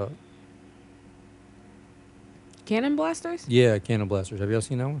 Cannon Blasters? yeah, Cannon Blasters. Have y'all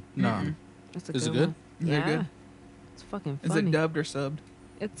seen that one? No. Mm-mm. That's a Is it good good? one. Very Yeah. good. It's fucking Is funny. it dubbed or subbed?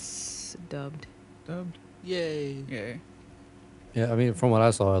 It's dubbed. Dubbed. Yay. Yeah. Yeah, I mean, from what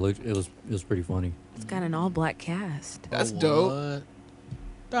I saw, it was pretty funny. It's got an all black cast. That's Oh, dope. what?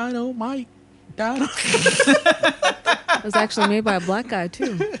 Dynamite. Dynamite. It was actually made by a black guy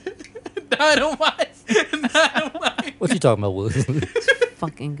too. Dynamite. Dynamite. What you talking about, Will?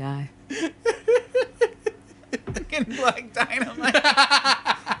 Fucking guy. Fucking Black Dynamite.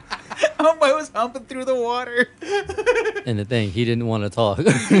 Homeboy was humping through the water. And the thing, he didn't want to talk.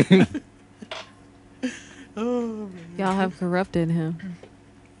 Y'all have corrupted him.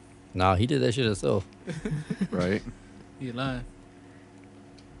 Nah, he did that shit himself. Right? You lying.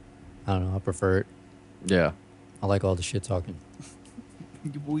 I don't know. I prefer it. Yeah. I like all the shit talking.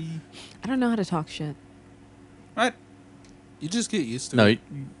 Boy. I don't know how to talk shit. What? You just get used to No, it.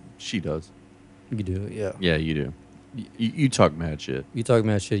 she does. You do it, yeah. Yeah, you do. You talk mad shit. You talk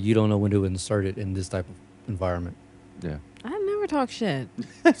mad shit, you don't know when to insert it in this type of environment. Yeah. I never talk shit.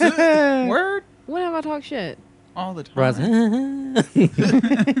 Word? When have I talked shit? All the time. Brian's,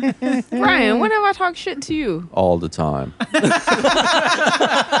 Brian, when have I talked shit to you? All the time.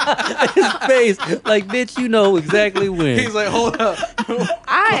 his face, like, bitch, you know exactly when. He's like, hold up. If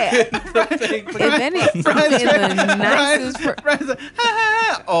any, in the nicest. Brian's like, ha,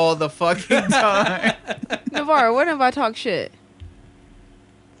 ha, ha, all the fucking time. Navarro, when have I talked shit?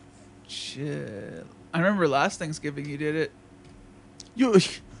 Shit. I remember last Thanksgiving you did it.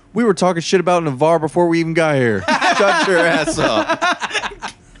 We were talking shit about Navarre before we even got here. Shut your ass up.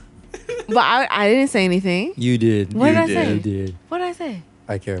 But I didn't say anything. You did. What did I did. say? You did. What did I say?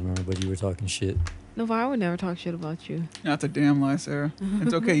 I can't remember, but you were talking shit. Navarro would never talk shit about you. That's a damn lie, Sarah.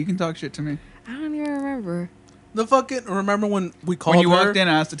 It's okay. You can talk shit to me. I don't even remember. The fucking, remember when we called When you her? walked in,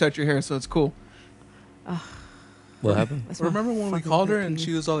 I asked to touch your hair, so it's cool. What happened? That's my Remember when we fucking called her pet and peeve.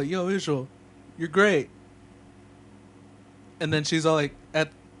 she was all like, yo, Israel, you're great. And then she's all like, at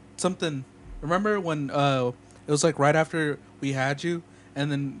something. Remember when it was like right after we had you?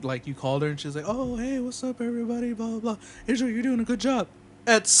 And then like you called her and she's like, oh, hey, what's up, everybody? Blah, blah, blah. Israel, you're doing a good job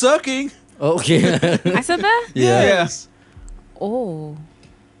at sucking. Okay. I said that? Yeah. Yes. Oh.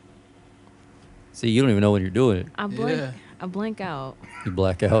 See, you don't even know when you're doing it. I blank. Yeah. I blank out. You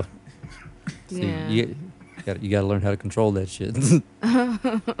black out. See, Yeah. you gotta learn how to control that shit.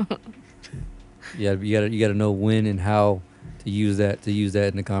 you gotta know when and how to use that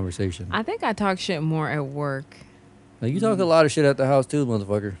in the conversation. I think I talk shit more at work. Now, you talk a lot of shit at the house too,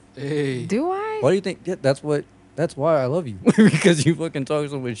 motherfucker. Hey. Do I? Why do you think? Yeah, that's why I love you because you fucking talk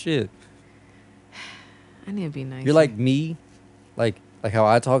so much shit. I need to be nice. You're like me, like how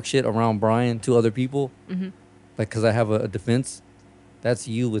I talk shit around Brian to other people, Mm-hmm. like because I have a defense. That's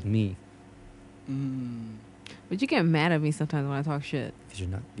you with me Mm. But you get mad at me sometimes when I talk shit. because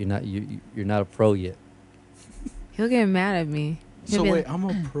you're not a pro yet. He'll get mad at me. He'll So be wait, like, I'm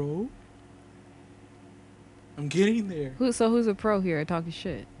a pro? I'm getting there. who's a pro here at talking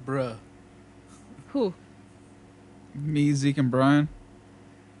shit? Bruh. Who? Me, Zeke, and Brian.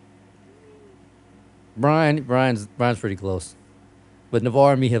 Brian's pretty close, but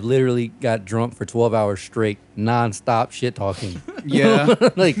Navarre and me have literally got drunk for 12 hours straight, non-stop shit talking. Yeah.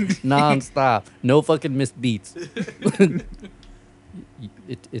 Like non-stop, no fucking missed beats.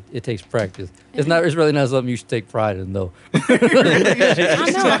 It takes practice. It's really not something you should take pride in though. You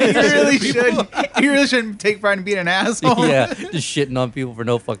really should. You really shouldn't take pride in being an asshole. Yeah, just shitting on people for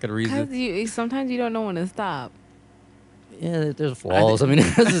no fucking Because reason. sometimes you don't know when to stop. Yeah, there's flaws. I mean,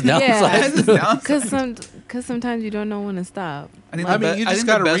 there's his downsides. Yeah. Because sometimes you don't know when to stop. I think I the mean, be- you I just think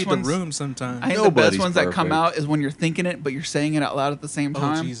the gotta best read ones- the room sometimes. I think the Nobody's best ones that come perfect. out is when you're thinking it, but you're saying it out loud at the same Oh,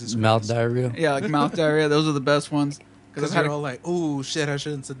 time. Jesus Mouth Christ. diarrhea. Yeah, like mouth diarrhea. Those are the best ones. Because I've had you're a- all like, oh, shit, I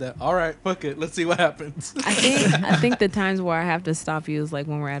shouldn't have said that. All right, fuck it. Let's see what happens. I think the times where I have to stop you is like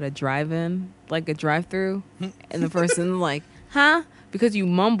when we're at a drive-in, like a drive-through, and the person like, huh? Because you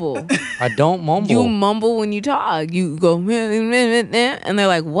mumble. I don't mumble. You mumble when you talk. You go, and they're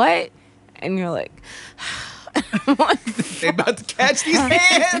like, what? And you're like, They about to catch these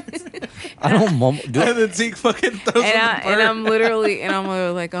hands. I don't mumble. and then Zeke fucking throws and, him the bird. I'm literally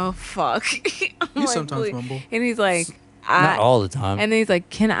like, oh fuck. I'm You like, sometimes "Please." mumble. And he's like, Not all the time. And then he's like,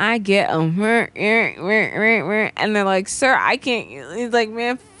 can I get a and they're like, sir, I can't. He's like,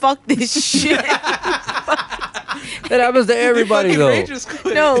 man, fuck this shit. That happens to everybody though. Ray just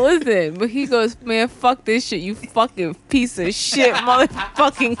quit. No, listen. But he goes, man, fuck this shit, you fucking piece of shit,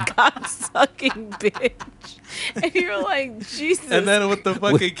 motherfucking cocksucking bitch. And you're like, Jesus. And then with the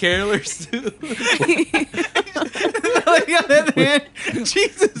fucking carolers too. Like, on the other hand,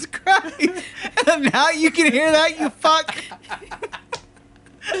 Jesus Christ. And now you can hear that, you fuck.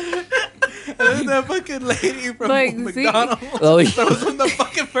 And then that fucking lady from Like, McDonald's Oh, yeah. throws him the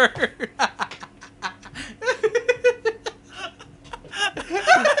fucking bird.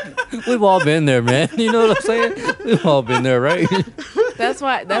 We've all been there, man. You know what I'm saying? We've all been there, right? That's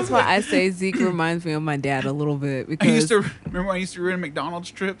why I say Zeke reminds me of my dad a little bit I because used to remember when I used to ruin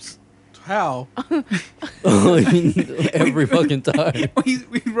McDonald's trips. How? Every fucking time. We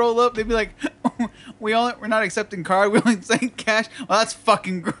roll up, they'd be like, we're not accepting card, we only accept cash. Well, that's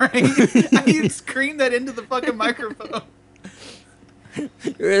fucking great. And you'd scream that into the fucking microphone.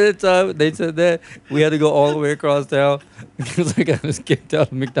 At the time they said that, we had to go all the way across town because I got us kicked out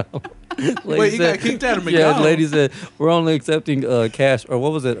of McDonald's. Wait, you got kicked out of Yeah, McDonald's? the lady said, we're only accepting cash, or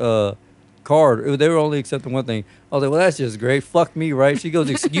what was it, card. They were only accepting one thing. I was like, well, that's just great. Fuck me, right? She goes,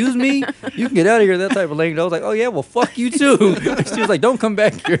 excuse me? You can get out of here, that type of language. I was like, oh, yeah, well, fuck you, too. She was like, don't come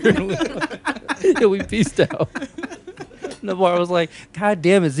back here. Yeah, we peaced out. Navarre was like, God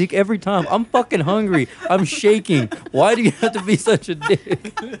damn it, Zeke, every time. I'm fucking hungry. I'm shaking. Why do you have to be such a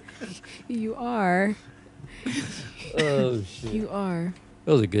dick? you are. Oh shit. You are.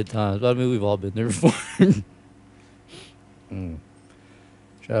 Those are good times. But I mean, we've all been there before. Mm.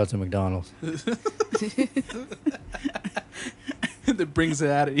 Shout out to McDonald's. That brings it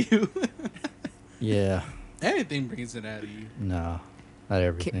out of you. Yeah. Anything brings it out of you. No, not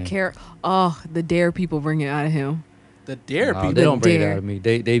everything. The dare people bring it out of him. The dare No, people. they don't bring it dare. out of me.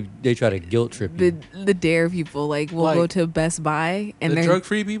 They try to guilt trip The you. the dare people like will Like, go to Best Buy and the they're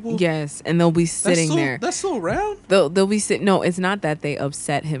drug-free people. yes, and they'll be That's sitting still, there. That's still around. They'll be sitting. No, it's not that they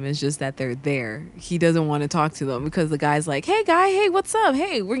upset him. It's just that they're there. He doesn't want to talk to them because the guy's like, "Hey, guy, hey, what's up?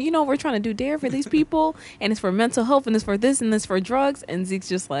 Hey, we're trying to do dare for these people, and it's for mental health, and it's for this, and this for drugs." And Zeke's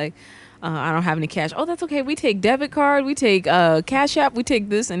just like, "I don't have any cash." Oh, that's okay. We take debit card. We take Cash App. We take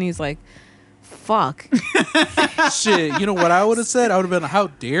this, and he's like, "Fuck." Shit, you know what I would have said? I would have been, "How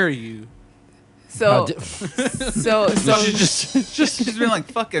dare you?" So, How so Just been like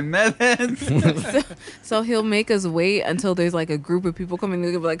fucking meth heads. So he'll make us wait until there's like a group of people coming.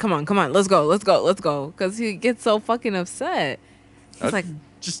 He'll be like, come on, let's go. Because he gets so fucking upset. It's I'd like,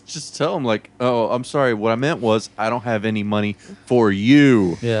 just tell him like, oh, I'm sorry. What I meant was I don't have any money for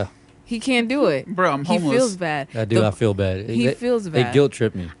you. Yeah, he can't do it. Bro, I'm He homeless. feels bad. I do. I feel bad. He feels They bad. guilt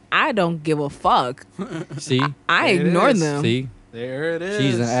trip me. I don't give a fuck. See, I There it ignore is. them. see, There it is.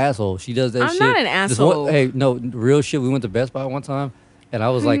 she's an asshole. She does that I'm shit. not an This asshole. hey, no, real shit. We went to Best Buy one time, and I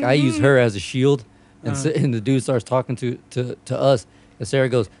was like, I use her as a shield, and, and the dude starts talking to us, and Sarah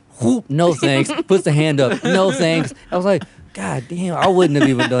goes, "Whoop, no thanks." Puts the hand up, "No thanks." I was like, God damn, I wouldn't have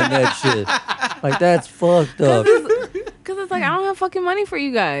even done that shit. Like that's fucked up. Because it's like, I don't have fucking money for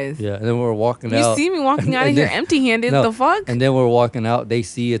you guys. Yeah, and then we're walking You out. see me walking out of and here then- empty-handed. No, The fuck? And then we're walking out. They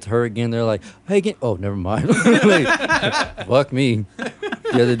see it's her again. They're like, "Hey, oh, never mind." Like, fuck me.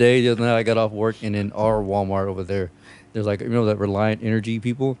 The other night, I got off work, and in our Walmart over there, there's like, that Reliant Energy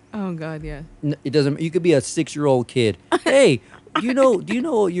people. Oh, God, yeah. It doesn't. You could be a 6-year-old kid. Hey, do you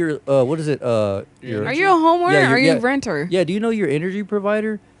know your what is it? Your, Are you a homeowner Yeah, or are you yeah. a renter? yeah. Do you know your energy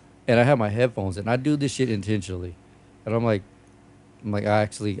provider? And I have my headphones, and I do this shit intentionally. And I'm like, I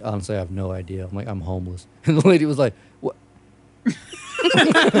actually, honestly, I have no idea. I'm like, I'm homeless. And the lady was like, what?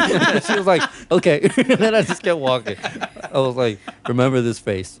 She was like, okay. And then I just kept walking. I was like, remember this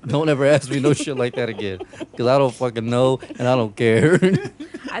face. Don't ever ask me no shit like that again. Because I don't fucking know, and I don't care.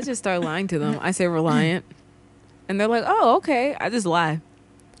 I just start lying to them. I say Reliant. And they're like, oh, okay. I just lie.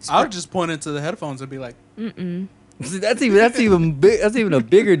 I would just point into the headphones and be like, Mm-mm. See, that's even big. That's even a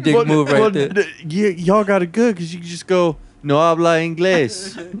bigger dick move right there. Y'all got it good because you can just go, no habla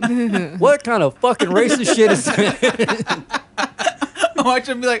inglés. What kind of fucking racist shit is that? Watch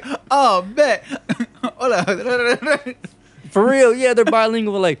him be like, oh, bet. Hola. For real? Yeah, they're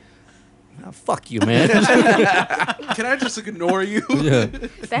bilingual. Like, "Ah, fuck you, man." can I just ignore you? Yeah.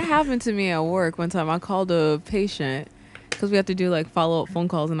 That happened to me at work one time. I called a patient because we have to do like follow-up phone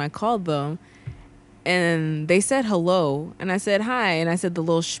calls, and I called them. And they said hello, and I said hi, and I said the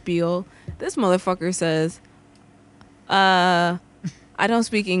little spiel. This motherfucker says, I don't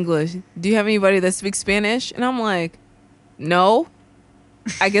speak English. Do you have anybody that speaks Spanish? And I'm like, no.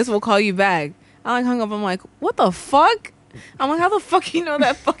 I guess we'll call you back. I like hung up. I'm like, what the fuck? I'm like, how the fuck you know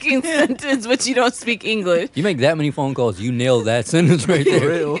that fucking sentence but you don't speak English? You make that many phone calls, you nail that sentence right For there.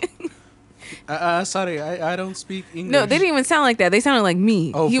 real. Sorry, I don't speak English. No, they didn't even sound like that. They sounded like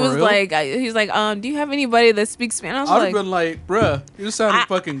me. Oh, he for was real? like, he's like, do you have anybody that speaks Spanish? I was I'd have like, been like, bruh, you sounding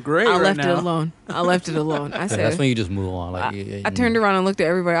fucking great I right left now. it alone. I left it alone. I Yeah, said, that's when you just move on. Like, I turned around and looked at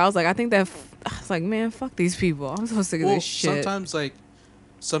everybody. I was like, I think that. I was like, man, fuck these people. I'm so sick of Well, this shit. sometimes like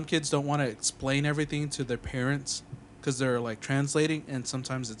some kids don't want to explain everything to their parents because they're like translating, and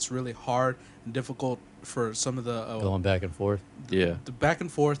sometimes it's really hard and difficult for some of the going back and forth. Yeah. the back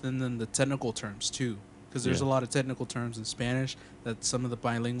and forth, and then the technical terms too, because there's Yeah. a lot of technical terms in Spanish that some of the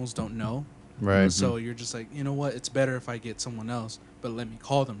bilinguals don't know. Right. So you're just like, you know what? It's better if I get someone else, but let me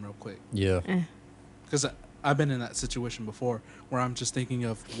call them real quick. Yeah. Because I've been in that situation before where I'm just thinking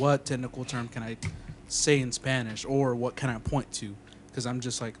of what technical term can I say in Spanish, or what can I point to, because I'm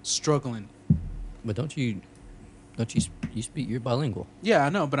just like struggling. But don't you speak? You're bilingual. Yeah, I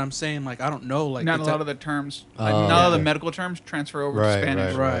know, but I'm saying like I don't know like Not a the lot te- of the terms, Oh, none of the yeah. medical terms transfer over Right, to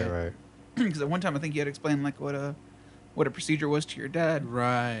Spanish. right, Right. right. Because at one time I think you had explained like what a procedure was to your dad,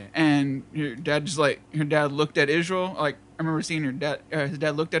 right. and your dad just like your dad looked at Israel. Like I remember seeing your dad, his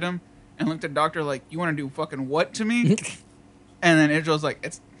dad looked at him and looked at the doctor like, "You want to do fucking what to me?" And then Israel's like,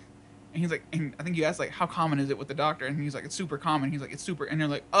 "It's," and he's like, and I think you asked like, "How common is it with the doctor?" And he's like, "It's super common." He's like, "It's super," and you're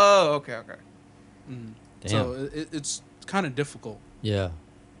like, "Oh, okay, okay." Mm. Damn. So it's kind of difficult. Yeah.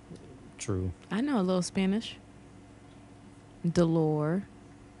 True. I know a little Spanish. Dolor.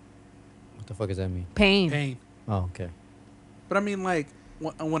 What the fuck does that mean? Pain. Pain. Oh, okay. But I mean, like,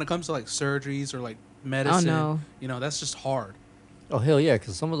 when it comes to like surgeries or like medicine, no. you know, that's just hard. Oh hell yeah,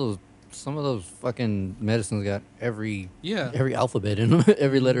 because some of those fucking medicines got every Yeah. alphabet in them,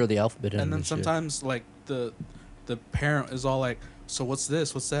 every letter of the alphabet in them. And then and shit. sometimes like the parent is all like, so what's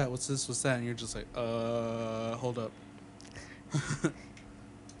this? What's that? What's this? What's that? And you're just like, hold up.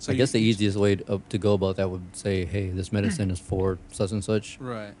 So I guess the you- easiest way to go about that would say, hey, this medicine is for such and such.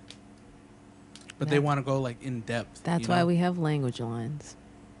 Right. But they That- want to go like in depth. That's you why know? we have language lines.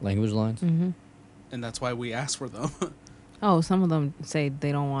 Language lines. Mm-hmm. And that's why we ask for them. Oh, some of them say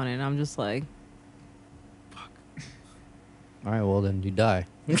they don't want it. And I'm just like, All right, well then you die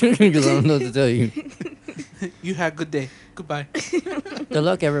because I don't know what to tell you. You had a good day. Goodbye. Good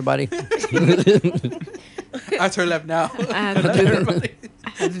luck, everybody. I turn left now. I had to do Everybody. I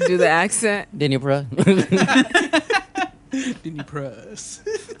had to do the accent. Didn't you, bruh? Disney Plus.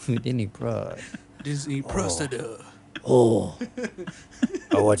 Didn't you, bruh? Disney Plus to do. Oh,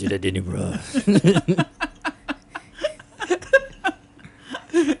 I watch it at Disney, bruh.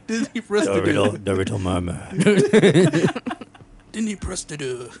 Disney Plus to do. Dorito Mama. Disney Plus to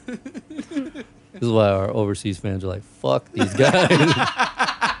do. This is why our overseas fans are like, fuck these guys.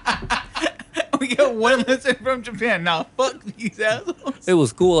 We got one listener from Japan. Now, fuck these assholes. It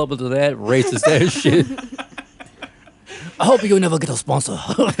was cool up until that racist ass shit. I hope you never get a sponsor.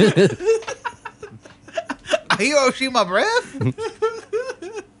 Hiroshima breath?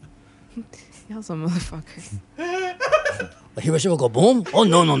 Y'all some motherfuckers. Hiroshima go boom? Oh,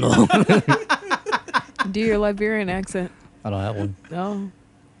 no. Do your Liberian accent. I don't have one. No.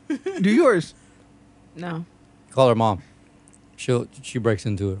 Do yours. No. Call her mom. She breaks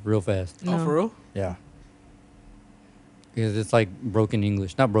into it real fast. No. Oh, for real? Yeah. Because it's like broken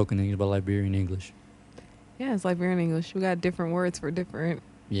English. Not broken English, but Liberian English. Yeah, it's Liberian English. We got different words for different.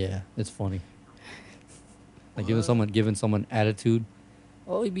 Yeah, it's funny. Like giving someone attitude.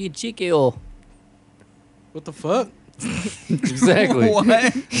 Oh, you being cheeky, oh. What the fuck? Exactly. What?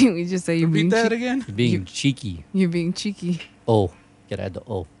 We just say you're Repeat being that cheeky. again? You're being cheeky. You're being cheeky. Oh. Gotta add the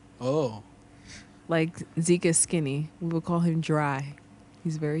oh. Oh. Like Zeke is skinny. We would call him dry.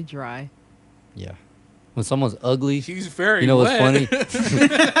 He's very dry. Yeah. When someone's ugly, He's very you know what's wet. funny?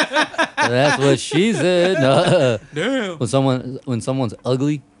 That's what she said. No. Damn. When someone's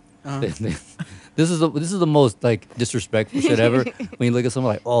ugly, Uh-huh. this is the most like disrespectful shit ever. When you look at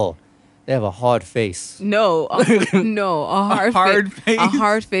someone like, oh, they have a hard face. No, no, a hard, hard face? A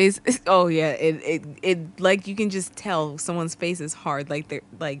hard face. Oh yeah, it like you can just tell someone's face is hard. Like they're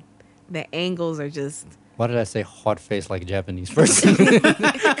like the angles are just Why did I say hard face like a Japanese person?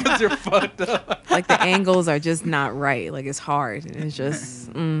 Because you're fucked up. like the angles are just not right. Like it's hard. And it's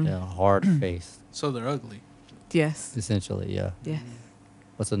just Yeah, hard face. So they're ugly. yes, Essentially, yeah. yeah.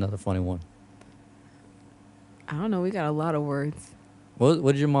 What's another funny one? I don't know. We got a lot of words. What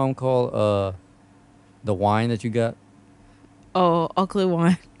did your mom call the wine that you got? Oh, ugly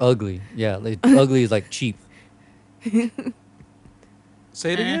one. Ugly. Yeah, like, ugly is like cheap.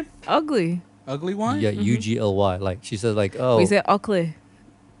 Say it again. Ugly. Ugly wine? Yeah, UGLY. Like she says, like, oh, We said ugly.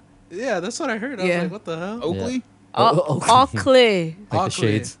 Yeah, that's what I heard. I Yeah. was like, what the hell? Oakley? Ugly. like the Ugly.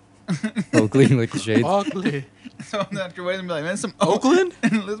 shades. Oakley, like the shades. Ugly. So I'm after waiting, be like, man, some Oakland?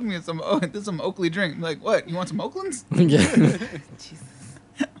 And listen me some. Oh, this is some Oakley drink. I'm like, what? You want some Oaklands? Yeah.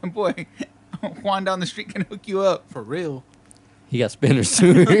 Boy, Juan down the street can hook you up. For real. He got spinners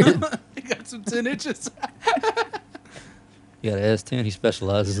too. He got some 10 inches. He got an S10. He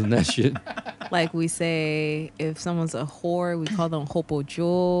specializes in that shit. Like we say, if someone's a whore, we call them Hopo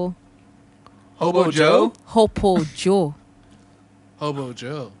Joe. Hobo Joe? Hopo Joe. Hobo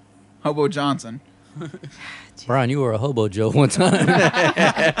Joe. Hobo Johnson. Brian, you were a hobo Joe one time.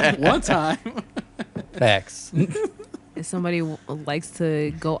 One time. Facts. If somebody likes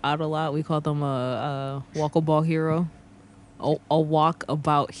to go out a lot, we call them a walkable hero. A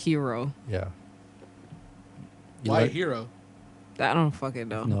walkabout hero. Yeah. You Why like- hero? I don't fucking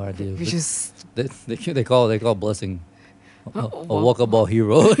know. No idea. We just They call blessing a Walk- walkable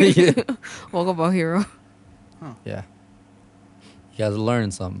hero. Yeah. walkabout hero. Yeah. You guys are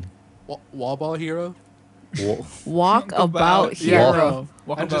learning something. Wall ball hero? Walk about Yeah, hero. bro.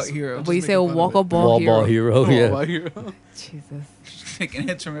 Walk I about just- hero. I'm But you just say making fun of it. walkable Wall hero. ball hero. Wall Yeah. ball hero. Jesus. Taking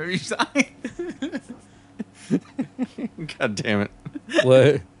hits from every side. God damn it.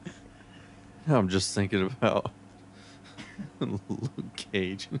 What? I'm just thinking about Luke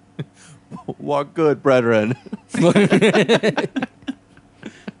Cage. Walk good, brethren.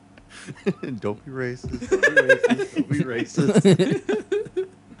 Don't be racist. Don't be racist. Don't be racist.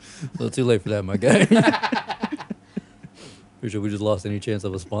 A little too late for that, my guy. Pretty sure we just lost any chance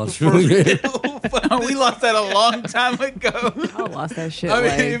of a sponsor. We lost that a long time ago. Y'all lost that shit. I mean,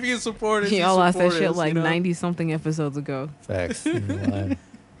 like, if you support us, y'all lost that support shit us, like you know? 90 something episodes ago. Facts. You know,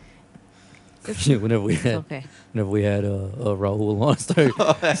 Shit, whenever we had Raul on,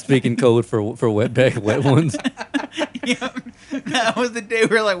 started speaking code for wetback wet ones. Yeah, that was the day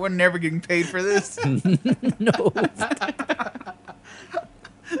we were like, we're never getting paid for this. No.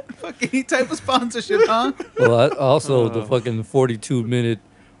 Fuck any type of sponsorship, huh? Well, also the fucking 42-minute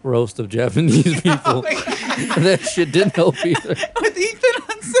roast of Japanese people. That shit didn't help either. With Ethan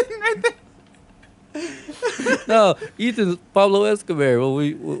on sitting right there. No, Ethan's Pablo Escobar. Well,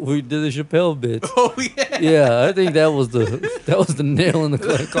 we did the Chappelle bit. Oh yeah. Yeah, I think that was the nail in the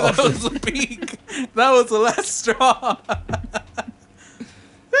That coffin. was the peak. That was the last straw.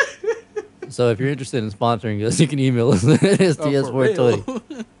 So if you're interested in sponsoring us, you can email us at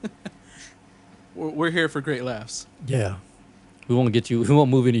STS420. We're here for great laughs. Yeah. We won't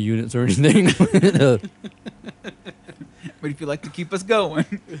move any units or anything. But if you'd like to keep us going,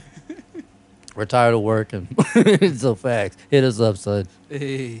 We're tired of working. So facts. Hit us up, son.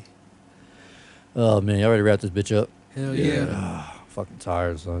 Hey, Oh man, y'all ready to wrap this bitch up? hell yeah. Fucking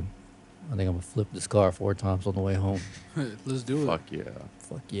tired, son. I think I'm gonna flip this car 4 times on the way home. Let's do it. Fuck yeah.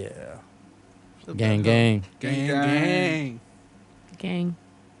 Fuck yeah. Gang, gang. Gang, gang. Gang.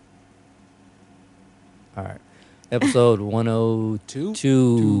 All right. Episode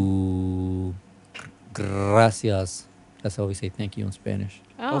 102. Gracias. That's how we say thank you in Spanish.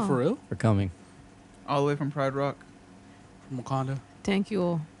 Oh, for real? For coming. all the way from Pride Rock. From Wakanda? Thank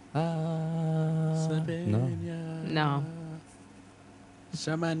you. No. No.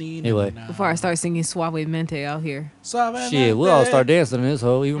 Anyway. Before I start singing Suavemente out here. Shit, we'll all start dancing in this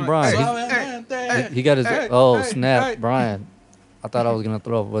hole. Even Brian. He got his. Snap, Brian. I thought I was gonna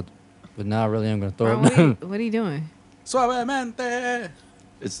throw up, but now I really am gonna throw Brian, up. what are you doing? Suavemente.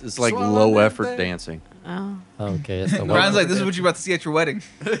 It's like low effort dancing. Oh. Okay, that's the Brian's like, this is what you're about to see at your wedding.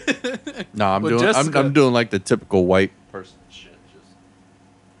 No, I'm With doing Jessica. I'm doing like the typical white person shit. Just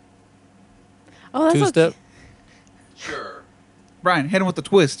Oh, that's 2-step. sure. Brian, hit him with the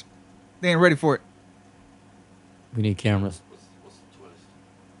twist. They ain't ready for it. We need cameras. What's the twist?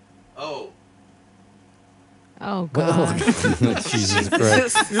 Oh. Oh God. Jesus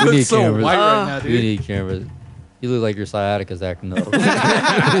Christ. You We look need so cameras. white right now, We dude. need cameras. You look like your sciatica's acting up. Want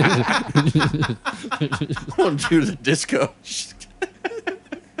to do the disco?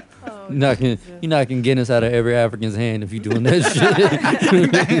 You're knocking Guinness out of every African's hand if you're doing that shit.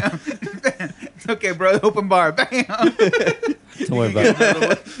 It's okay, bro. Open bar. Bam. Don't worry about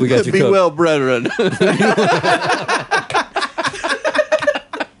it. We got you Be covered. well, brethren.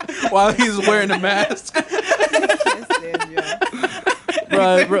 While he's wearing a mask.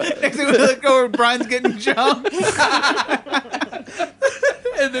 Right. Next thing we look over, Brian's getting jumped.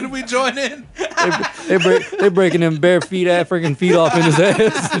 And then we join in. They breaking them bare feet, African feet off in his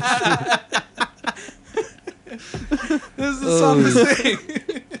ass. This is the song to sing.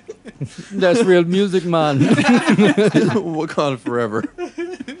 That's real music, man. Wakanda forever.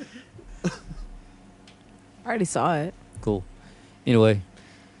 I already saw it. Cool. Anyway,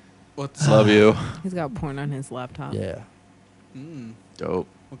 What's Love you. He's got porn on his laptop. yeah. Dope.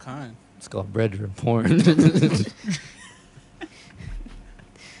 What kind? It's called brethren porn.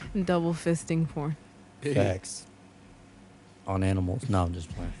 Double fisting porn. Facts. On animals. No, I'm just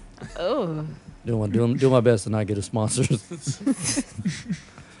playing. Oh. Doing my best to not get a sponsor.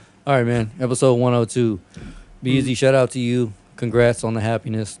 All right, man. Episode 102. Be easy. Shout out to you. Congrats on the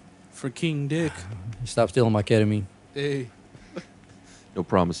happiness. For King Dick. Stop stealing my ketamine. Hey. No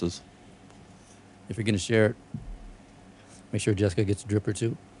promises. If you're gonna share it, make sure Jessica gets a dripper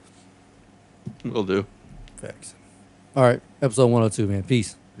too. Will do. Facts. All right, episode 102, man.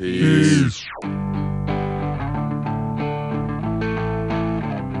 Peace. Peace.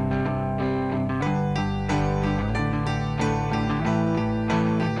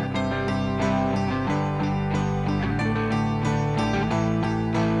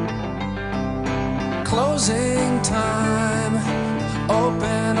 Closing time.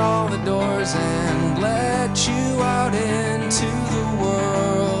 Open all the doors and let you out into the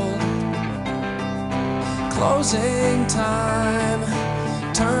world. Closing time.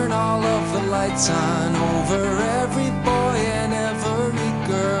 Turn all of the lights on over every boy and every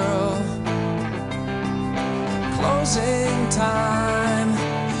girl. Closing time.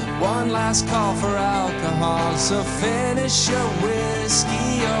 One last call for alcohol, so finish your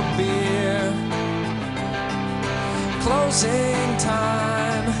whiskey or beer. Closing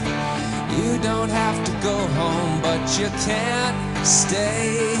time. You don't have to go home, but you can't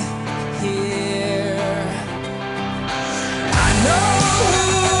stay here.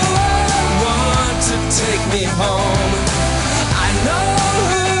 me home. I know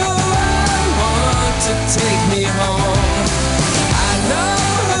who I want to take me home. I know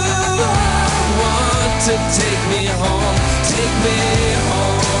who I want to take me home. Take me